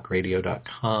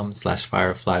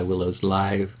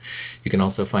blogtalkradio.com/FireflyWillowsLive. You can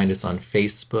also find us on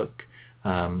Facebook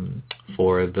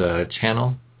for the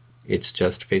channel. It's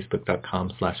just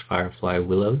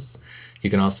facebook.com/FireflyWillows. You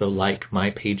can also like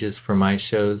my pages for my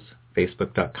shows,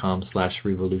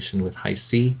 facebook.com/Revolution with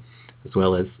HiC, as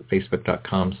well as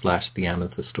facebook.com/The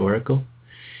Amethyst Oracle.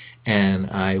 And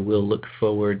I will look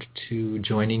forward to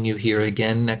joining you here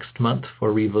again next month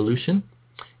for Revolution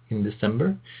in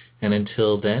December. And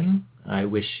until then, I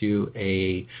wish you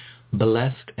a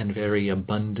blessed and very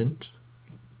abundant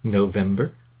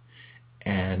November.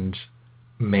 And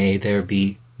may there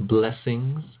be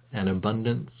blessings and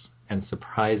abundance and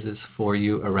surprises for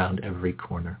you around every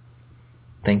corner.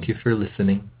 Thank you for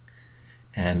listening,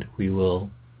 and we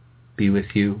will be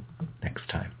with you next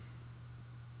time.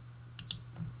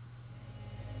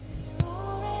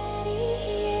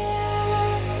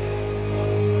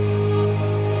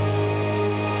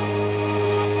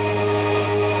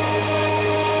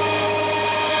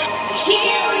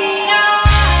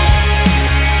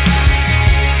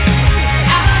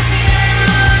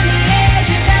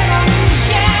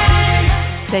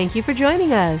 Thank you for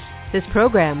joining us. This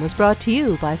program was brought to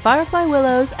you by Firefly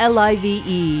Willows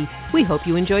LIVE. We hope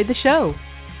you enjoyed the show.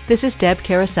 This is Deb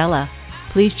Carosella.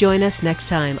 Please join us next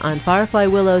time on Firefly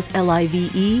Willows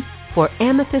LIVE for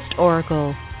Amethyst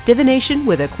Oracle, Divination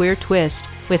with a Queer Twist,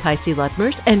 with HiC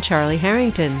Lutmers and Charlie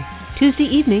Harrington, Tuesday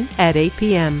evening at 8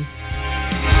 p.m.